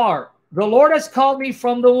from afar. The Lord has called me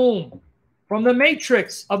from the womb. From the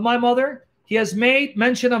matrix of my mother, he has made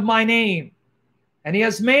mention of my name. And he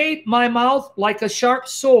has made my mouth like a sharp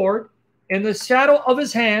sword. In the shadow of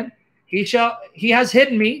his hand, he has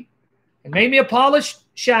hidden me and made me a polished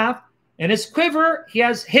shaft. In his quiver, he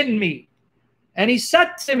has hidden me. And he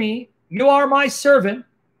said to me, you are my servant,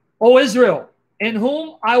 O Israel, in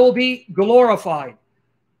whom I will be glorified.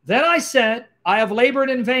 Then I said, I have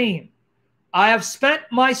labored in vain. I have spent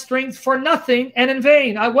my strength for nothing and in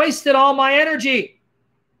vain. I wasted all my energy.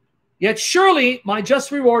 Yet surely my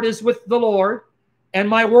just reward is with the Lord and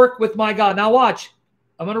my work with my God. Now watch.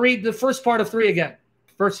 I'm going to read the first part of 3 again.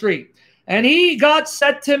 Verse 3. And he, God,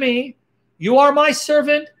 said to me, you are my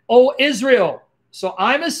servant, O Israel. So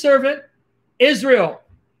I'm a servant, Israel,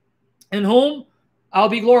 in whom I'll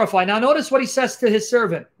be glorified. Now notice what he says to his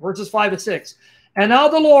servant, verses 5 and 6. And now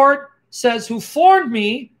the Lord says, who formed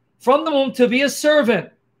me from the womb to be a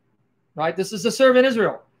servant. Right? This is the servant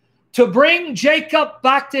Israel. To bring Jacob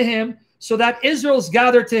back to him so that Israel's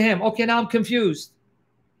gathered to him. Okay, now I'm confused.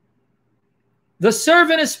 The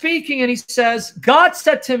servant is speaking and he says, God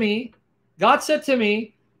said to me,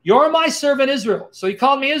 you're my servant Israel. So he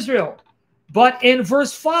called me Israel. But in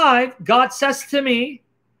verse 5, God says to me,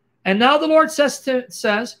 and now the Lord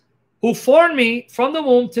says, who formed me from the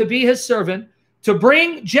womb to be his servant, to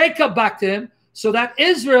bring Jacob back to him, so that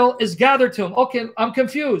Israel is gathered to him. Okay, I'm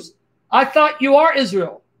confused. I thought you are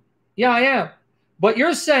Israel. Yeah, I am. But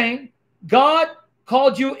you're saying God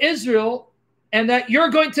called you Israel and that you're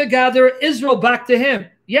going to gather Israel back to him.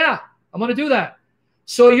 Yeah, I'm going to do that.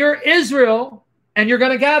 So you're Israel and you're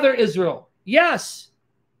going to gather Israel. Yes.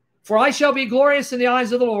 For I shall be glorious in the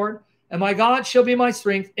eyes of the Lord, and my God shall be my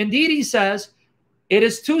strength. Indeed, he says, it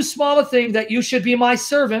is too small a thing that you should be my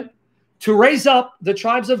servant, to raise up the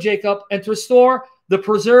tribes of Jacob and to restore the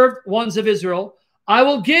preserved ones of Israel. I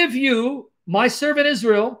will give you my servant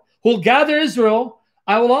Israel, who will gather Israel.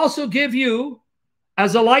 I will also give you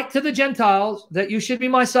as a light to the Gentiles, that you should be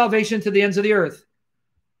my salvation to the ends of the earth.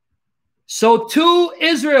 So 2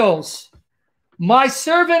 Israels, my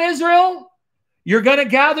servant Israel, you're going to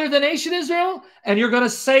gather the nation Israel, and you're going to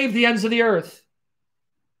save the ends of the earth.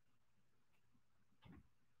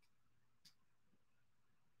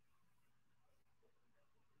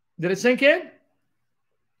 Did it sink in?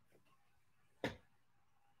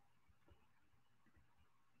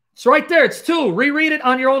 It's right there. It's 2. Reread it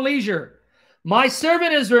on your own leisure. My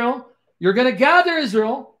servant Israel, you're going to gather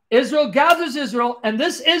Israel. Israel gathers Israel. And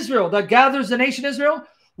this Israel that gathers the nation Israel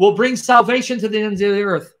will bring salvation to the ends of the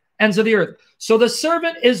earth. Ends of the earth. So the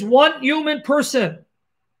servant is one human person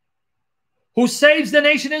who saves the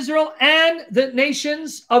nation Israel and the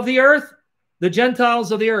nations of the earth, the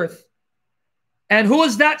Gentiles of the earth. And who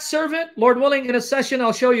is that servant? Lord willing, in a session,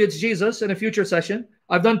 I'll show you it's Jesus in a future session.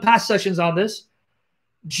 I've done past sessions on this.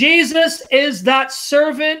 Jesus is that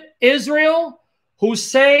servant, Israel, who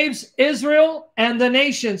saves Israel and the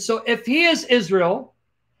nation. So if he is Israel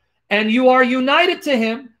and you are united to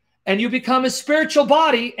him and you become his spiritual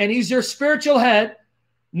body and he's your spiritual head,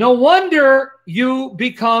 no wonder you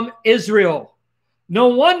become Israel. No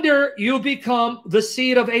wonder you become the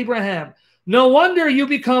seed of Abraham. No wonder you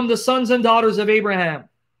become the sons and daughters of Abraham.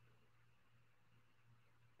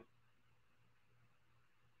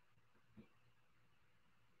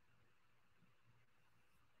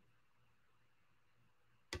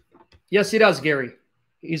 Yes, he does, Gary.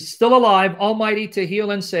 He's still alive, almighty to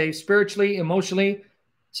heal and save spiritually, emotionally,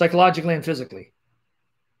 psychologically, and physically.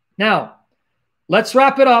 Now, let's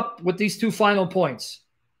wrap it up with these two final points.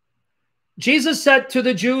 Jesus said to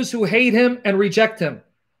the Jews who hate him and reject him,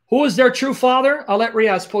 who is their true father? I'll let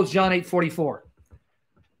Riaz post John 8:44.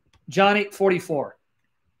 John 8:44.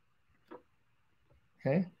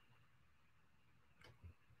 Okay.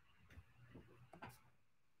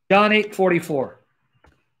 John 8:44.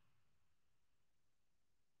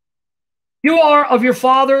 You are of your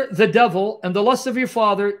father, the devil, and the lust of your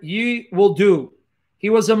father ye will do. He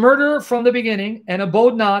was a murderer from the beginning, and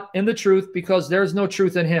abode not in the truth, because there is no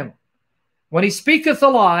truth in him. When he speaketh a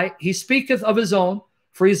lie, he speaketh of his own,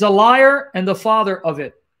 for he's a liar and the father of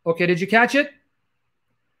it. Okay, did you catch it?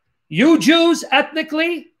 You Jews,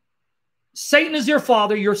 ethnically, Satan is your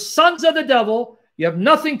father. You're sons of the devil. You have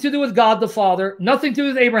nothing to do with God the Father, nothing to do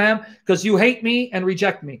with Abraham, because you hate me and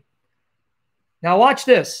reject me. Now watch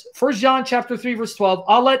this. 1 John chapter 3, verse 12.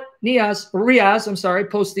 I'll let Riaz,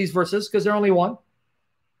 post these verses because they're only one.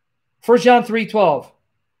 1 John 3:12.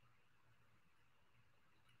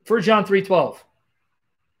 1 John 3:12.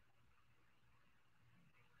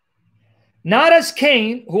 Not as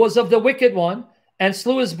Cain, who was of the wicked one, and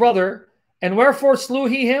slew his brother. And wherefore slew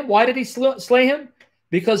he him? Why did he slay him?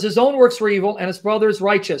 Because his own works were evil and his brother's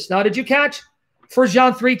righteous. Now, did you catch 1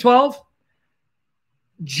 John 3:12?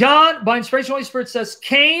 John, by inspiration of the Holy Spirit, says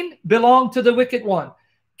Cain belonged to the wicked one.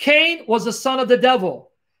 Cain was the son of the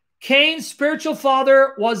devil. Cain's spiritual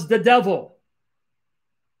father was the devil.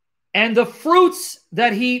 And the fruits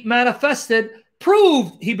that he manifested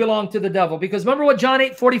proved he belonged to the devil. Because remember what John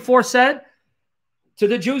 8:44 said to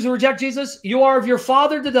the Jews who reject Jesus? You are of your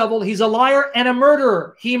father, the devil. He's a liar and a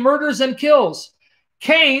murderer. He murders and kills.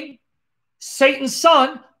 Cain, Satan's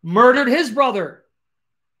son, murdered his brother.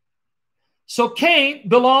 So Cain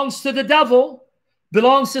belongs to the devil,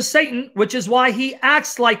 belongs to Satan, which is why he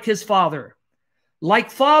acts like his father.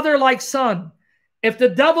 Like father, like son. If the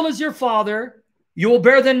devil is your father, you will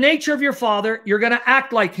bear the nature of your father. You're going to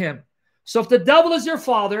act like him. So if the devil is your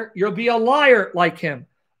father, you'll be a liar like him,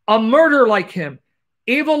 a murderer like him,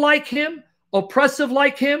 evil like him, oppressive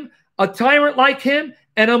like him, a tyrant like him,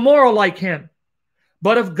 and immoral like him.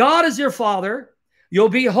 But if God is your father, you'll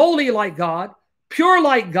be holy like God, pure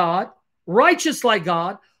like God, righteous like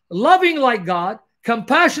God, loving like God,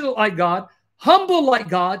 compassionate like God, humble like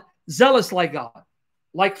God, zealous like God,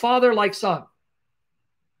 like father, like son.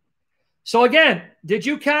 So again, did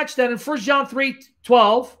you catch that in 1 John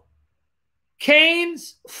 3:12,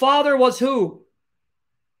 Cain's father was who?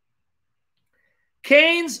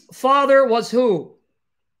 Cain's father was who?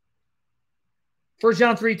 1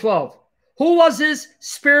 John 3:12. Who was his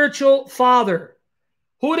spiritual father?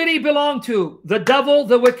 Who did he belong to? The devil,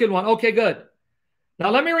 the wicked one. Okay, good. Now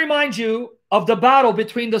let me remind you of the battle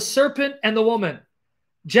between the serpent and the woman.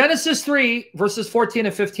 Genesis 3, verses 14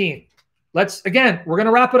 and 15. Again, we're going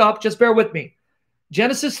to wrap it up. Just bear with me.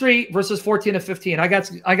 Genesis 3, verses 14 and 15. I got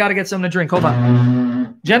to get something to drink. Hold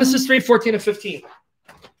on. Genesis 3, 14 and 15.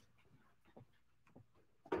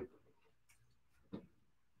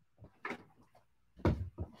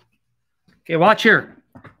 Okay, watch here.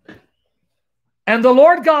 And the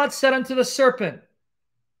Lord God said unto the serpent,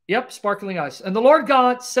 yep, sparkling eyes. And the Lord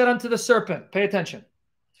God said unto the serpent, pay attention,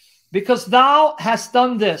 because thou hast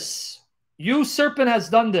done this, you serpent has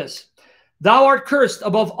done this, thou art cursed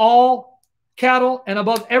above all cattle and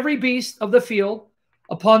above every beast of the field.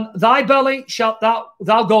 Upon thy belly shalt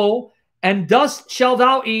thou go, and dust shalt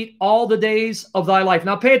thou eat all the days of thy life.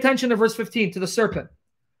 Now pay attention to verse 15, to the serpent.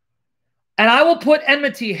 And I will put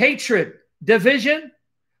enmity, hatred, division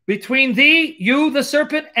between thee, you, the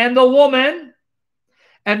serpent, and the woman,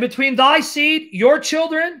 and between thy seed, your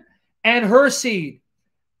children, and her seed.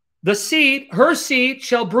 The seed, her seed,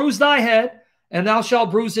 shall bruise thy head, and thou shalt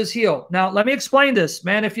bruise his heel. Now, let me explain this,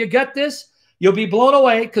 man. If you get this, you'll be blown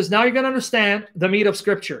away, because now you're going to understand the meat of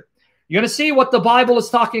Scripture. You're going to see what the Bible is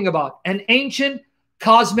talking about, an ancient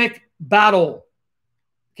cosmic battle.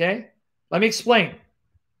 Okay? Let me explain.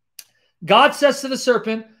 God says to the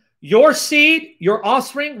serpent, your seed, your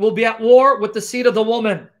offspring, will be at war with the seed of the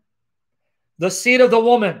woman. The seed of the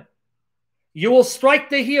woman. You will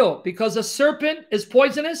strike the heel, because a serpent is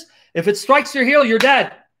poisonous. If it strikes your heel, you're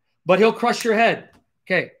dead. But he'll crush your head.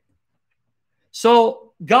 Okay.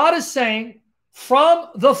 So God is saying, from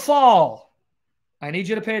the fall, I need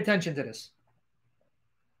you to pay attention to this.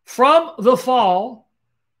 From the fall,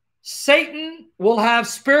 Satan will have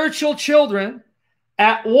spiritual children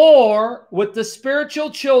at war with the spiritual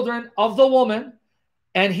children of the woman,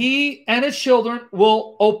 and he and his children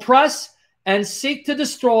will oppress and seek to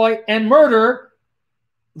destroy and murder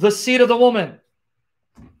the seed of the woman.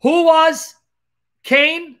 Who was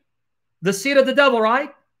Cain? The seed of the devil,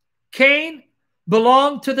 right? Cain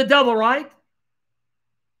belonged to the devil, right?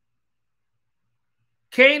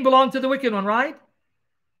 Cain belonged to the wicked one, right?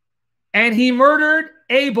 And he murdered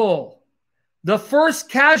Abel, the first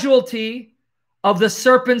casualty of the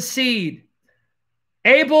serpent's seed.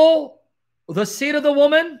 Abel, the seed of the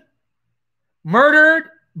woman, murdered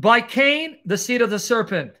by Cain, the seed of the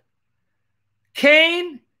serpent.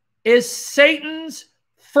 Cain is Satan's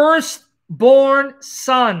firstborn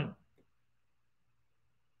son.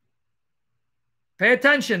 Pay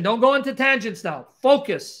attention. Don't go into tangents now.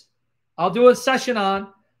 Focus. I'll do a session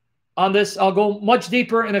on this. I'll go much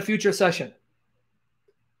deeper in a future session.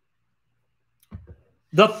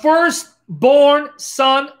 The firstborn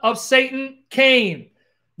son of Satan, Cain,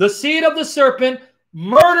 the seed of the serpent,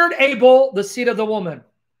 murdered Abel, the seed of the woman.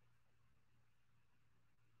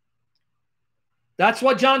 That's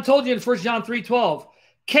what John told you in 1 John 3:12.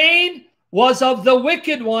 Cain was of the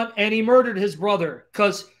wicked one, and he murdered his brother,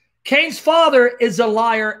 because Cain's father is a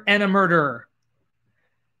liar and a murderer.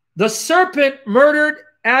 The serpent murdered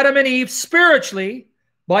Adam and Eve spiritually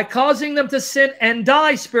by causing them to sin and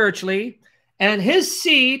die spiritually, and his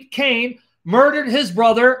seed, Cain, murdered his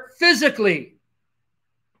brother physically,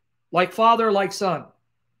 like father, like son.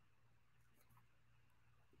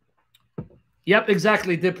 Yep,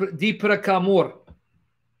 exactly. Diprakamur.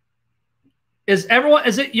 Is everyone,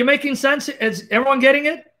 is it, you making sense? Is everyone getting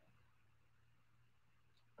it?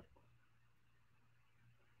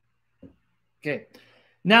 Okay.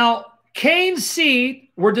 Now, Cain's seed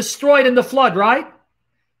were destroyed in the flood, right?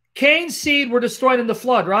 Cain's seed were destroyed in the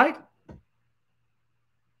flood, right?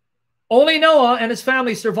 Only Noah and his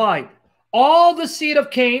family survived. All the seed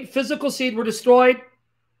of Cain, physical seed, were destroyed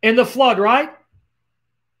in the flood, right?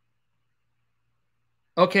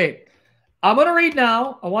 Okay. I'm going to read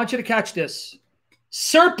now. I want you to catch this.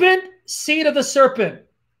 Serpent, seed of the serpent.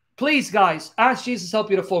 Please, guys, ask Jesus to help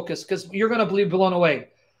you to focus, because you're going to be blown away.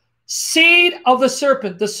 Seed of the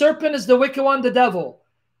serpent. The serpent is the wicked one, the devil.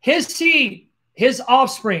 His seed, his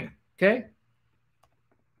offspring. Okay?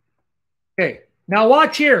 Okay. Now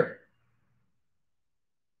watch here.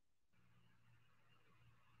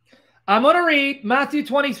 I'm going to read Matthew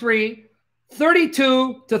 23,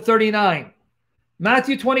 32 to 39.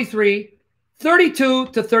 Matthew 23, 32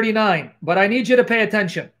 to 39. But I need you to pay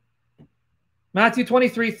attention. Matthew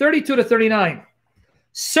 23, 32 to 39.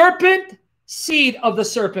 Serpent, seed of the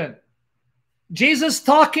serpent. Jesus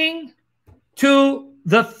talking to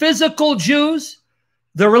the physical Jews,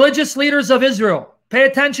 the religious leaders of Israel. Pay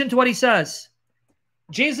attention to what he says.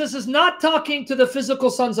 Jesus is not talking to the physical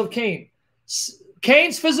sons of Cain.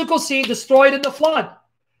 Cain's physical seed destroyed in the flood.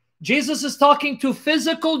 Jesus is talking to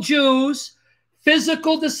physical Jews,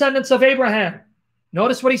 physical descendants of Abraham.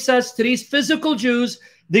 Notice what he says to these physical Jews,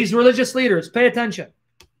 these religious leaders. Pay attention.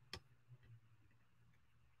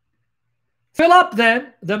 Fill up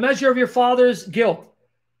then the measure of your father's guilt.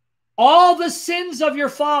 All the sins of your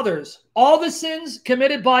fathers, all the sins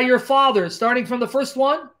committed by your fathers, starting from the first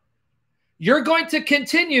one, you're going to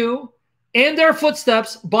continue in their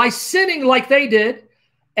footsteps by sinning like they did.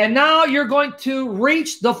 And now you're going to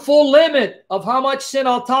reach the full limit of how much sin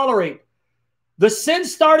I'll tolerate. The sin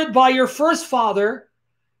started by your first father,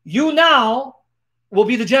 you now will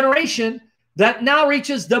be the generation that now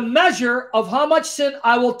reaches the measure of how much sin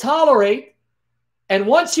I will tolerate. And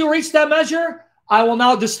once you reach that measure, I will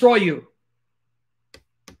now destroy you.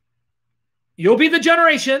 You'll be the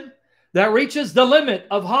generation that reaches the limit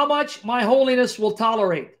of how much my holiness will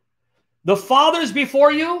tolerate. The fathers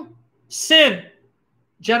before you sin,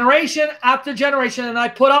 generation after generation, and I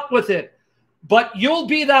put up with it. But you'll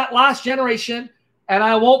be that last generation, and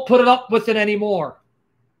I won't put it up with it anymore.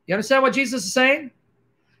 You understand what Jesus is saying?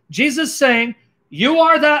 Jesus is saying, you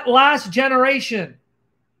are that last generation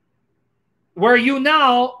where you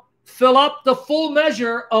now fill up the full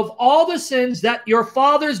measure of all the sins that your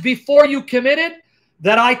fathers before you committed,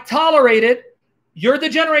 that I tolerated. You're the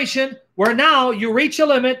generation where now you reach a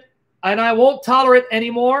limit, and I won't tolerate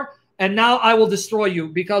anymore, and now I will destroy you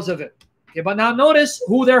because of it. Okay, but now notice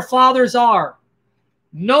who their fathers are.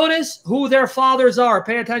 Notice who their fathers are.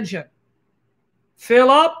 Pay attention. Fill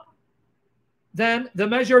up then the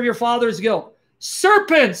measure of your father's guilt.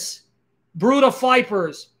 Serpents, brood of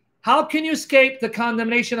vipers. How can you escape the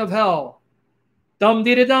condemnation of hell?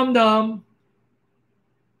 Dum-dee-dum-dum.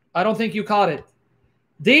 I don't think you caught it.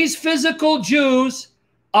 These physical Jews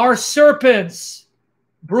are serpents,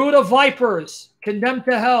 brood of vipers, condemned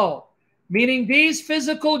to hell. Meaning these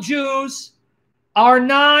physical Jews are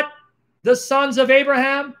not the sons of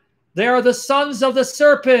Abraham. They are the sons of the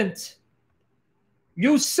serpent.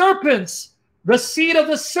 You serpents, the seed of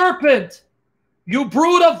the serpent, you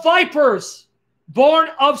brood of vipers, born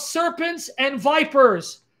of serpents and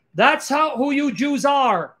vipers. That's who you Jews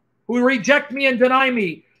are, who reject me and deny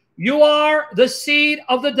me. You are the seed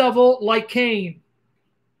of the devil like Cain.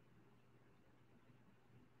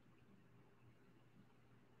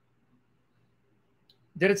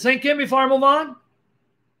 Did it sink in before I move on?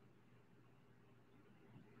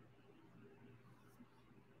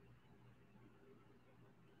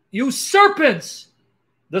 You serpents,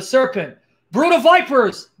 the serpent. Brood of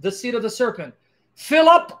vipers, the seed of the serpent. Fill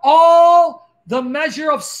up all the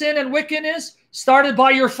measure of sin and wickedness started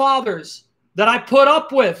by your fathers that I put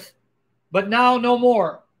up with, but now no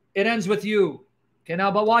more. It ends with you. Okay,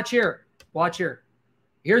 now, but watch here. Watch here.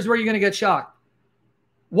 Here's where you're going to get shocked.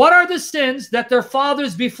 What are the sins that their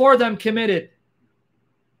fathers before them committed?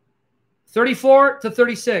 34 to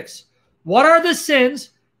 36. What are the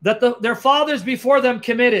sins that their fathers before them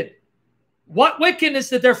committed? What wickedness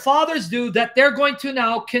did their fathers do that they're going to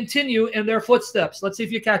now continue in their footsteps? Let's see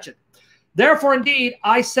if you catch it. Therefore, indeed,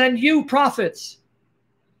 I send you prophets,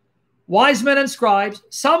 wise men and scribes.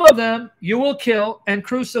 Some of them you will kill and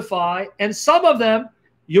crucify, and some of them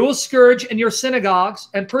you will scourge in your synagogues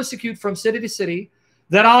and persecute from city to city,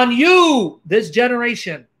 that on you, this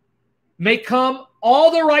generation, may come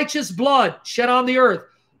all the righteous blood shed on the earth,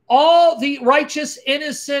 all the righteous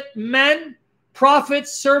innocent men,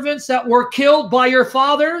 prophets, servants that were killed by your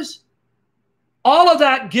fathers. All of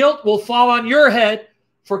that guilt will fall on your head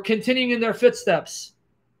for continuing in their footsteps.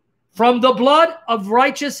 From the blood of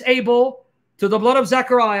righteous Abel to the blood of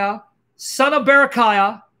Zechariah, son of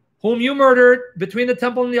Berechiah, whom you murdered between the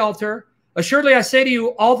temple and the altar, assuredly I say to you,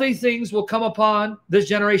 all these things will come upon this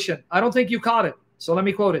generation. I don't think you caught it, so let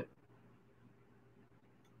me quote it.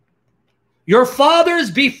 Your fathers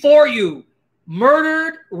before you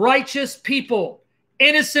murdered righteous people,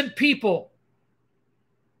 innocent people,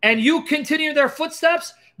 and you continue their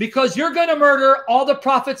footsteps because you're going to murder all the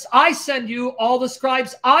prophets I send you, all the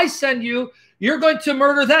scribes I send you. You're going to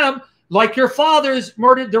murder them like your fathers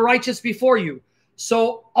murdered the righteous before you.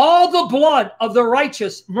 So all the blood of the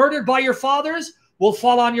righteous murdered by your fathers will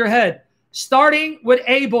fall on your head, starting with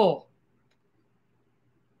Abel.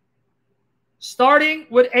 Starting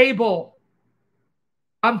with Abel.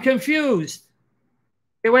 I'm confused.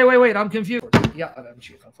 Hey, wait. I'm confused. Yeah,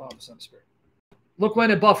 look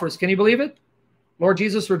when it buffers. Can you believe it? Lord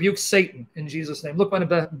Jesus rebukes Satan in Jesus' name. Look when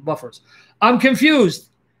it buffers. I'm confused.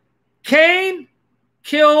 Cain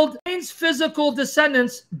killed. Cain's physical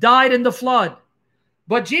descendants died in the flood.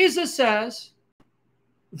 But Jesus says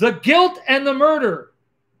the guilt and the murder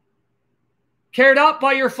carried out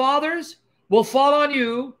by your fathers will fall on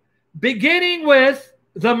you, beginning with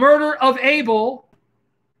the murder of Abel,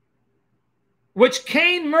 which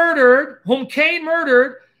Cain murdered, whom Cain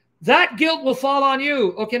murdered. That guilt will fall on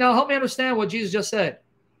you. Okay, now help me understand what Jesus just said.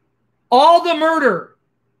 All the murder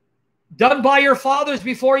done by your fathers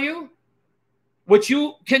before you, which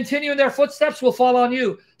you continue in their footsteps, will fall on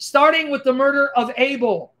you, starting with the murder of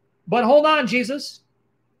Abel. But hold on, Jesus.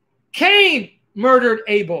 Cain murdered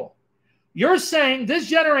Abel. You're saying this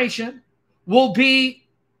generation will be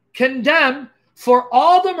condemned for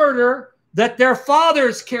all the murder that their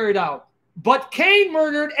fathers carried out. But Cain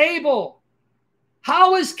murdered Abel.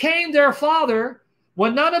 How is Cain their father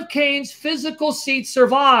when none of Cain's physical seed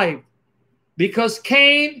survived? Because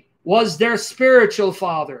Cain was their spiritual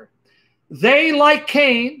father. They, like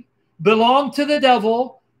Cain, belong to the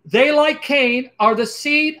devil. They, like Cain, are the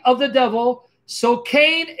seed of the devil. So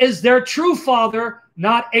Cain is their true father,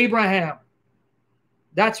 not Abraham.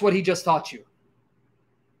 That's what he just taught you.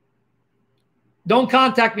 Don't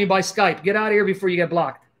contact me by Skype. Get out of here before you get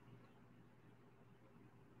blocked.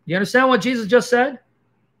 You understand what Jesus just said?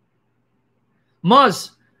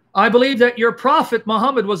 Muz, I believe that your prophet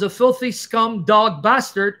Muhammad was a filthy scum dog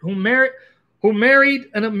bastard who married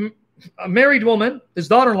a married woman, his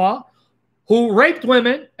daughter-in-law, who raped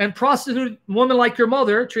women and prostituted women like your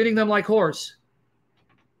mother, treating them like whores.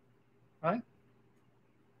 Right?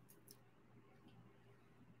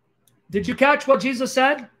 Did you catch what Jesus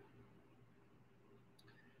said?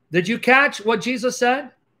 Did you catch what Jesus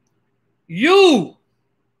said? You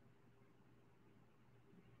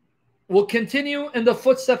will continue in the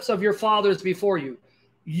footsteps of your fathers before you.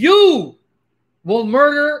 You will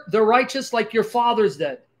murder the righteous like your fathers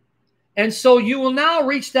did. And so you will now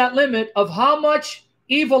reach that limit of how much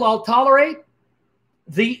evil I'll tolerate.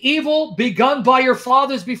 The evil begun by your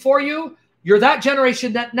fathers before you, you're that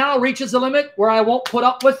generation that now reaches a limit where I won't put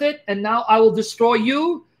up with it, and now I will destroy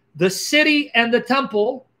you, the city and the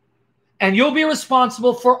temple, and you'll be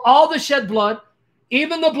responsible for all the shed blood,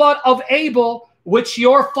 even the blood of Abel, which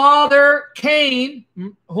your father Cain,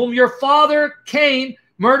 whom your father Cain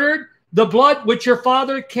murdered, the blood which your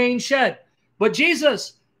father Cain shed. But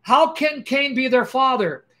Jesus, how can Cain be their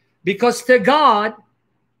father? Because to God,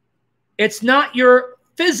 it's not your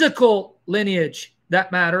physical lineage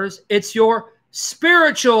that matters. It's your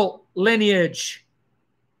spiritual lineage.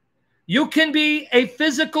 You can be a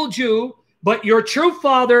physical Jew, but your true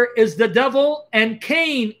father is the devil, and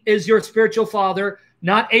Cain is your spiritual father,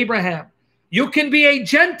 not Abraham. You can be a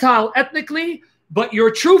Gentile ethnically, but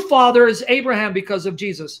your true father is Abraham because of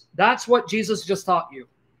Jesus. That's what Jesus just taught you.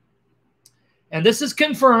 And this is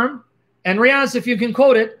confirmed. And Riaz, if you can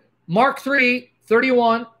quote it, Mark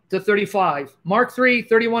 3:31 to 35. Mark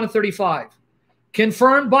 3:31 to 35.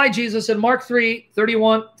 Confirmed by Jesus in Mark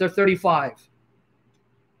 3:31 to 35.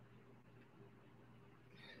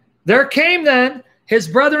 There came then his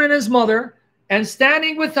brother and his mother, and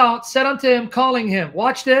standing without said unto him, calling him.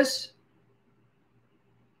 Watch this.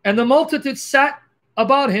 And the multitude sat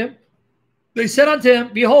about him. They said unto him,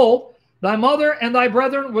 behold, thy mother and thy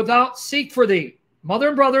brethren without seek for thee. Mother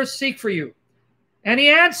and brothers seek for you. And he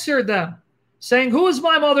answered them, saying, who is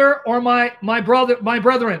my mother or my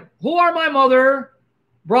brethren? Who are my mother,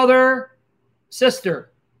 brother,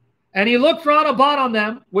 sister? And he looked round about on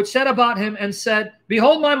them, which said about him, and said,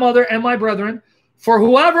 behold my mother and my brethren, for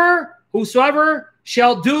whosoever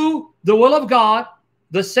shall do the will of God,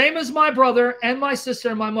 the same as my brother and my sister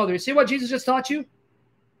and my mother. You see what Jesus just taught you?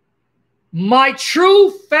 My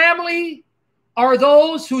true family are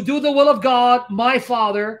those who do the will of God, my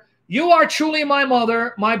Father. You are truly my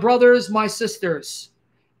mother, my brothers, my sisters.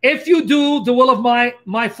 If you do the will of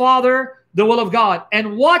my Father, the will of God.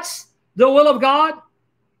 And what's the will of God?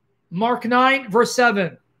 Mark 9, verse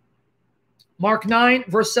 7. Mark 9,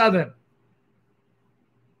 verse 7.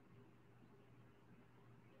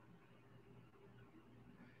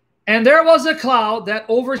 And there was a cloud that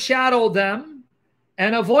overshadowed them,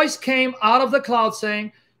 and a voice came out of the cloud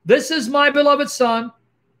saying, this is my beloved Son,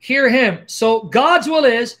 hear him. So God's will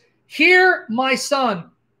is, hear my Son,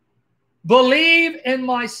 believe in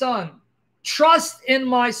my Son, trust in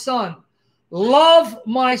my Son, love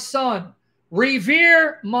my Son,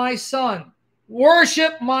 revere my Son,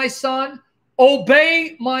 worship my Son,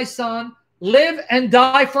 obey my Son, live and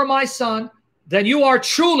die for my Son. Then you are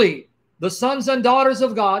truly the sons and daughters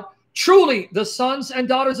of God, truly the sons and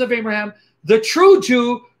daughters of Abraham, the true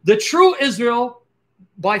Jew, the true Israel,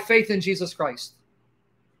 by faith in Jesus Christ.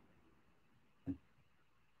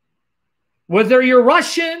 Whether you're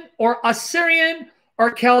Russian or Assyrian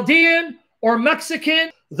or Chaldean or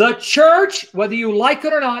Mexican, the church, whether you like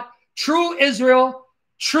it or not, true Israel,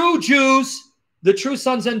 true Jews, the true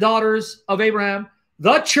sons and daughters of Abraham,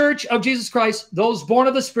 the church of Jesus Christ, those born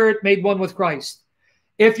of the Spirit made one with Christ.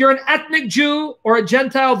 If you're an ethnic Jew or a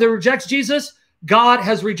Gentile that rejects Jesus, God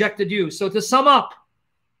has rejected you. So to sum up,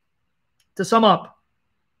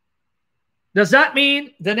 does that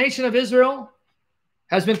mean the nation of Israel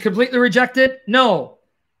has been completely rejected? No.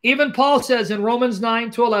 Even Paul says in Romans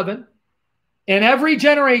 9 to 11, in every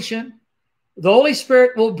generation, the Holy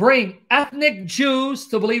Spirit will bring ethnic Jews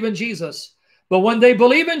to believe in Jesus. But when they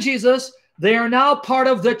believe in Jesus, they are now part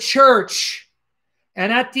of the church.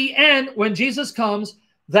 And at the end, when Jesus comes,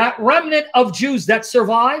 that remnant of Jews that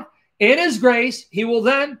survive, in his grace, he will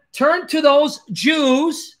then turn to those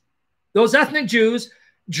Jews, those ethnic Jews,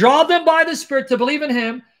 draw them by the Spirit to believe in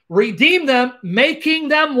him, redeem them, making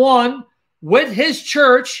them one with his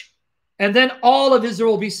church, and then all of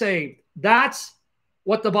Israel will be saved. That's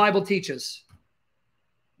what the Bible teaches.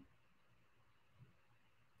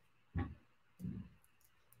 I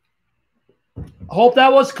hope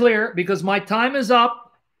that was clear, because my time is up.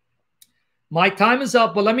 My time is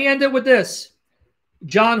up, but let me end it with this.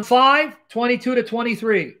 John 5, 22 to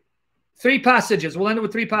 23. 3 passages. We'll end it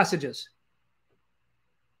with 3 passages.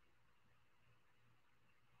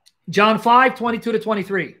 John 5, 22 to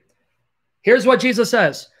 23. Here's what Jesus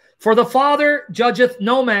says. For the Father judgeth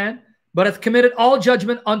no man, but hath committed all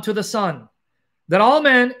judgment unto the Son, that all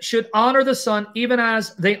men should honor the Son, even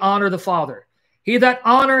as they honor the Father. He that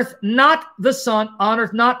honoreth not the Son,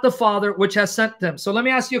 honoreth not the Father, which has sent them. So let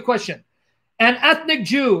me ask you a question. An ethnic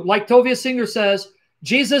Jew, like Tovia Singer says,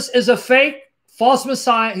 Jesus is a fake, false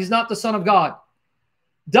Messiah. He's not the Son of God.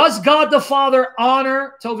 Does God the Father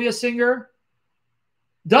honor Tovia Singer?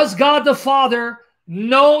 Does God the Father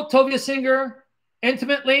know Tovia Singer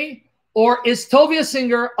intimately? Or is Tovia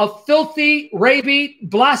Singer a filthy, rabid,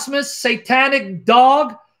 blasphemous, satanic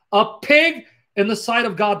dog, a pig in the sight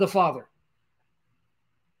of God the Father?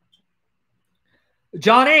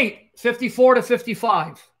 John 8, 54 to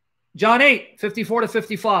 55. John 8, 54 to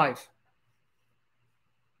 55.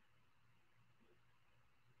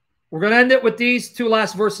 We're going to end it with these two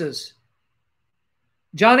last verses.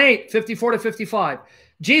 John 8, 54 to 55.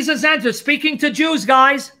 Jesus answered, speaking to Jews,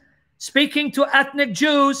 guys, speaking to ethnic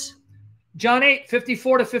Jews. John 8,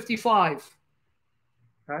 54 to 55.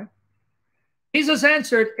 Okay. Jesus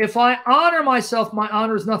answered, if I honor myself, my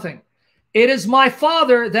honor is nothing. It is my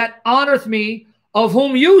Father that honoreth me, of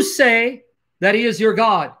whom you say that he is your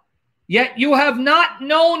God. Yet you have not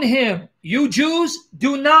known him. You Jews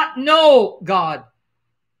do not know God.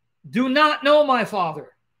 Do not know my Father.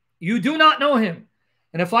 You do not know him.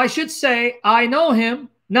 And if I should say, I know him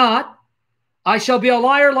not, I shall be a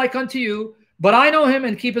liar like unto you, but I know him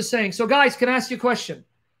and keep his saying. So guys, can I ask you a question?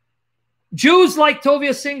 Jews like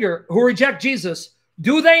Tovia Singer who reject Jesus,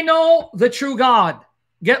 do they know the true God?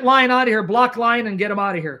 Get Lion out of here, block Lion and get him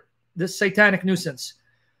out of here. This satanic nuisance.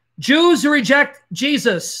 Jews who reject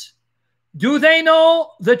Jesus, do they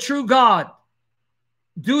know the true God?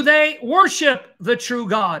 Do they worship the true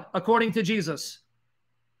God according to Jesus?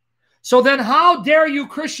 So then how dare you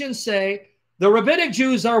Christians say the rabbinic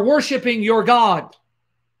Jews are worshiping your God?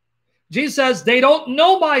 Jesus says they don't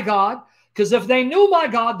know my God, because if they knew my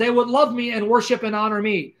God, they would love me and worship and honor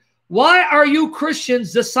me. Why are you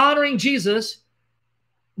Christians dishonoring Jesus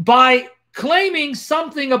by claiming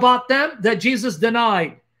something about them that Jesus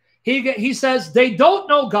denied? He says they don't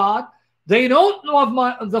know God. They don't know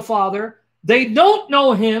of the Father. They don't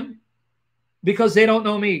know him because they don't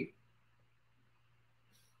know me.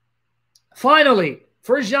 Finally,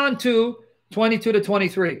 1 John 2, 22 to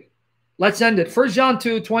 23. Let's end it. 1 John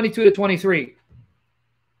 2, 22 to 23.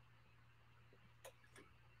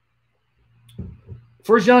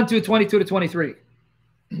 1 John 2, 22 to 23.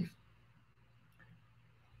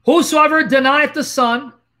 Whosoever denieth the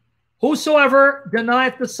Son, 1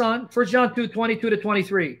 John 2, 22 to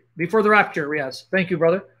 23. Before the rapture, yes. Thank you,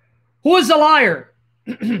 brother. Who is a liar?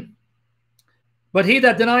 But he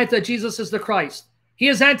that denieth that Jesus is the Christ. He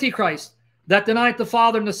is Antichrist, that denieth the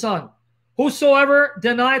Father and the Son. Whosoever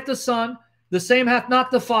denieth the Son, the same hath not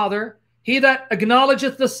the Father. He that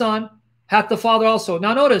acknowledgeth the Son hath the Father also.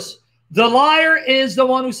 Now notice, the liar is the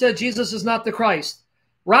one who said Jesus is not the Christ.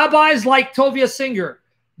 Rabbis like Tovia Singer.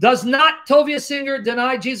 Does not Tovia Singer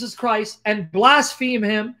deny Jesus Christ and blaspheme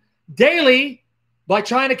him daily by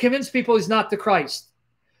trying to convince people he's not the Christ?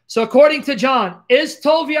 So according to John, is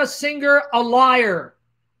Tovia Singer a liar?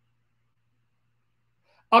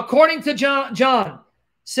 According to John,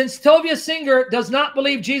 since Tovia Singer does not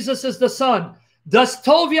believe Jesus is the Son, does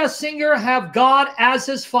Tovia Singer have God as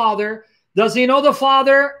his Father? Does he know the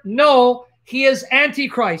Father? No, he is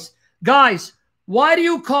Antichrist. Guys, why do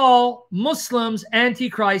you call Muslims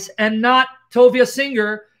Antichrist and not Tovia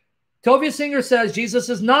Singer? Tovia Singer says Jesus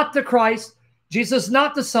is not the Christ. Jesus is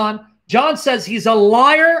not the Son. John says he's a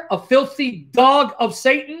liar, a filthy dog of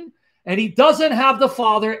Satan, and he doesn't have the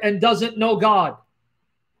Father and doesn't know God.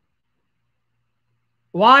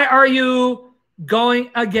 Why are you going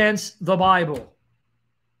against the Bible?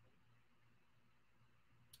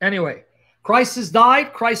 Anyway, Christ has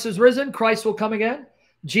died. Christ has risen. Christ will come again.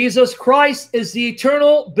 Jesus Christ is the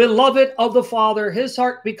eternal beloved of the Father. His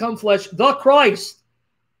heart become flesh. The Christ,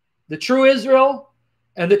 the true Israel,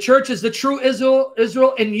 and the church is the true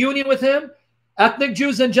Israel in union with him. Ethnic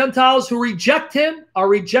Jews and Gentiles who reject him are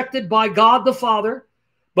rejected by God the Father.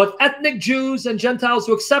 But ethnic Jews and Gentiles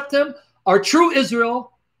who accept him are true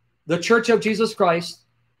Israel, the church of Jesus Christ.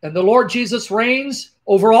 And the Lord Jesus reigns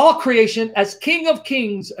over all creation as King of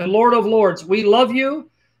kings and Lord of lords. We love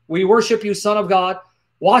you. We worship you, Son of God.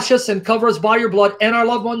 Wash us and cover us by your blood, and our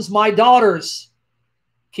loved ones, my daughters.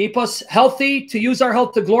 Keep us healthy to use our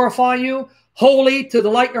health to glorify you, holy to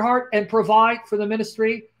delight your heart, and provide for the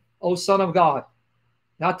ministry, O Son of God.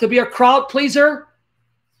 Not to be a crowd pleaser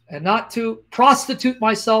and not to prostitute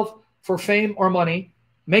myself for fame or money.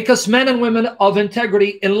 Make us men and women of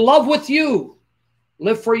integrity, in love with you,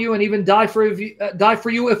 live for you, and even die for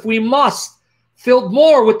you if we must, filled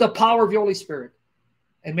more with the power of your Holy Spirit.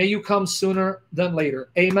 And may you come sooner than later.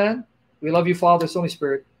 Amen. We love you, Father, Holy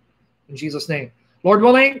Spirit. In Jesus' name. Lord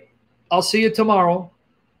willing, I'll see you tomorrow.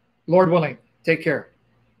 Lord willing. Take care.